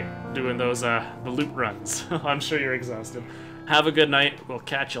last night doing those the loop runs. I'm sure you're exhausted. Have a good night. We'll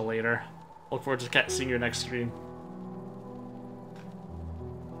catch you later. Look forward to seeing your next stream.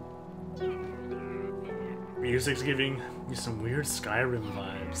 Music's giving me some weird Skyrim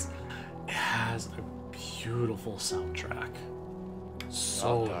vibes. It has a beautiful soundtrack.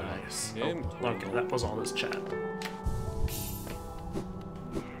 So nice. Oh, okay, that was all this chat.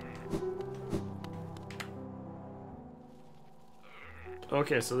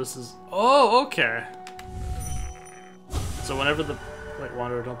 Okay, so this is... Oh, okay. So whenever the... Wait,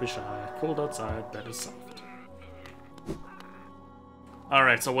 Wanderer, don't be shy. Cold outside, bed is soft.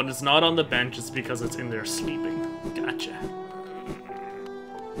 Alright, so when it's not on the bench, it's because it's in there sleeping. Gotcha.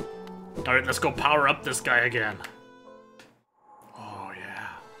 Alright, let's go power up this guy again. Oh, yeah.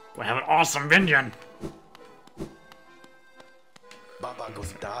 We have an awesome minion!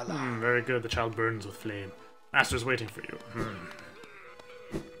 Very good. The child burns with flame. Master's waiting for you.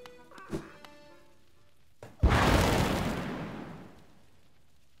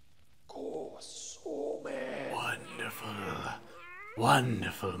 Wonderful.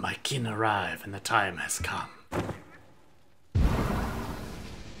 Wonderful. My kin arrive and the time has come.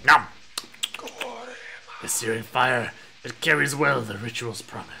 Nom! The searing fire, it carries well the ritual's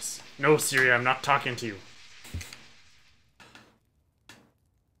promise. No, Siri, I'm not talking to you.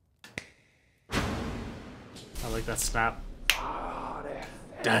 I like that snap.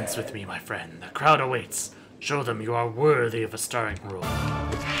 Dance with me, my friend. The crowd awaits. Show them you are worthy of a starring role.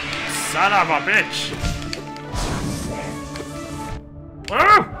 Son of a bitch!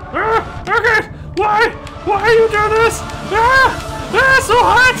 Okay! Why? Why are you doing this? So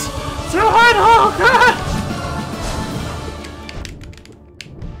hot! So hot! Oh, God!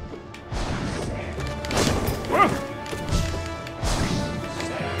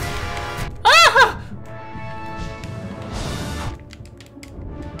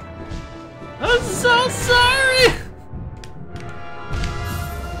 I'm so sorry!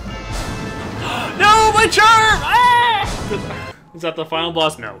 No, my charm! Is that the final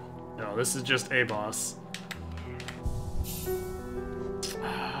boss? No. No, this is just a boss.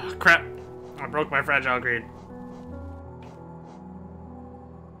 Crap. I broke my fragile grade.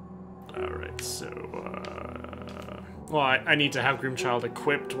 Alright, so, well, I need to have Grimchild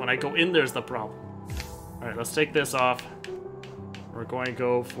equipped. When I go in, there's the problem. Alright, let's take this off. We're going to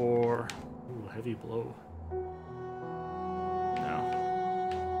go for... Ooh, heavy blow.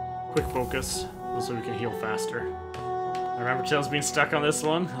 No. Quick focus, so we can heal faster. I remember Tails being stuck on this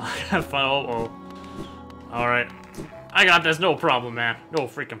one. Have fun. Oh. Alright. I got this. No problem, man. No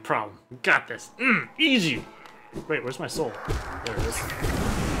freaking problem. We got this. Easy. Wait, where's my soul? There it is.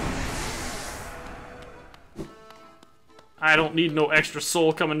 I don't need no extra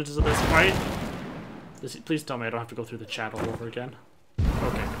soul coming into this fight. Please tell me I don't have to go through the chat all over again.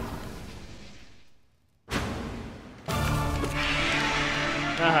 Okay, good.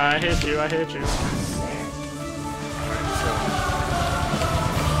 I hit you. I hit you.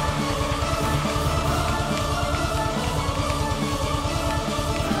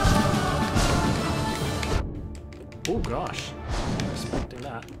 Oh gosh, I'm expecting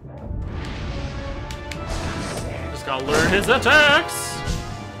that. Just gotta learn his attacks!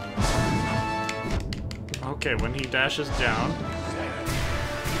 Okay, when he dashes down.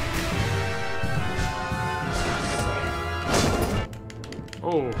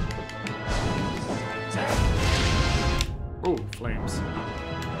 Oh. Oh, flames.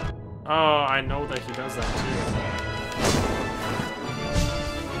 Oh, I know that he does that too.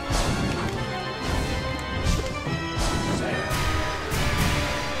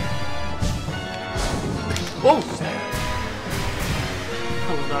 Whoa!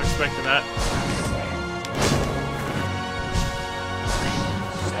 I was not expecting that.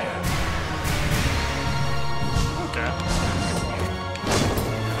 Okay.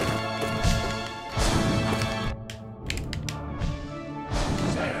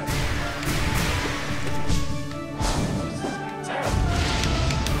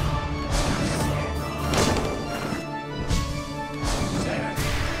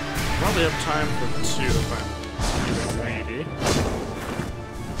 Probably have time for two if I'm greedy.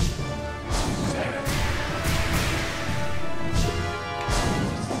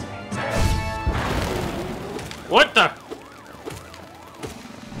 What the?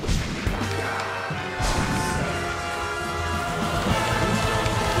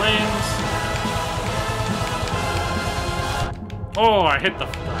 Flames. Oh, I hit by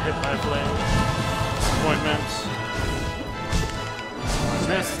flame. Disappointment.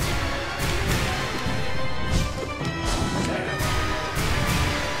 missed.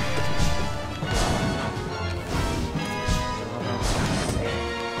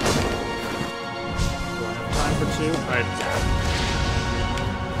 Do I have time for two? I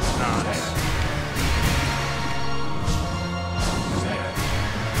not.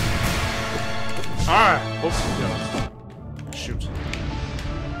 Alright! Oh, yeah. Shoot.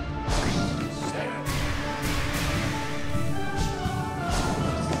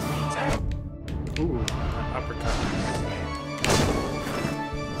 Ooh, uppercut.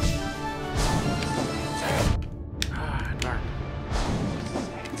 Ah, darn.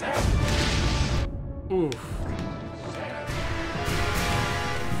 Oof.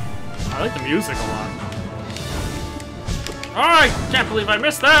 I like the music a lot. Oh, I can't believe I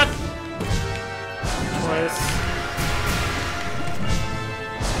missed that! Twice.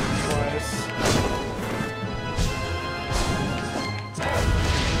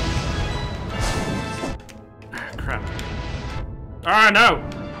 Ah, crap. Ah, no!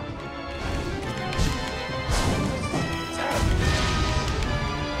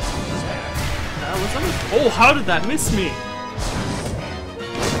 Oh, how did that miss me?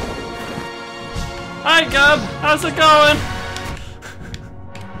 Hi, Gub! How's it going?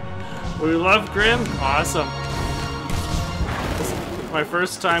 We love Grim? Awesome. This is my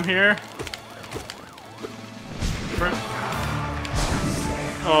first time here.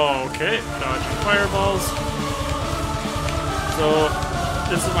 Okay, dodging fireballs. So,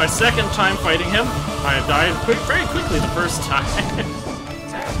 this is my second time fighting him. I died very quickly the first time.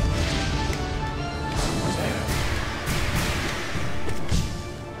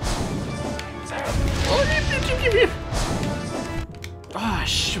 Ah,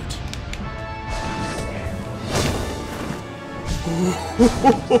 shoot.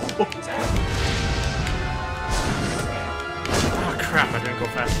 Oh crap, I didn't go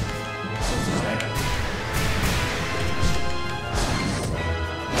fast enough.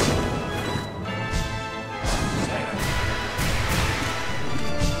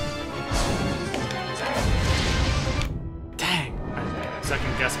 Dang, I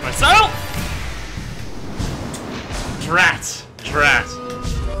second guessed myself! Drat! Drat!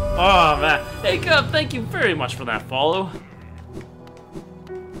 Oh man. Hey Gub, thank you very much for that follow.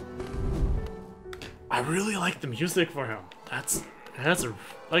 I really like the music for him. That's a,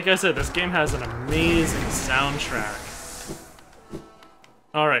 like I said, this game has an amazing soundtrack.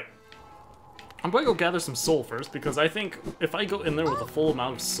 Alright. I'm going to go gather some soul first, because I think if I go in there with a full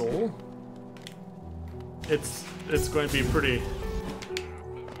amount of soul, it's going to be pretty...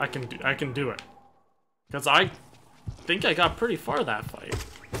 I can do it. Because I think I got pretty far that fight.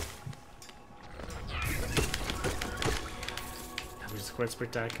 That was quite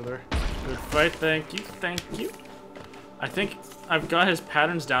spectacular. Good fight, thank you, thank you. I think I've got his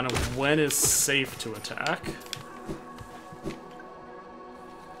patterns down of when is safe to attack.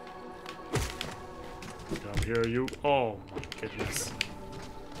 Come here, you. Oh my goodness.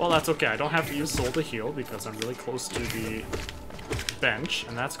 Well, that's okay. I don't have to use soul to heal because I'm really close to the bench,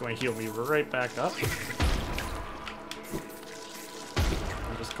 and that's going to heal me right back up.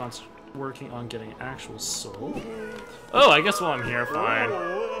 I'm just working on getting actual soul. Oh, I guess while I'm here, fine.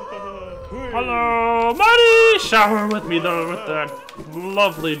 Hello, Marty! Shower with me though with that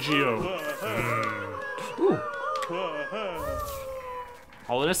lovely Geo. Ooh.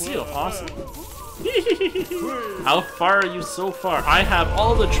 All in a seal, awesome. How far are you so far? I have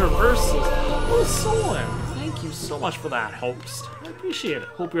all the traversals. Oh, Solon, thank you so much for that, host. I appreciate it.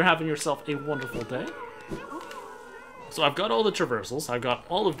 Hope you're having yourself a wonderful day. So I've got all the traversals. I've got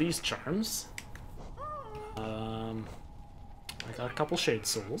all of these charms. I got a couple shade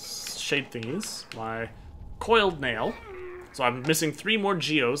souls, shade thingies, my coiled nail. So I'm missing 3 more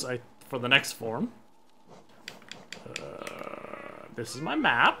geos for the next form. This is my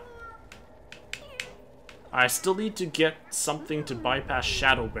map. I still need to get something to bypass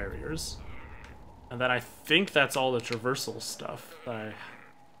shadow barriers. And then I think that's all the traversal stuff that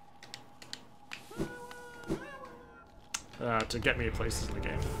to get me to places in the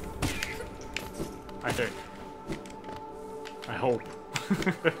game. I think. I hope.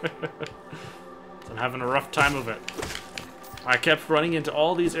 I'm having a rough time of it. I kept running into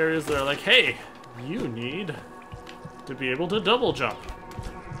all these areas that are like, hey, you need to be able to double jump.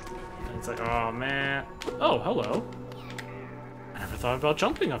 And it's like, oh man. Oh, hello. I never thought about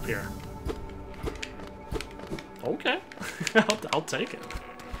jumping up here. Okay. I'll take it.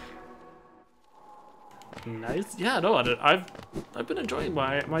 Nice. Yeah, no, I've been enjoying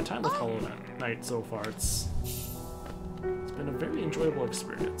my time with Hollow Knight so far. It's been a very enjoyable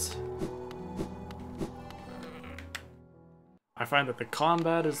experience. I find that the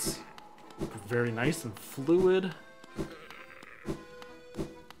combat is very nice and fluid.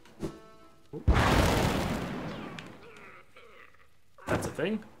 Ooh. That's a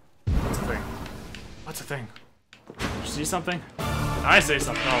thing? What's a thing? What's a thing? Did you see something? Did I say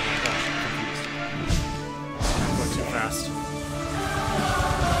something? Oh my gosh, I'm confused. I'm going too fast.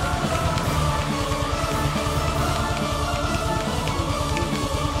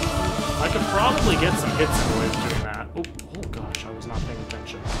 I could probably get some hits in ways doing that. Oh, oh gosh, I was not paying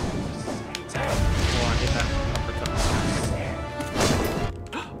attention. Oh, I hit that uppercut.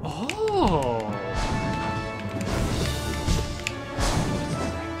 Oh!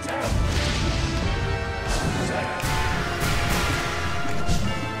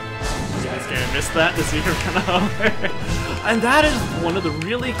 I missed that to see her kind of. And that is one of the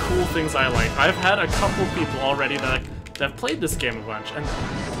really cool things I like. I've had a couple people already that have played this game a bunch, and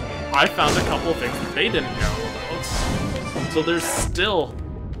I found a couple things that they didn't know about. So there's still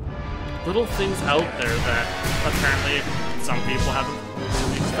little things out there that apparently some people haven't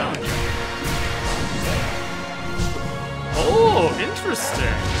really found yet. Oh,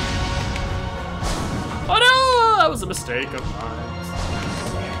 interesting. Oh no, that was a mistake of mine.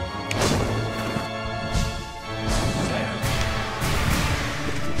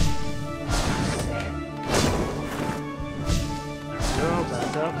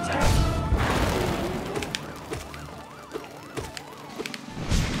 Back up.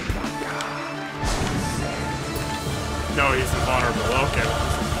 No, he's invulnerable. Okay.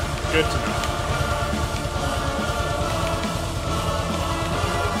 Good to know.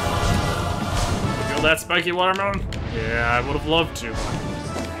 Feel that spiky watermelon? Yeah, I would have loved to.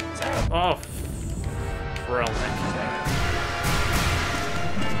 Oh, Frelnick.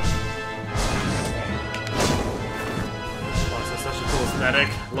 Aesthetic,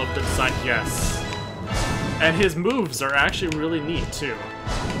 looked at design, yes. And his moves are actually really neat too.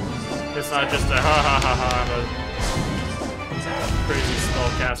 It's not just a ha ha ha ha, a crazy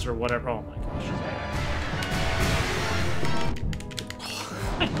spellcaster or whatever. Oh my gosh.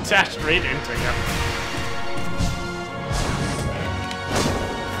 I dashed right into him.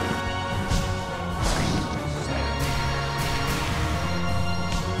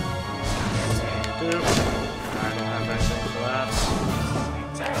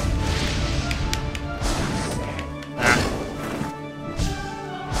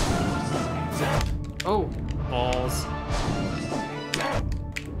 Oh, balls.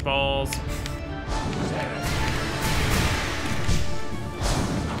 Balls.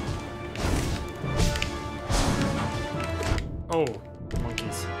 Oh,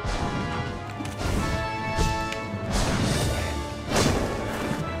 monkeys.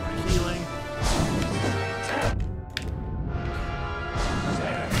 Healing.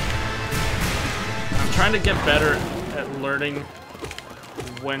 I'm trying to get better at learning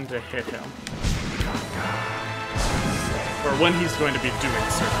when to hit him. Or when he's going to be doing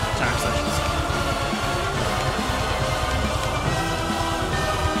certain attacks, I should say.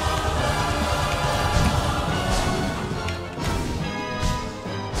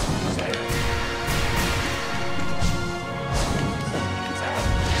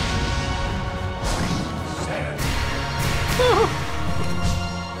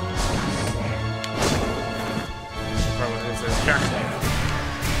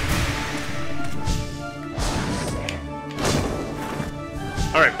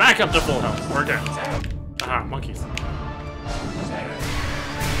 Alright, back up to full health. We're good. Ah, monkeys.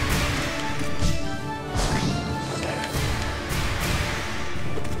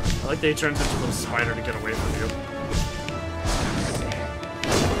 I like that he turns into a little spider to get away from you.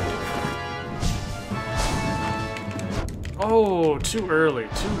 Oh, too early,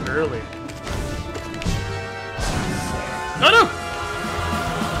 too early. No, no!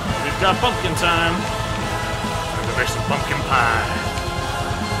 We've got pumpkin time. Time to make some pumpkin pie.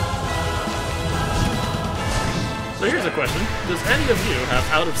 So here's a question. Does any of you have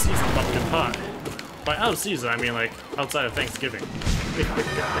out-of-season pumpkin pie? By out-of-season, I mean, like, outside of Thanksgiving.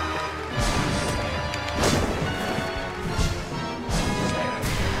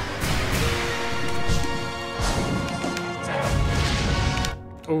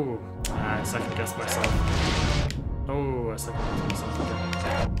 Oh, I second-guessed myself. Oh, I second-guessed myself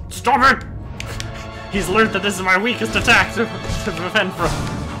again. Stop it! He's learned that this is my weakest attack to defend from.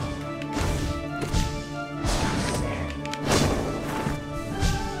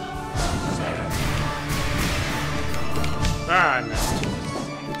 Ah, I missed.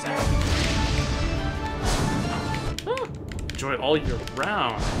 Oh, enjoy it all year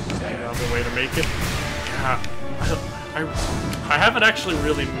round. Another way to make it. Yeah, I haven't actually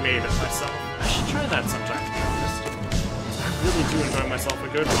really made it myself. I should try that sometime, to be honest. really do enjoy myself a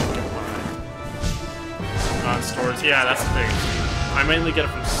good pumpkin pie. Not stores. Yeah, that's the thing. I mainly get it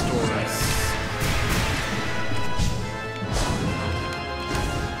from stores.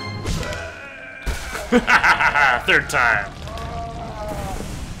 Third time.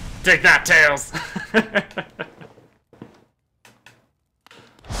 Take that, Tails.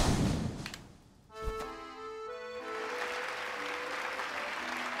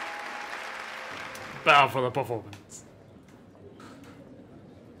 Bow for the performance.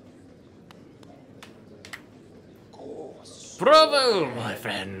 Bravo, my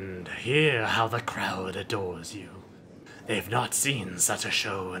friend. Hear how the crowd adores you. They've not seen such a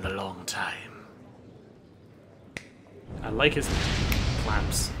show in a long time. I like his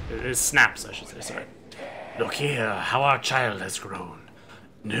clamps. His snaps, I should say, sorry. Look here how our child has grown,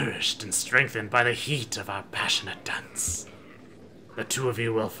 nourished and strengthened by the heat of our passionate dance. The two of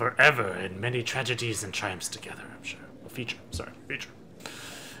you will forever in many tragedies and triumphs together, I'm sure. Feature.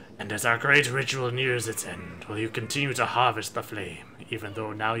 And as our great ritual nears its end, will you continue to harvest the flame, even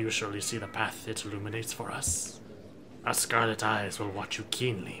though now you surely see the path it illuminates for us? Our scarlet eyes will watch you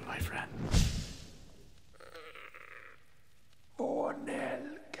keenly, my friend.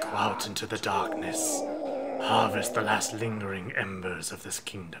 Go out into the darkness, harvest the last lingering embers of this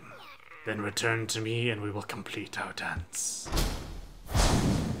kingdom, then return to me and we will complete our dance.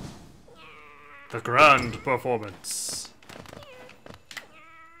 The grand performance.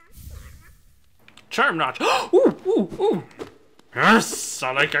 Charm notch. Ooh, ooh, ooh. Yes,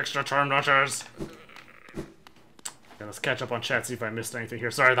 I like extra charm notches. Okay, let's catch up on chat, see if I missed anything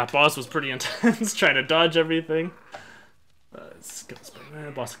here. Sorry, that boss was pretty intense, trying to dodge everything. Skills,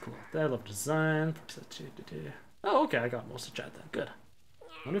 boss is cool. I love design. Oh, okay, I got most of chat then. Good.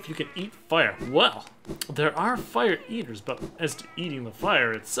 I wonder if you can eat fire. Well, there are fire eaters, but as to eating the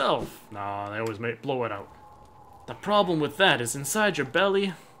fire itself, nah, they always blow it out. The problem with that is inside your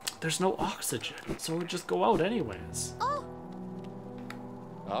belly, there's no oxygen, so it would just go out anyways. Oh.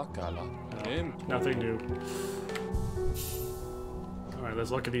 Nothing new. Alright,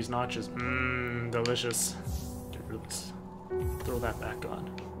 let's look at these notches. Mmm, delicious. Get rid of this. Throw that back on.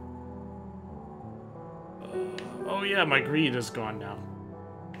 Oh yeah, my greed is gone now.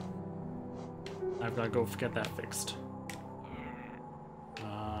 I've got to go get that fixed.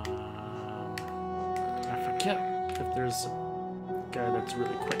 I forget if there's a guy that's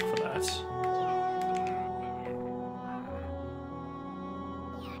really quick for that.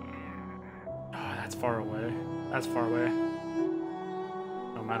 Ah, that's far away. That's far away.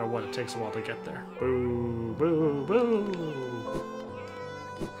 No matter what, it takes a while to get there. Boo, boo, boo.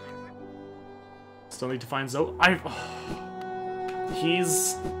 Still need to find Zoe.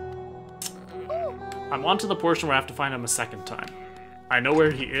 I'm on to the portion where I have to find him a second time. I know where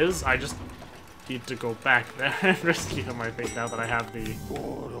he is, I just need to go back there and rescue him, I think, now that I have the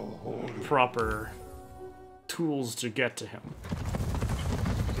proper tools to get to him.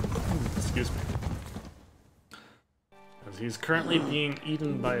 Excuse me. As he's currently being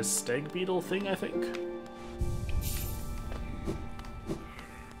eaten by a stag beetle thing, I think.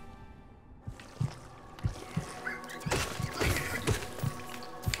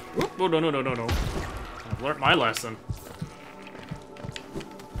 Oop, oh, no. I've learnt my lesson.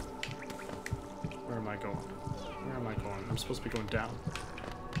 Where am I going? Where am I going? I'm supposed to be going down.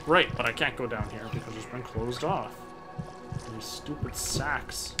 Right, but I can't go down here because it's been closed off. These stupid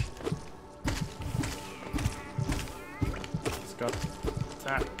sacks. It's got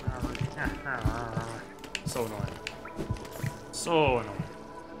that. So annoying. So annoying.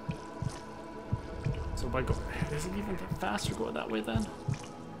 So by going, is it even faster going that way then?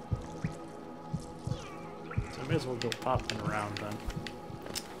 I may as well go up and around then.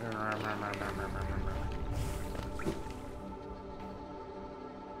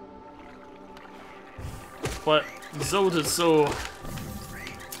 But Zoda's so...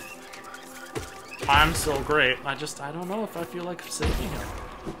 I'm so great. I don't know if I feel like saving him.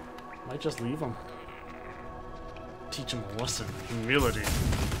 Might just leave him. Teach him a lesson. Humility.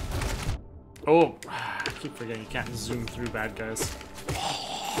 Oh, I keep forgetting you can't zoom through bad guys.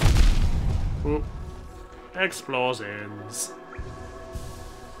 Oop. Explosions.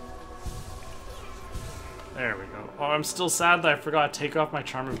 There we go. Oh, I'm still sad that I forgot to take off my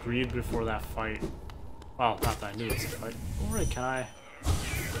Charm of Greed before that fight. Well, not that I knew it was a fight. Alright, can I?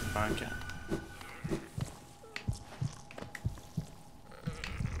 Oh, I can.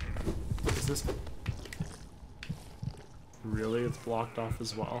 Is this... Really? It's blocked off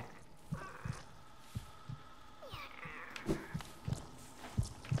as well?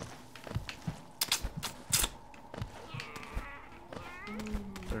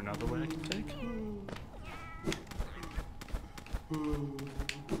 Is there another way I can take? I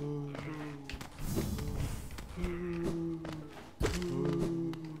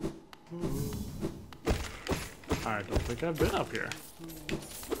don't think I've been up here.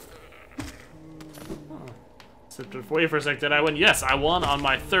 Huh. Wait for a sec, did I win? Yes, I won on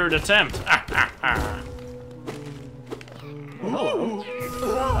my 3rd attempt. Hello.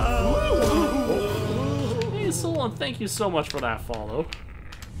 Hey, Solon, thank you so much for that follow.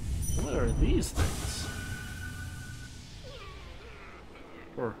 What are these things?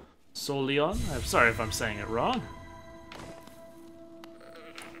 Or Solion? I'm sorry if I'm saying it wrong.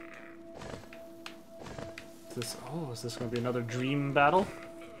 Is this gonna be another dream battle?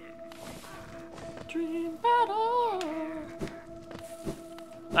 Dream battle!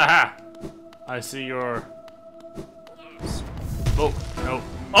 Aha! I see your... Oh, no.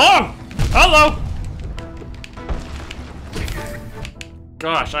 Oh! Hello!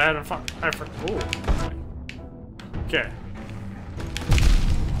 Gosh, I hadn't oh. Okay.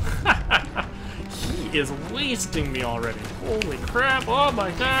 He is wasting me already. Holy crap, oh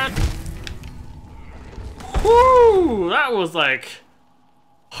my god! Whoo! That was like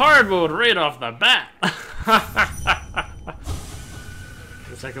hard mode right off the bat.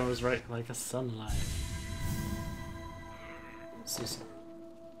 The second one was right like a sunlight. Of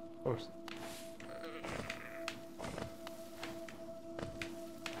course.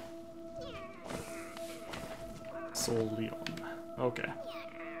 Soul Leon. Okay.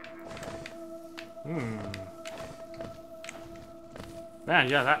 Man,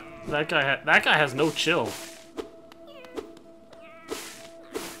 yeah, that guy has no chill.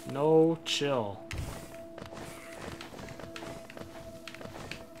 No chill.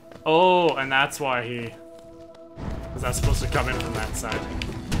 Oh, and that's why he... Was that supposed to come in from that side?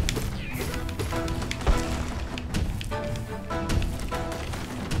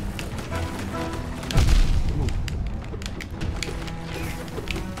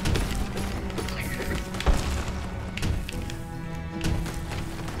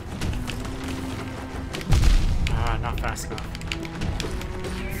 Ah, not fast enough.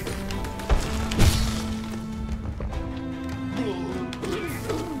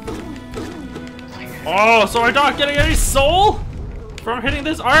 Oh, so I'm not getting any soul from hitting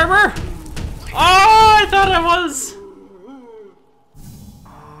this armor? Oh, I thought I was.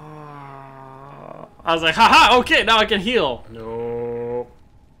 I was like, haha, okay, now I can heal. No.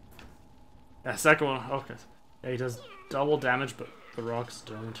 Yeah, second one, okay. Yeah, he does double damage, but the rocks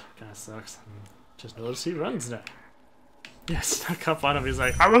don't. Kinda sucks. Just notice he runs now. Yeah, snuck up on him, he's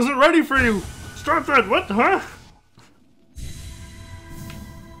like, I wasn't ready for you! Stop that, what, huh?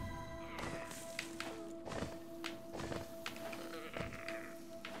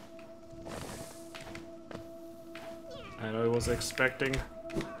 I know he was expecting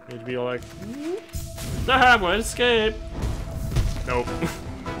me to be like, the highway escape. Nope.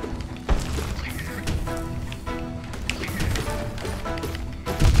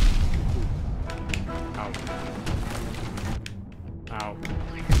 Ow. Ow.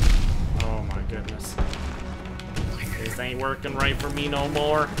 Oh my goodness. This ain't working right for me no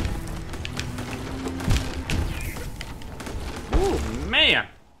more. Ooh, man.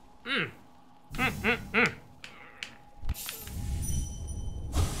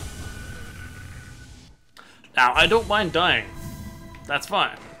 Now, I don't mind dying. That's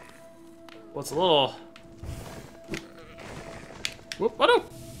fine. What's a little... Whoop, what?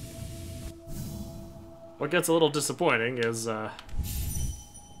 What gets a little disappointing is, how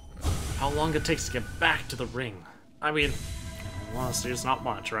long it takes to get back to the ring. I mean, honestly, it's not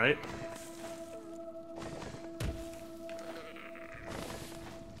much, right?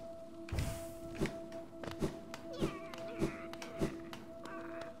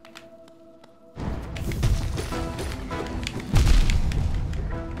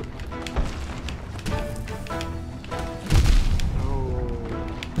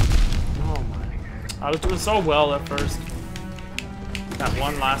 I was doing so well at first. That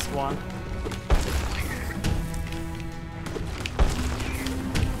one last one.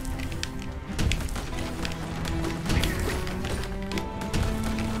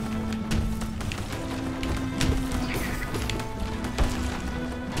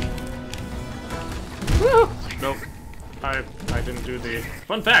 Woo! Nope. I didn't do the...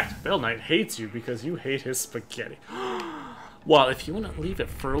 Fun fact, Bell Knight hates you because you hate his spaghetti. Well, if you want to leave it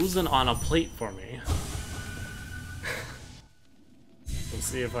frozen on a plate for me... We'll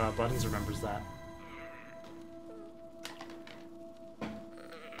see if Buttons remembers that.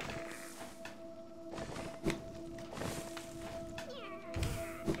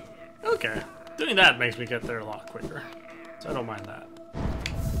 Okay. Doing that makes me get there a lot quicker. So I don't mind that.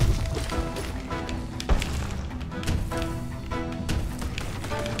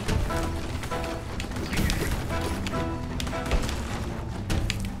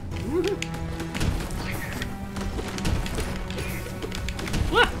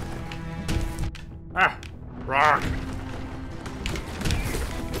 What? Ah, rock.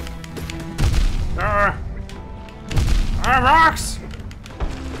 Rocks.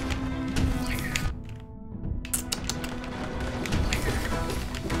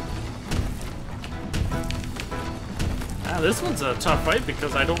 This one's a tough fight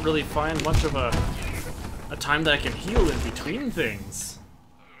because I don't really find much of a time that I can heal in between things.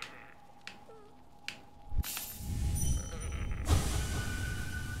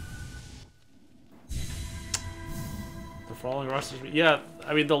 The falling rocks, yeah,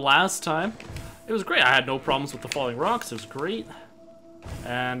 I mean the last time, it was great. I had no problems with the falling rocks, it was great.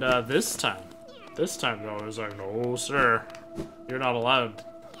 And this time though, it was like, no sir, you're not allowed.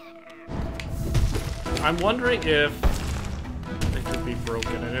 I'm wondering if they could be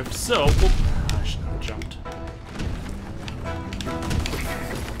broken, and if so, I should have jumped.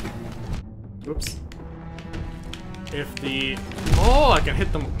 Oops. If the... Oh, I can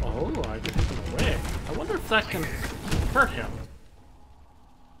hit them... Oh, I can hit them away. I wonder if that can hurt him.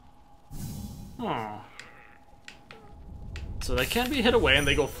 Oh. So they can be hit away and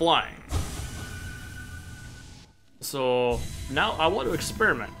they go flying. So now I want to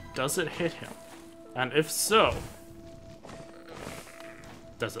experiment. Does it hit him? And if so,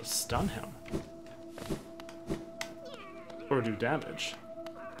 does it stun him? Or do damage?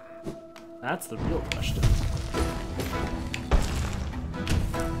 That's the real question.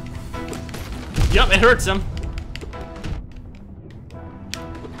 Yep, it hurts him.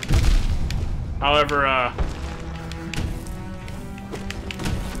 However,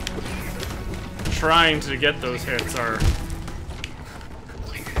 trying to get those hits are...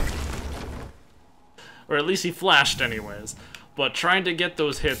 Or at least he flashed anyways. But trying to get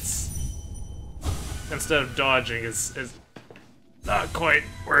those hits instead of dodging is not quite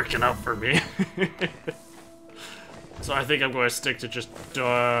working out for me. So I think I'm going to stick to just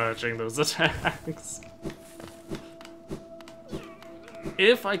dodging those attacks.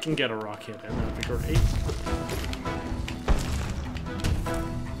 If I can get a rock hit in, that'd be great.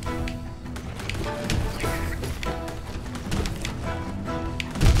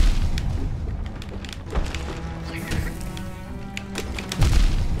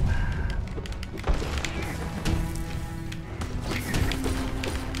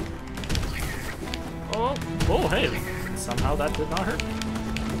 Oh, hey, somehow that did not hurt me.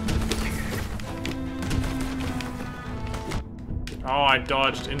 Oh, I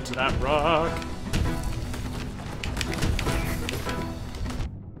dodged into that rock.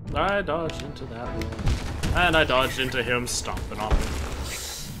 I dodged into that rock. And I dodged into him stomping off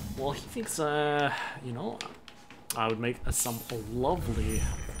him. Well, he thinks, you know, I would make some lovely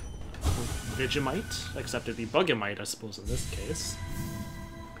Vegemite, except it'd be Bugamite, I suppose, in this case.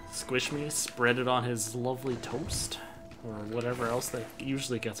 Squish me, spread it on his lovely toast, or whatever else that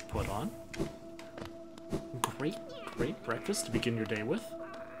usually gets put on. Great, great breakfast to begin your day with.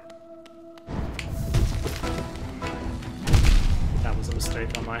 That was a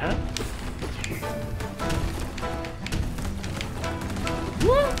mistake on my head.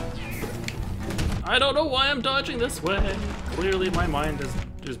 Woo! I don't know why I'm dodging this way. Clearly my mind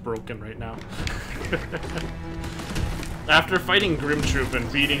is broken right now. After fighting Grimtroop and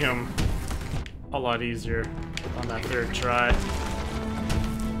beating him a lot easier on that third try,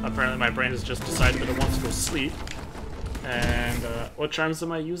 apparently my brain has just decided that it wants to go sleep. And what charms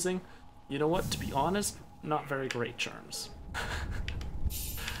am I using? You know what, to be honest, not very great charms.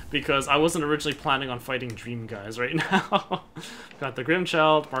 Because I wasn't originally planning on fighting Dream Guys right now. Got the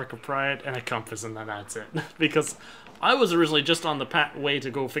Grimchild, Mark of Pride, and a Compass, and then that's it. Because I was originally just on the way to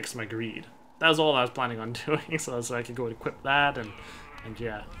go fix my greed. That was all I was planning on doing, so I could go and equip that, and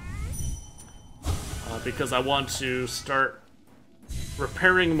yeah. Because I want to start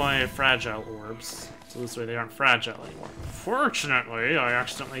repairing my fragile orbs, so this way they aren't fragile anymore. Fortunately, I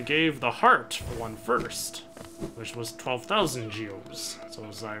accidentally gave the heart for one first, which was 12,000 geos, so it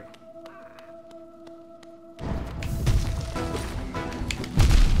was like...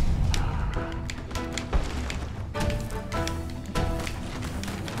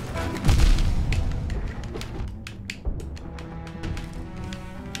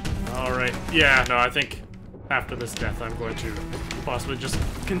 Alright, yeah, no, I think after this death I'm going to possibly just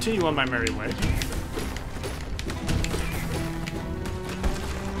continue on my merry way.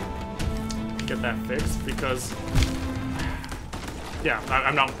 Get that fixed, because... yeah,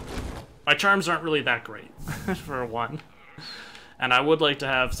 I'm not... my charms aren't really that great, for one. And I would like to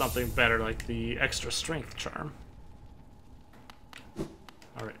have something better, like the extra strength charm.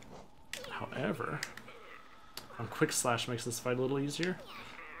 Alright. However... Quick Slash makes this fight a little easier.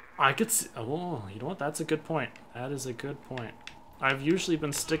 I could see. Oh, you know what? That's a good point. That is a good point. I've usually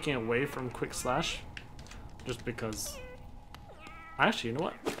been sticking away from quick slash, just because. Actually, you know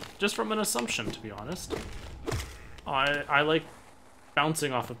what? Just from an assumption, to be honest. I like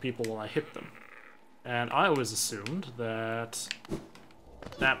bouncing off of people while I hit them, and I always assumed that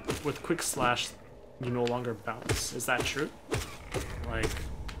with quick slash you no longer bounce. Is that true? Like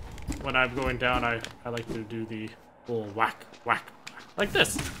when I'm going down, I like to do the little whack whack like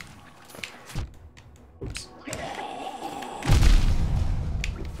this. Oops.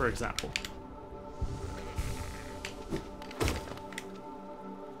 For example.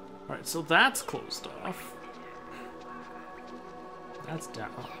 Alright, so that's closed off. That's down.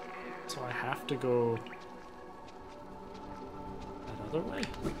 So I have to go that other way.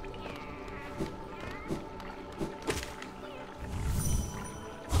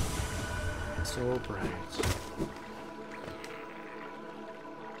 So bright.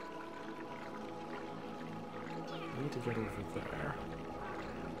 I need to get over there.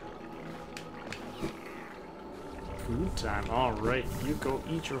 Food time. Alright, you go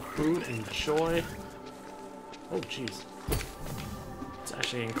eat your food. Enjoy. Oh, jeez. It's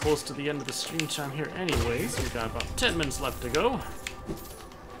actually getting close to the end of the stream time here anyways. We've got about 10 minutes left to go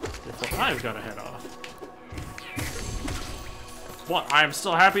before I've got to head off. What? I'm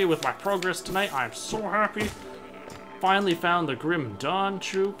still happy with my progress tonight. I'm so happy. Finally found the Grim Dawn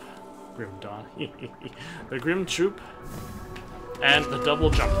troop. Grim Dawn. The Grim troop. And the double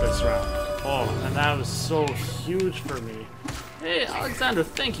jump this round. Oh, and that was so huge for me. Hey, Alexander,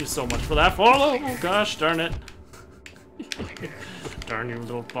 thank you so much for that follow. Oh, gosh, darn it. Darn you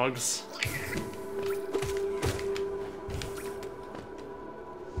little bugs.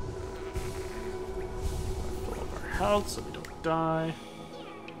 Fill up our health so we don't die.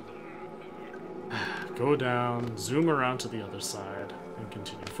 Go down, zoom around to the other side, and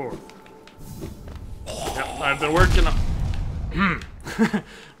continue forward. Yep, I've been working on...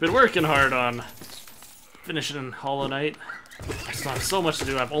 been working hard on finishing Hollow Knight. I still have so much to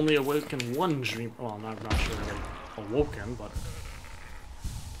do. I've only awakened one dream. Well, I'm not sure like awoken, but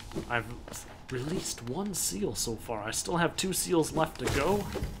I've released one seal so far. I still have 2 seals left to go.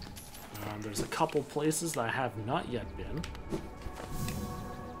 There's a couple places that I have not yet been.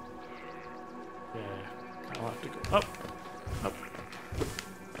 Yeah, I'll have to go up, up.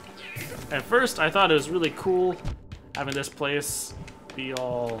 At first, I thought it was really cool having this place be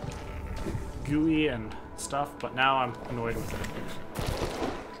all gooey and stuff, but now I'm annoyed with it.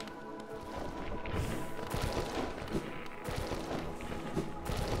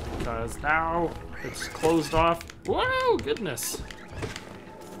 Because now it's closed off. Whoa, goodness!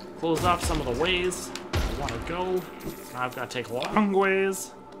 Closed off some of the ways I want to go. Now I've got to take long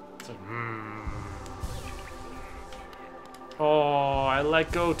ways. So, Oh, I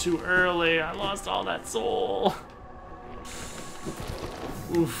let go too early. I lost all that soul.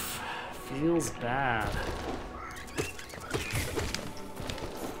 Oof, feels bad.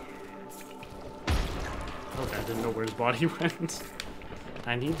 Okay, I didn't know where his body went.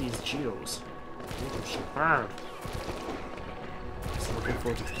 I need these geos. I need them so bad. So looking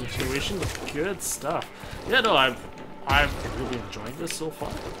forward to the continuation. Good stuff. Yeah, no, I'm really enjoying this so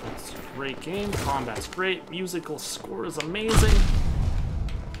far. It's a great game. Combat's great. Musical score is amazing.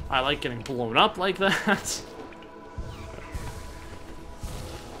 I like getting blown up like that.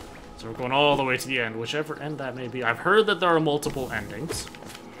 So we're going all the way to the end, whichever end that may be. I've heard that there are multiple endings.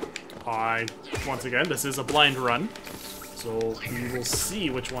 Once again, this is a blind run. So we will see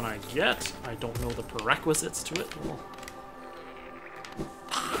which one I get. I don't know the prerequisites to it. Well,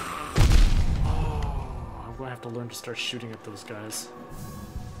 I'm going to have to learn to start shooting at those guys.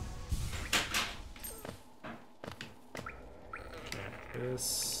 Okay,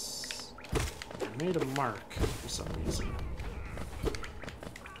 this... I made a mark for some reason.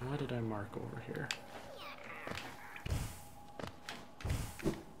 Why did I mark over here?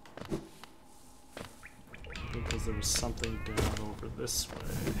 Because there was something down over this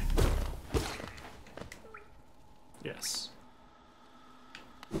way. Yes.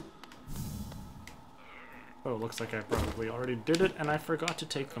 Oh, looks like I probably already did it, and I forgot to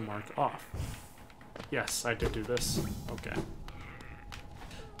take the mark off. Yes, I did do this. Okay.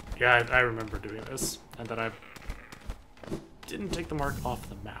 Yeah, I remember doing this, and that I didn't take the mark off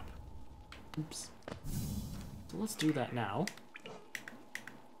the map. Oops. So let's do that now.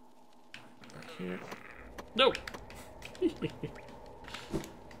 Back here. No! And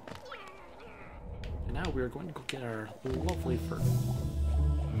now we're going to go get our lovely fur.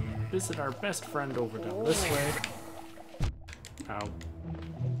 Visit our best friend over down this way. Ow.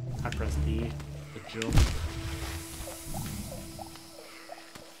 I pressed B, the jump.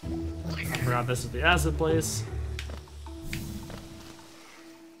 forgot this is the acid place.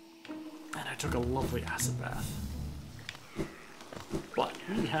 And I took a lovely acid bath. But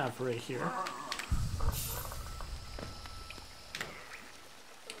we have right here.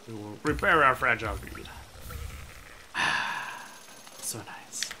 We will repair our fragile greed. So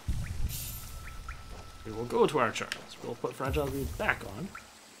nice. We will go to our charms. We'll put fragile greed back on.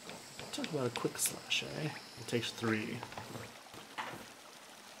 Talk about a quick slash, eh? It takes 3.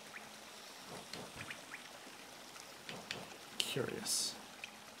 Curious.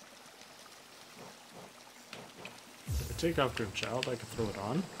 If I take off Grimchild, I can throw it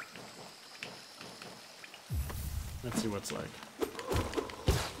on. Let's see what it's like.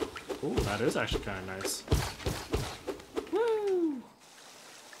 Ooh, that is actually kind of nice. Woo!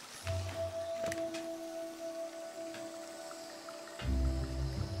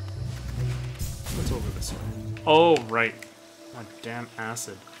 What's over this way? Oh, right. Oh, damn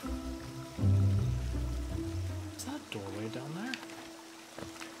acid. Is that a doorway down there?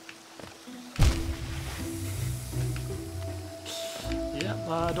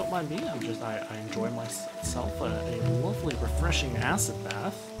 Yeah, don't mind me. I enjoy myself a lovely, refreshing acid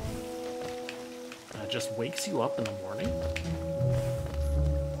bath. It just wakes you up in the morning.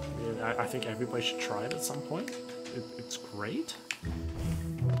 I think everybody should try it at some point. It's great.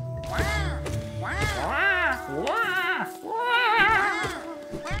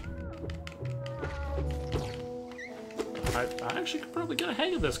 I actually could probably get a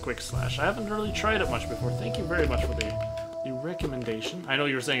hang of this quick slash. I haven't really tried it much before. Thank you very much for the recommendation. I know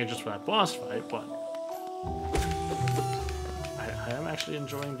you were saying it just for that boss fight, but I am actually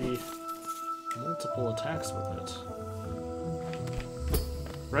enjoying the multiple attacks with it.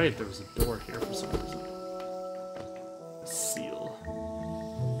 Right, there was a door here for some reason. A seal.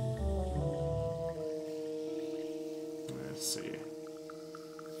 Let's see.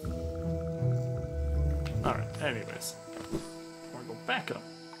 Alright, anyways. I want to go back up.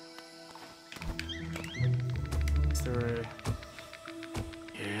 Is there a...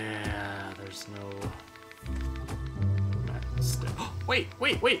 Yeah, there's no... Wait!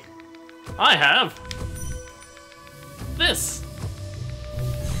 I have... this!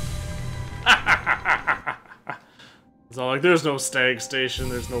 It's all like, there's no stag station,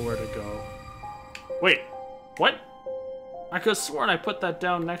 there's nowhere to go. Wait, what? I could have sworn I put that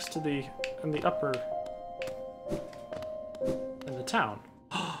down next to the... in the upper... in the town.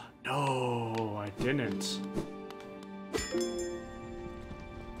 No, I didn't.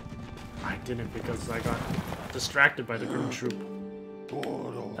 I didn't because I got distracted by the Grim Troop.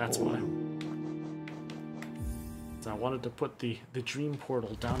 That's why. So I wanted to put the dream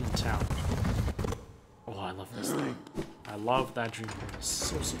portal down in town. Oh, I love this thing. I love that dream portal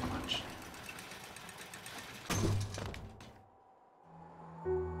so much.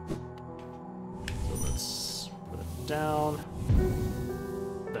 So let's put it down.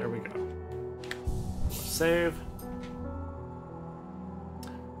 There we go. Save.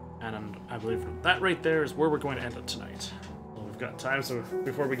 And I believe that right there is where we're going to end it tonight. Well, we've got time, so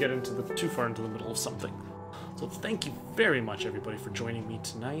before we get into too far into the middle of something. So thank you very much, everybody, for joining me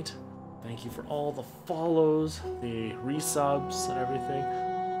tonight. Thank you for all the follows, the resubs, and everything.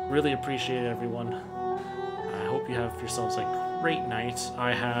 Really appreciate it, everyone. I hope you have yourselves a great night.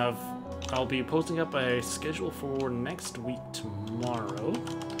 I'll be posting up a schedule for next week tomorrow.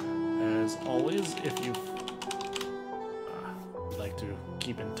 As always, if you would like to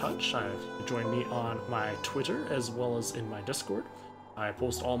keep in touch, you can join me on my Twitter as well as in my Discord. I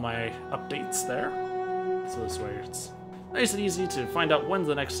post all my updates there. So this way it's nice and easy to find out when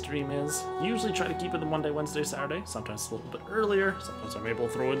the next stream is. Usually try to keep it the Monday, Wednesday, Saturday. Sometimes a little bit earlier. Sometimes I'm able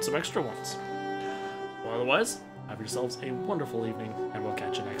to throw in some extra ones. Well, otherwise, have yourselves a wonderful evening, and we'll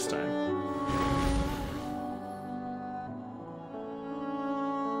catch you next time.